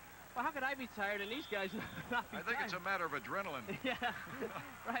say, well, how could I be tired and these guys not be tired? I think it's a matter of adrenaline. Yeah,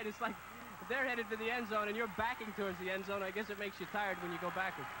 right. It's like if they're headed for the end zone and you're backing towards the end zone, I guess it makes you tired when you go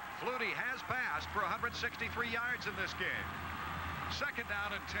backwards. Flutie has passed for 163 yards in this game. 2nd down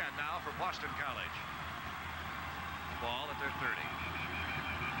and 10 now for Boston College. Ball at their 30.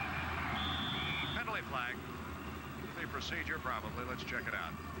 Penalty flag. The procedure probably. Let's check it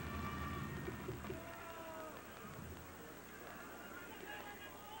out.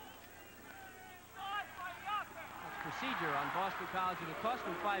 That's procedure on Boston College, and it cost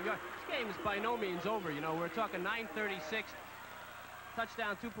them 5 yards. This game is by no means over. You know, we're talking 9:36.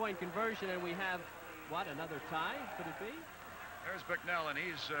 Touchdown, 2-point conversion, and we have, what, another tie? Could it be? There's Bicknell, and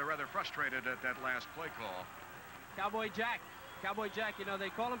he's rather frustrated at that last play call. Cowboy Jack. Cowboy Jack, you know,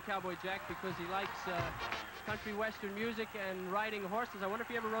 they call him Cowboy Jack because he likes country western music and riding horses. I wonder if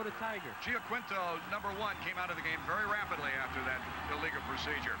he ever rode a tiger. Giaquinto, number 1, came out of the game very rapidly after that illegal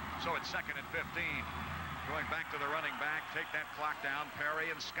procedure. So it's 2nd and 15. Going back to the running back, take that clock down. Perry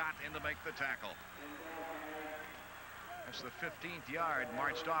and Scott in to make the tackle. That's the 15th yard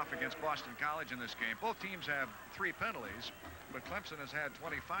marched off against Boston College in this game. Both teams have 3 penalties, but Clemson has had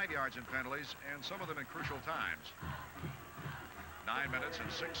 25 yards in penalties, and some of them in crucial times. 9 minutes and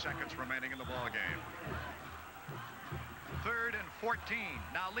 6 seconds remaining in the ball game. 3rd and 14.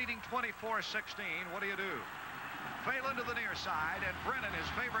 Now leading 24-16. What do you do? Phelan to the near side, and Brennan, his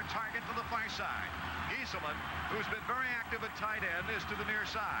favorite target, to the far side. Gieselman, who's been very active at tight end, is to the near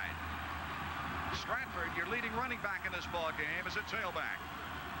side. Stratford, your leading running back in this ball game, is a tailback.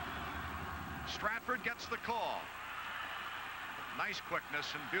 Stratford gets the call. Nice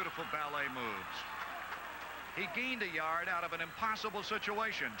quickness and beautiful ballet moves. He gained a yard out of an impossible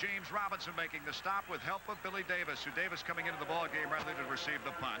situation. James Robinson making the stop with help of Billy Davis, who Davis coming into the ball game rather than receive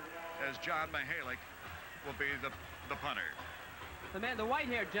the punt, as John Mihalik will be the punter. The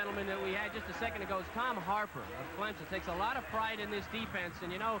white-haired gentleman that we had just a second ago is Tom Harper of Clemson. Takes a lot of pride in this defense,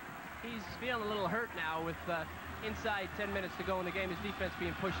 and you know, he's feeling a little hurt now with inside 10 minutes to go in the game. His defense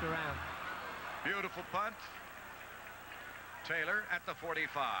being pushed around. Beautiful punt. Taylor at the 45.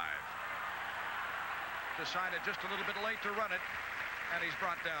 Decided just a little bit late to run it, and he's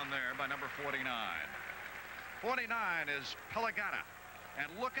brought down there by number 49. 49 is Pelagata. And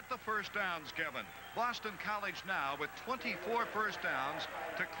look at the first downs, Kevin. Boston College now with 24 first downs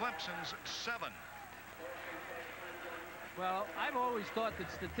to Clemson's 7. Well, I've always thought that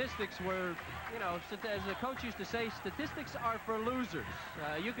statistics were, you know, as the coach used to say, statistics are for losers.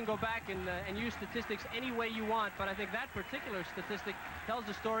 You can go back and use statistics any way you want, but I think that particular statistic tells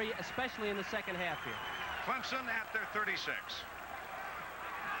the story, especially in the second half here. Clemson at their 36.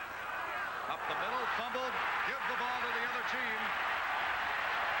 Up the middle, fumbled, give the ball to the other team.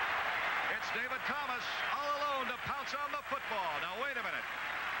 It's David Thomas all alone to pounce on the football. Now, wait a minute.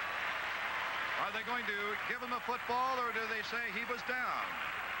 Are they going to give him the football, or do they say he was down?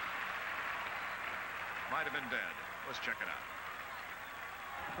 Might have been dead. Let's check it out.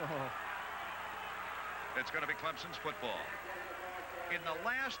 Oh. It's going to be Clemson's football. In the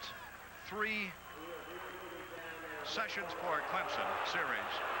last 3 sessions for Clemson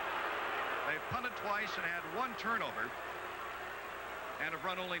series, they've punted twice and had 1 turnover and have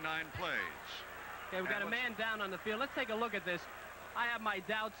run only 9 plays. Okay, we've got a man down on the field. Let's take a look at this. I have my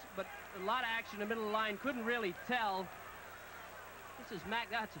doubts, but a lot of action in the middle of the line. Couldn't really tell. This is Mac.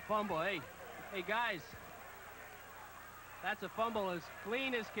 That's a fumble. Hey, guys. That's a fumble as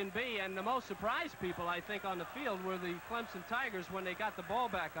clean as can be. And the most surprised people, I think, on the field were the Clemson Tigers when they got the ball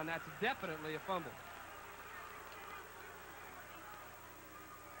back on that. It's definitely a fumble.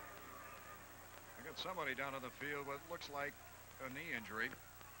 I got somebody down on the field what looks like a knee injury,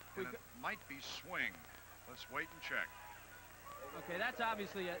 and it might be swing. Let's wait and check. Okay, that's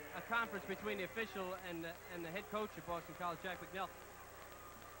obviously a conference between the official and the head coach of Boston College, Jack McNeil.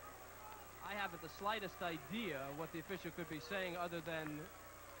 I haven't the slightest idea what the official could be saying other than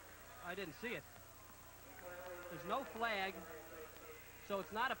I didn't see it. There's no flag, so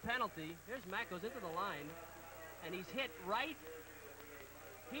it's not a penalty. Here's Mack, goes into the line, and he's hit right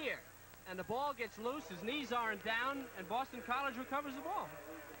here. And the ball gets loose, his knees aren't down, and Boston College recovers the ball.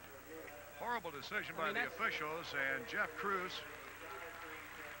 Horrible decision by the officials, and Jeff Cruz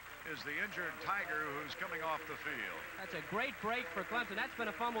is the injured Tiger who's coming off the field. That's a great break for Clemson. That's been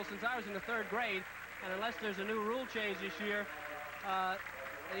a fumble since I was in the 3rd grade, and unless there's a new rule change this year,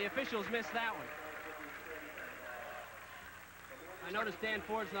 the officials missed that one. I noticed Dan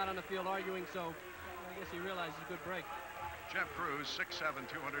Ford's not on the field arguing, so I guess he realizes it's a good break. Jeff Cruz, 6'7",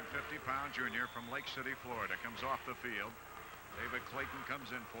 250-pound junior from Lake City, Florida, comes off the field. David Clayton comes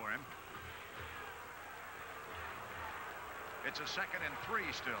in for him. It's a 2nd and 3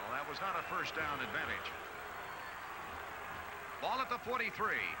 still. That was not a first down advantage. Ball at the 43.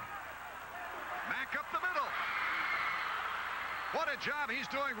 Mack up the middle. What a job he's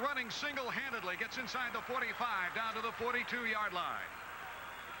doing running single-handedly. Gets inside the 45 down to the 42-yard line.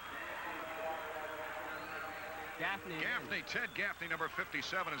 Gaffney, Ted Gaffney, number 57,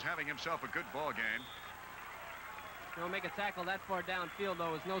 is having himself a good ball game. Don't make a tackle that far downfield,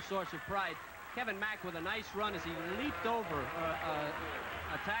 though, is no source of pride. Kevin Mack with a nice run as he leaped over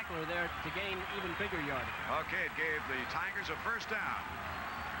a tackler there to gain even bigger yardage. Okay, it gave the Tigers a first down.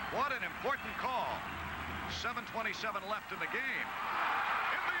 What an important call. 7:27 left in the game.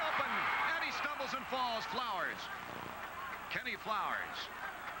 In the open, and he stumbles and falls. Flowers. Kenny Flowers.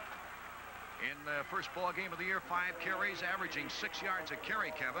 In the first ball game of the year, 5 carries, averaging 6 yards a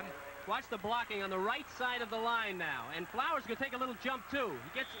carry, Kevin. Watch the blocking on the right side of the line now. And Flowers going to take a little jump, too.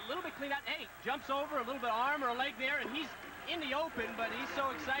 He gets a little bit cleaned out. Hey, jumps over, a little bit of arm or a leg there, and he's in the open, but he's so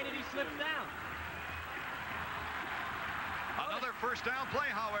excited he slips down. Another first down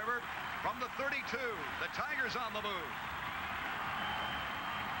play, however, from the 32. The Tigers on the move.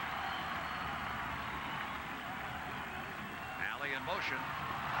 Alley in motion.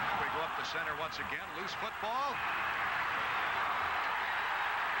 We go up the center once again. Loose football.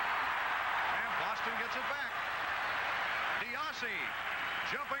 And Boston gets it back. Diassi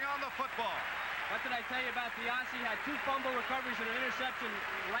jumping on the football. What did I tell you about Diassi? Had 2 fumble recoveries and an interception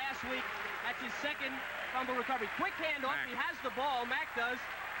last week. That's his 2nd fumble recovery. Quick handoff. He has the ball. Mack does.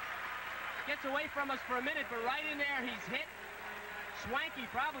 Gets away from us for a minute, but right in there, he's hit. Swanky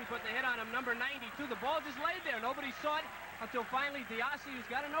probably put the hit on him, number 92. The ball just laid there. Nobody saw it until finally Diassi, who's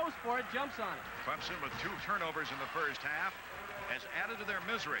got a nose for it, jumps on it. Clemson, with 2 turnovers in the first half, has added to their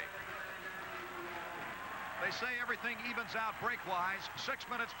misery. They say everything evens out break-wise. 6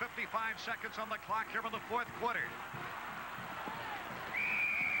 minutes, 55 seconds on the clock here in the fourth quarter.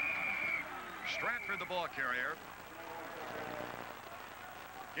 Stratford, the ball carrier,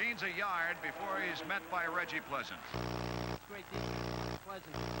 gains a yard before he's met by Reggie Pleasant. Great defense.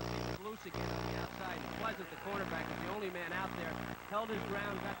 Pleasant was loose again on the outside. And Pleasant, the cornerback, was the only man out there. Held his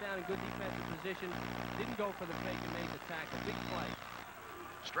ground, got down in good defensive position. Didn't go for the fake and made the tackle. Big play.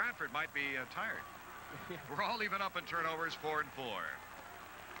 Stratford might be tired. We're all even up in turnovers, 4 and 4.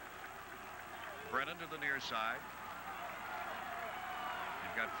 Brennan to the near side.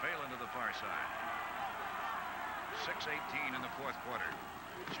 You've got Phelan to the far side. 6:18 in the fourth quarter.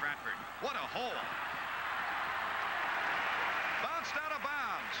 Stratford, what a hole. Bounced out of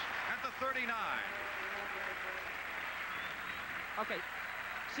bounds at the 39. Okay,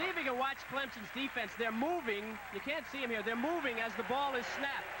 see if you can watch Clemson's defense. They're moving. You can't see them here. They're moving as the ball is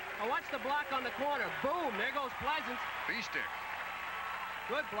snapped. Now watch the block on the corner. Boom, there goes Pleasant. B-stick.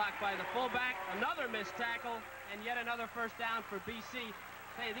 Good block by the fullback. Another missed tackle, and yet another first down for BC.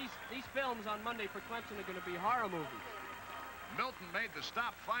 Hey, these films on Monday for Clemson are going to be horror movies. Milton made the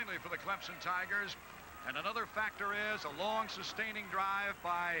stop finally for the Clemson Tigers. And another factor is a long sustaining drive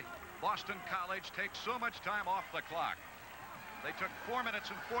by Boston College takes so much time off the clock. They took 4 minutes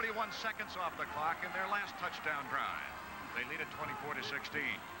and 41 seconds off the clock in their last touchdown drive. They lead it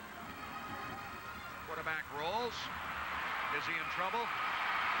 24-16. Quarterback rolls. Is he in trouble?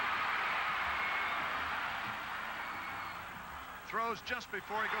 Throws just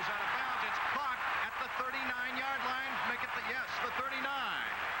before he goes out of bounds. It's caught at the 39-yard line. Make it the 39.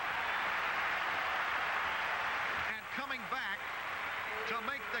 And coming back to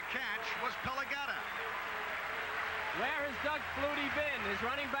make the catch was Pelagata. Where has Doug Flutie been? His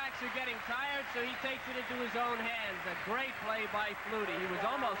running backs are getting tired, so he takes it into his own hands. A great play by Flutie. He was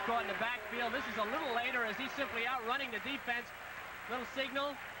almost caught in the backfield. This is a little later as he's simply outrunning the defense. Little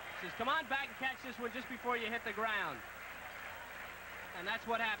signal. Says, come on back and catch this one just before you hit the ground. And that's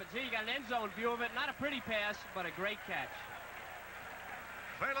what happens. Here you got an end zone view of it. Not a pretty pass, but a great catch.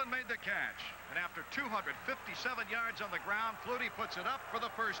 Phelan made the catch. And after 257 yards on the ground, Flutie puts it up for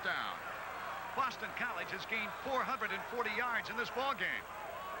the first down. Boston College has gained 440 yards in this ball game.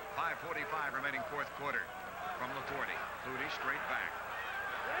 5:45 remaining fourth quarter. From the 40. Flutie straight back.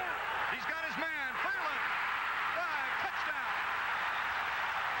 He's got his man. Phelan. Touchdown.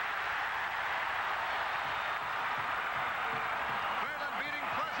 Phelan beating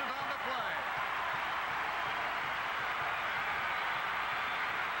Pleasant on the play.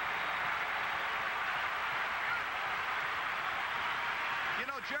 You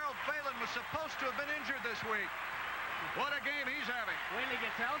know, Gerald Phelan was supposed to have been injured this week. What a game he's having. When he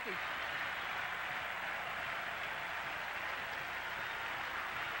gets healthy.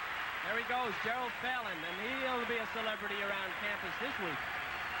 There he goes, Gerald Phelan, and he'll be a celebrity around campus this week.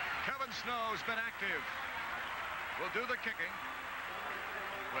 Kevin Snow's been active. Will do the kicking.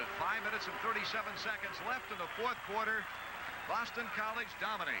 With 5 minutes and 37 seconds left in the fourth quarter, Boston College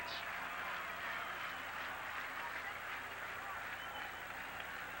dominates.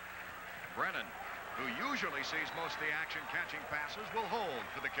 Brennan, who usually sees most of the action catching passes, will hold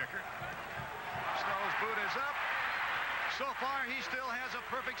for the kicker. Snow's boot is up. So far, he still has a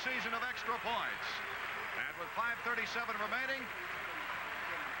perfect season of extra points. And with 5:37 remaining,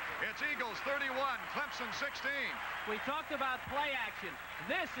 it's Eagles 31, Clemson 16. We talked about play action.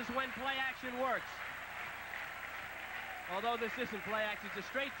 This is when play action works. Although this isn't play action, it's a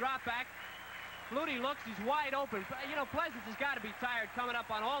straight drop back. Flutie looks, he's wide open. You know, Pleasant has got to be tired coming up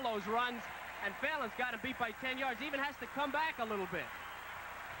on all those runs. And Phelan's got him beat by 10 yards. Even has to come back a little bit.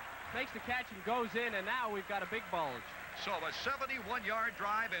 Makes the catch and goes in, and now we've got a big bulge. So a 71-yard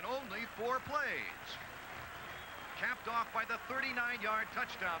drive in only 4 plays. Capped off by the 39-yard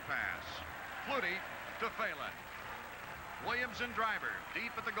touchdown pass. Flutie to Phelan. Williams and Driver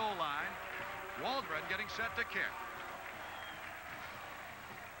deep at the goal line. Waldron getting set to kick.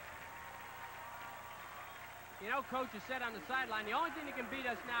 You know, Coach has said on the sideline, the only thing that can beat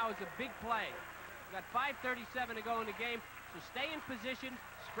us now is a big play. We've got 5:37 to go in the game, so stay in position,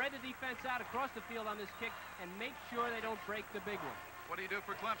 spread the defense out across the field on this kick, and make sure they don't break the big one. What do you do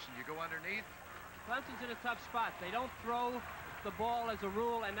for Clemson? You go underneath? Clemson's in a tough spot. They don't throw the ball as a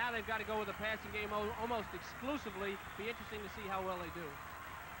rule, and now they've got to go with a passing game almost exclusively. Be interesting to see how well they do.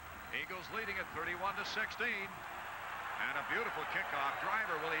 Eagles leading at 31-16. And a beautiful kickoff.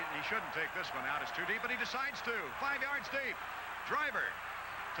 Driver, well, he shouldn't take this one out. It's too deep, but he decides to. 5 yards deep. Driver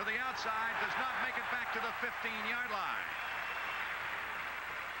to the outside, does not make it back to the 15-yard line.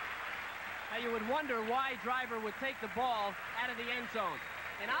 Now you would wonder why Driver would take the ball out of the end zone.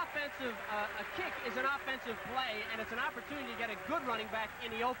 A kick is an offensive play, and it's an opportunity to get a good running back in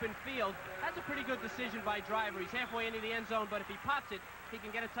the open field. That's a pretty good decision by Driver. He's halfway into the end zone, but if he pops it, he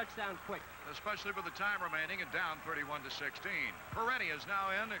can get a touchdown quick. Especially with the time remaining and down 31-16. Peretti is now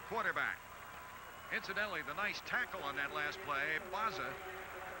in at quarterback. Incidentally, the nice tackle on that last play, Baza.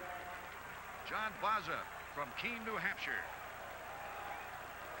 John Baza from Keene, New Hampshire.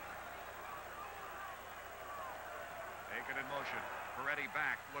 Taken in motion. Peretti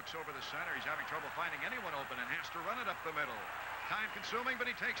back, looks over the center. He's having trouble finding anyone open and has to run it up the middle. Time consuming,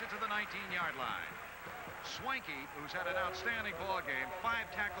 but he takes it to the 19-yard line. Swanky, who's had an outstanding ball game, 5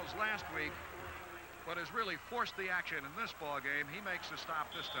 tackles last week, but has really forced the action in this ball game. He makes the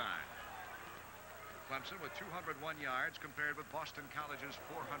stop this time. Clemson with 201 yards compared with Boston College's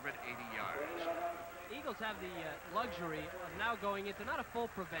 480 yards. Eagles have the luxury of now going into not a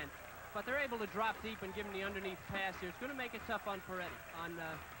full prevent, but they're able to drop deep and give him the underneath pass here. It's going to make it tough on Peretti.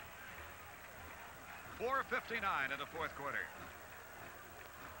 4:59 in the fourth quarter.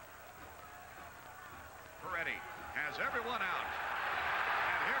 Peretti has everyone out.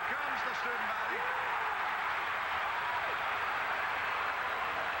 And here comes the student body.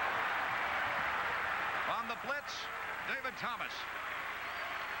 On the blitz, David Thomas.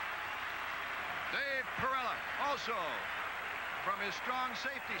 Dave Perella also, from his strong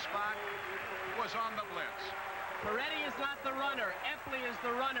safety spot, was on the blitz. Peretti is not the runner. Epley is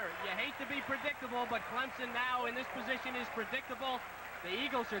the runner. You hate to be predictable, but Clemson now in this position is predictable. The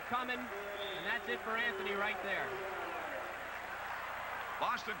Eagles are coming, and that's it for Anthony right there.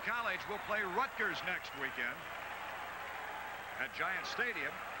 Boston College will play Rutgers next weekend at Giant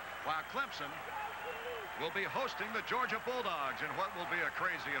Stadium, while Clemson will be hosting the Georgia Bulldogs in what will be a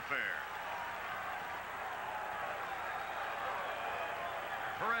crazy affair.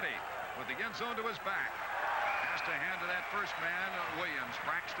 Peretti with the end zone to his back. Has to hand to that first man, Williams,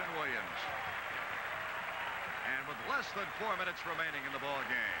 Braxton Williams. And with less than 4 minutes remaining in the ball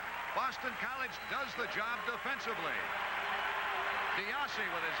game, Boston College does the job defensively. DiAsi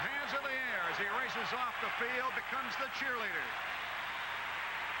with his hands in the air as he races off the field, becomes the cheerleader.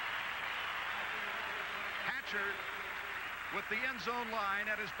 Hatcher with the end zone line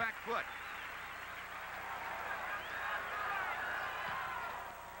at his back foot.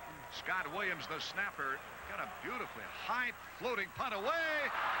 Scott Williams, the snapper, got a beautifully high floating punt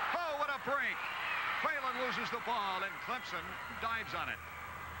away. Oh, what a break. Phelan loses the ball, and Clemson dives on it.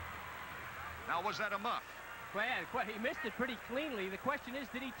 Now, was that a muff? Well, he missed it pretty cleanly. The question is,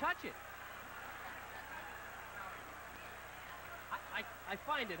 did he touch it? I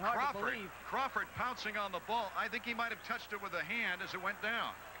find it hard to believe. Crawford pouncing on the ball. I think he might have touched it with a hand as it went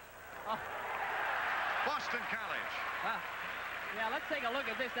down. Oh. Boston College. Yeah, let's take a look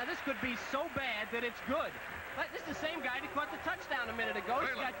at this. Now, this could be so bad that it's good. This is the same guy that caught the touchdown a minute ago.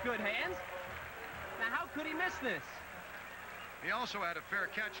 He's got good hands. Now, how could he miss this? He also had a fair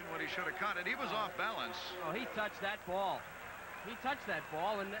catch, and when he should have caught it, he was off balance. Oh, he touched that ball. He touched that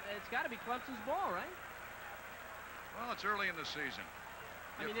ball, and it's got to be Clemson's ball, right? Well, it's early in the season.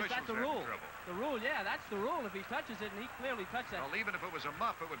 I mean, is that the rule? The rule, yeah, that's the rule. If he touches it, and he clearly touched that. Well, even if it was a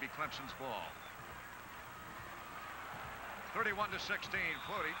muff, it would be Clemson's ball. 31-16,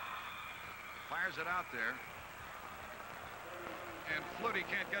 Flutie fires it out there. And Flutie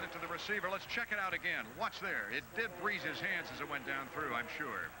can't get it to the receiver. Let's check it out again. Watch there. It did breeze his hands as it went down through, I'm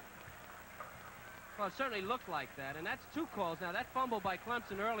sure. Well, it certainly looked like that, and that's 2 calls. Now, that fumble by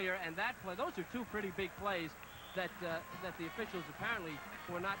Clemson earlier and that play, those are 2 pretty big plays that the officials apparently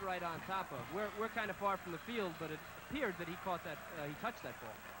were not right on top of. We're kind of far from the field, but it appeared that he caught that, he touched that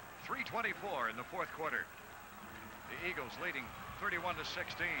ball. 3:24 in the fourth quarter. The Eagles leading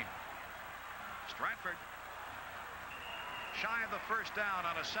 31-16. Stratford shy of the first down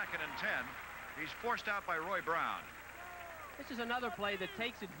on a 2nd and 10. He's forced out by Roy Brown. This is another play that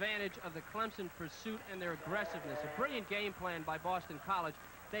takes advantage of the Clemson pursuit and their aggressiveness. A brilliant game plan by Boston College.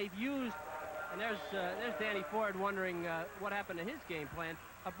 They've used, and there's Danny Ford wondering what happened to his game plan.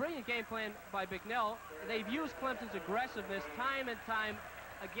 A brilliant game plan by Bicknell. They've used Clemson's aggressiveness time and time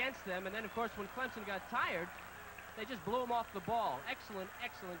against them, and then, of course, when Clemson got tired, they just blew him off the ball. Excellent,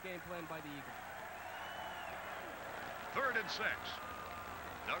 excellent game plan by the Eagles. 3rd and 6.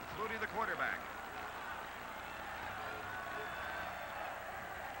 Doug Flutie, the quarterback.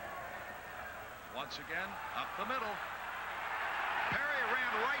 Once again, up the middle. Perry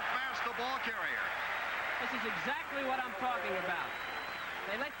ran right past the ball carrier. This is exactly what I'm talking about.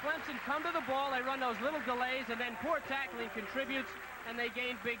 They let Clemson come to the ball. They run those little delays, and then poor tackling contributes, and they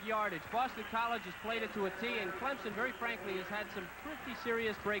gain big yardage. Boston College has played it to a T, and Clemson, very frankly, has had some pretty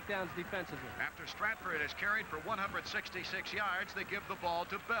serious breakdowns defensively. After Stratford has carried for 166 yards, they give the ball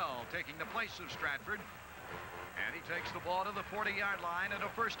to Bell, taking the place of Stratford. And he takes the ball to the 40-yard line and a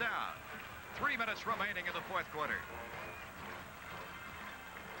first down. 3 minutes remaining in the fourth quarter.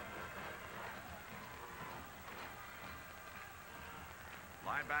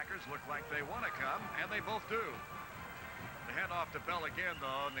 Linebackers look like they want to come, and they both do. The handoff to Bell again,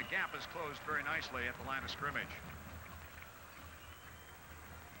 though, and the gap is closed very nicely at the line of scrimmage.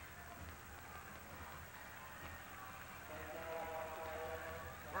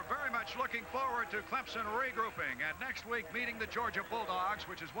 We're very much looking forward to Clemson regrouping, and next week meeting the Georgia Bulldogs,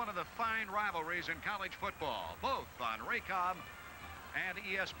 which is one of the fine rivalries in college football, both on Raycom and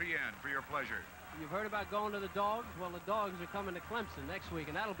ESPN for your pleasure. You've heard about going to the Dogs? Well, the Dogs are coming to Clemson next week,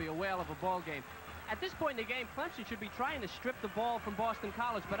 and that'll be a whale of a ball game. At this point in the game, Clemson should be trying to strip the ball from Boston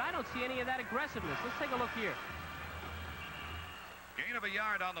College, but I don't see any of that aggressiveness. Let's take a look here. Gain of a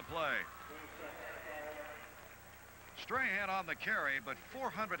yard on the play. Strahan on the carry, but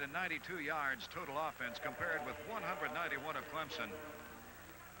 492 yards total offense compared with 191 of Clemson.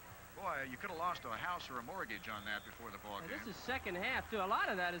 Boy, you could have lost a house or a mortgage on that before the ball game. This is second half, too. A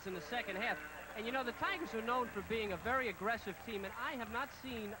lot of that is in the second half. And, you know, the Tigers are known for being a very aggressive team, and I have not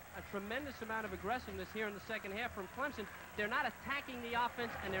seen a tremendous amount of aggressiveness here in the second half from Clemson. They're not attacking the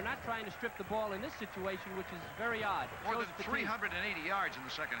offense, and they're not trying to strip the ball in this situation, which is very odd. More than 380 yards in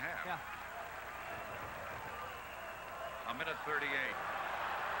the second half. Yeah. A minute 38.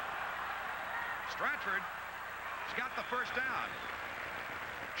 Stratford has got the first down.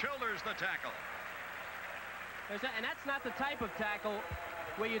 Childers the tackle. And that's not the type of tackle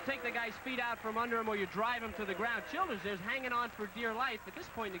where you take the guy's feet out from under him or you drive him to the ground. Childers is hanging on for dear life. At this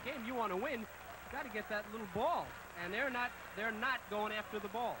point in the game, you want to win, you got to get that little ball. And they're not going after the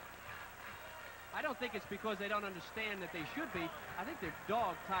ball. I don't think it's because they don't understand that they should be. I think they're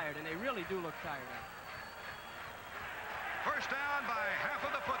dog tired, and they really do look tired now. First down by half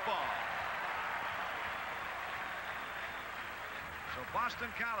of the football. So Boston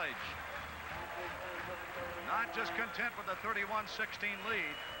College not just content with the 31-16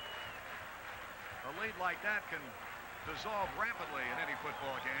 lead. A lead like that can dissolve rapidly in any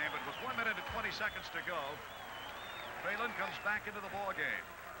football game, but with 1 minute and 20 seconds to go, Phelan comes back into the ball game.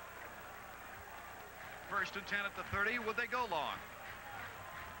 First and 10 at the 30. Would they go long?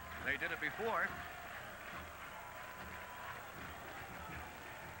 They did it before.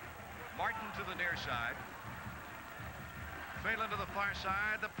 Martin to the near side. Phelan to the far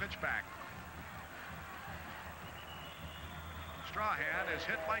side, the pitch back. Strahan is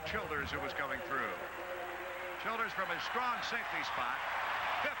hit by Childers, who was coming through. Childers from his strong safety spot.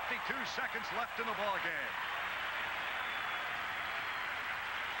 52 seconds left in the ball game.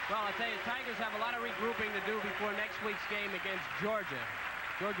 Well, I tell you, Tigers have a lot of regrouping to do before next week's game against Georgia.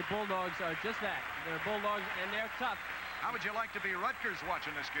 Georgia Bulldogs are just that. They're Bulldogs, and they're tough. How would you like to be Rutgers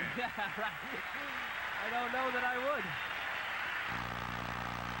watching this game? Yeah, right. I don't know that I would.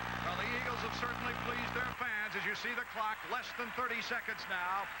 Well, the Eagles have certainly pleased their fans. As you see the clock, less than 30 seconds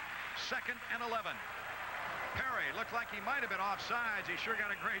now. 2nd and 11. Perry looked like he might have been offsides. He sure got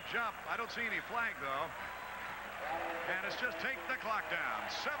a great jump. I don't see any flag, though. And it's just take the clock down.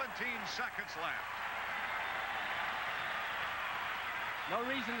 17 seconds left. No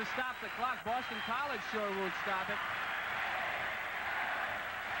reason to stop the clock. Boston College sure won't stop it.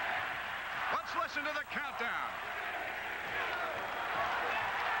 Let's listen to the countdown.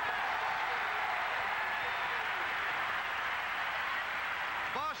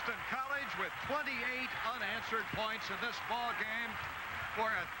 Boston College with 28 unanswered points in this ball game for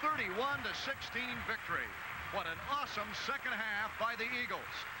a 31-16 victory. What an awesome second half by the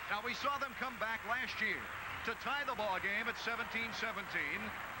Eagles. Now, we saw them come back last year to tie the ball game at 17-17.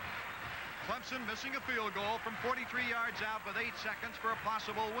 Clemson missing a field goal from 43 yards out with 8 seconds for a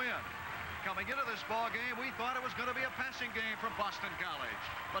possible win. Coming into this ball game, we thought it was going to be a passing game from Boston College.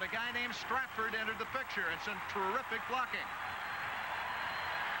 But a guy named Stratford entered the picture and some terrific blocking.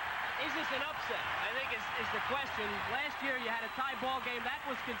 Is this an upset? I think is the question. Last year you had a tie ball game. That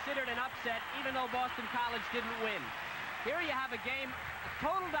was considered an upset, even though Boston College didn't win. Here you have a game of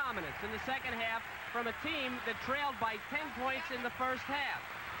total dominance in the second half from a team that trailed by 10 points in the first half.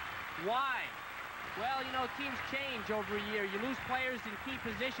 Why? Well, you know, teams change over a year. You lose players in key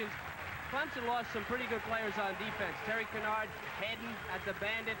positions. Clemson lost some pretty good players on defense. Terry Kennard, Hedden at the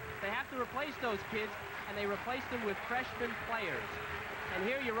Bandit. They have to replace those kids, and they replaced them with freshman players. And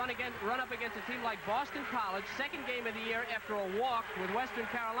here you run up against a team like Boston College, second game of the year after a walk with Western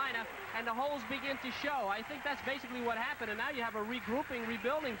Carolina, and the holes begin to show. I think that's basically what happened, and now you have a regrouping,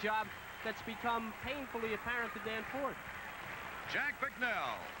 rebuilding job that's become painfully apparent to Dan Ford. Jack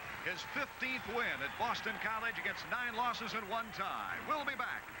Bicknell, his 15th win at Boston College against 9 losses in 1 tie. We'll be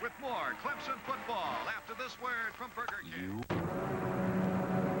back with more Clemson football after this word from Burger King.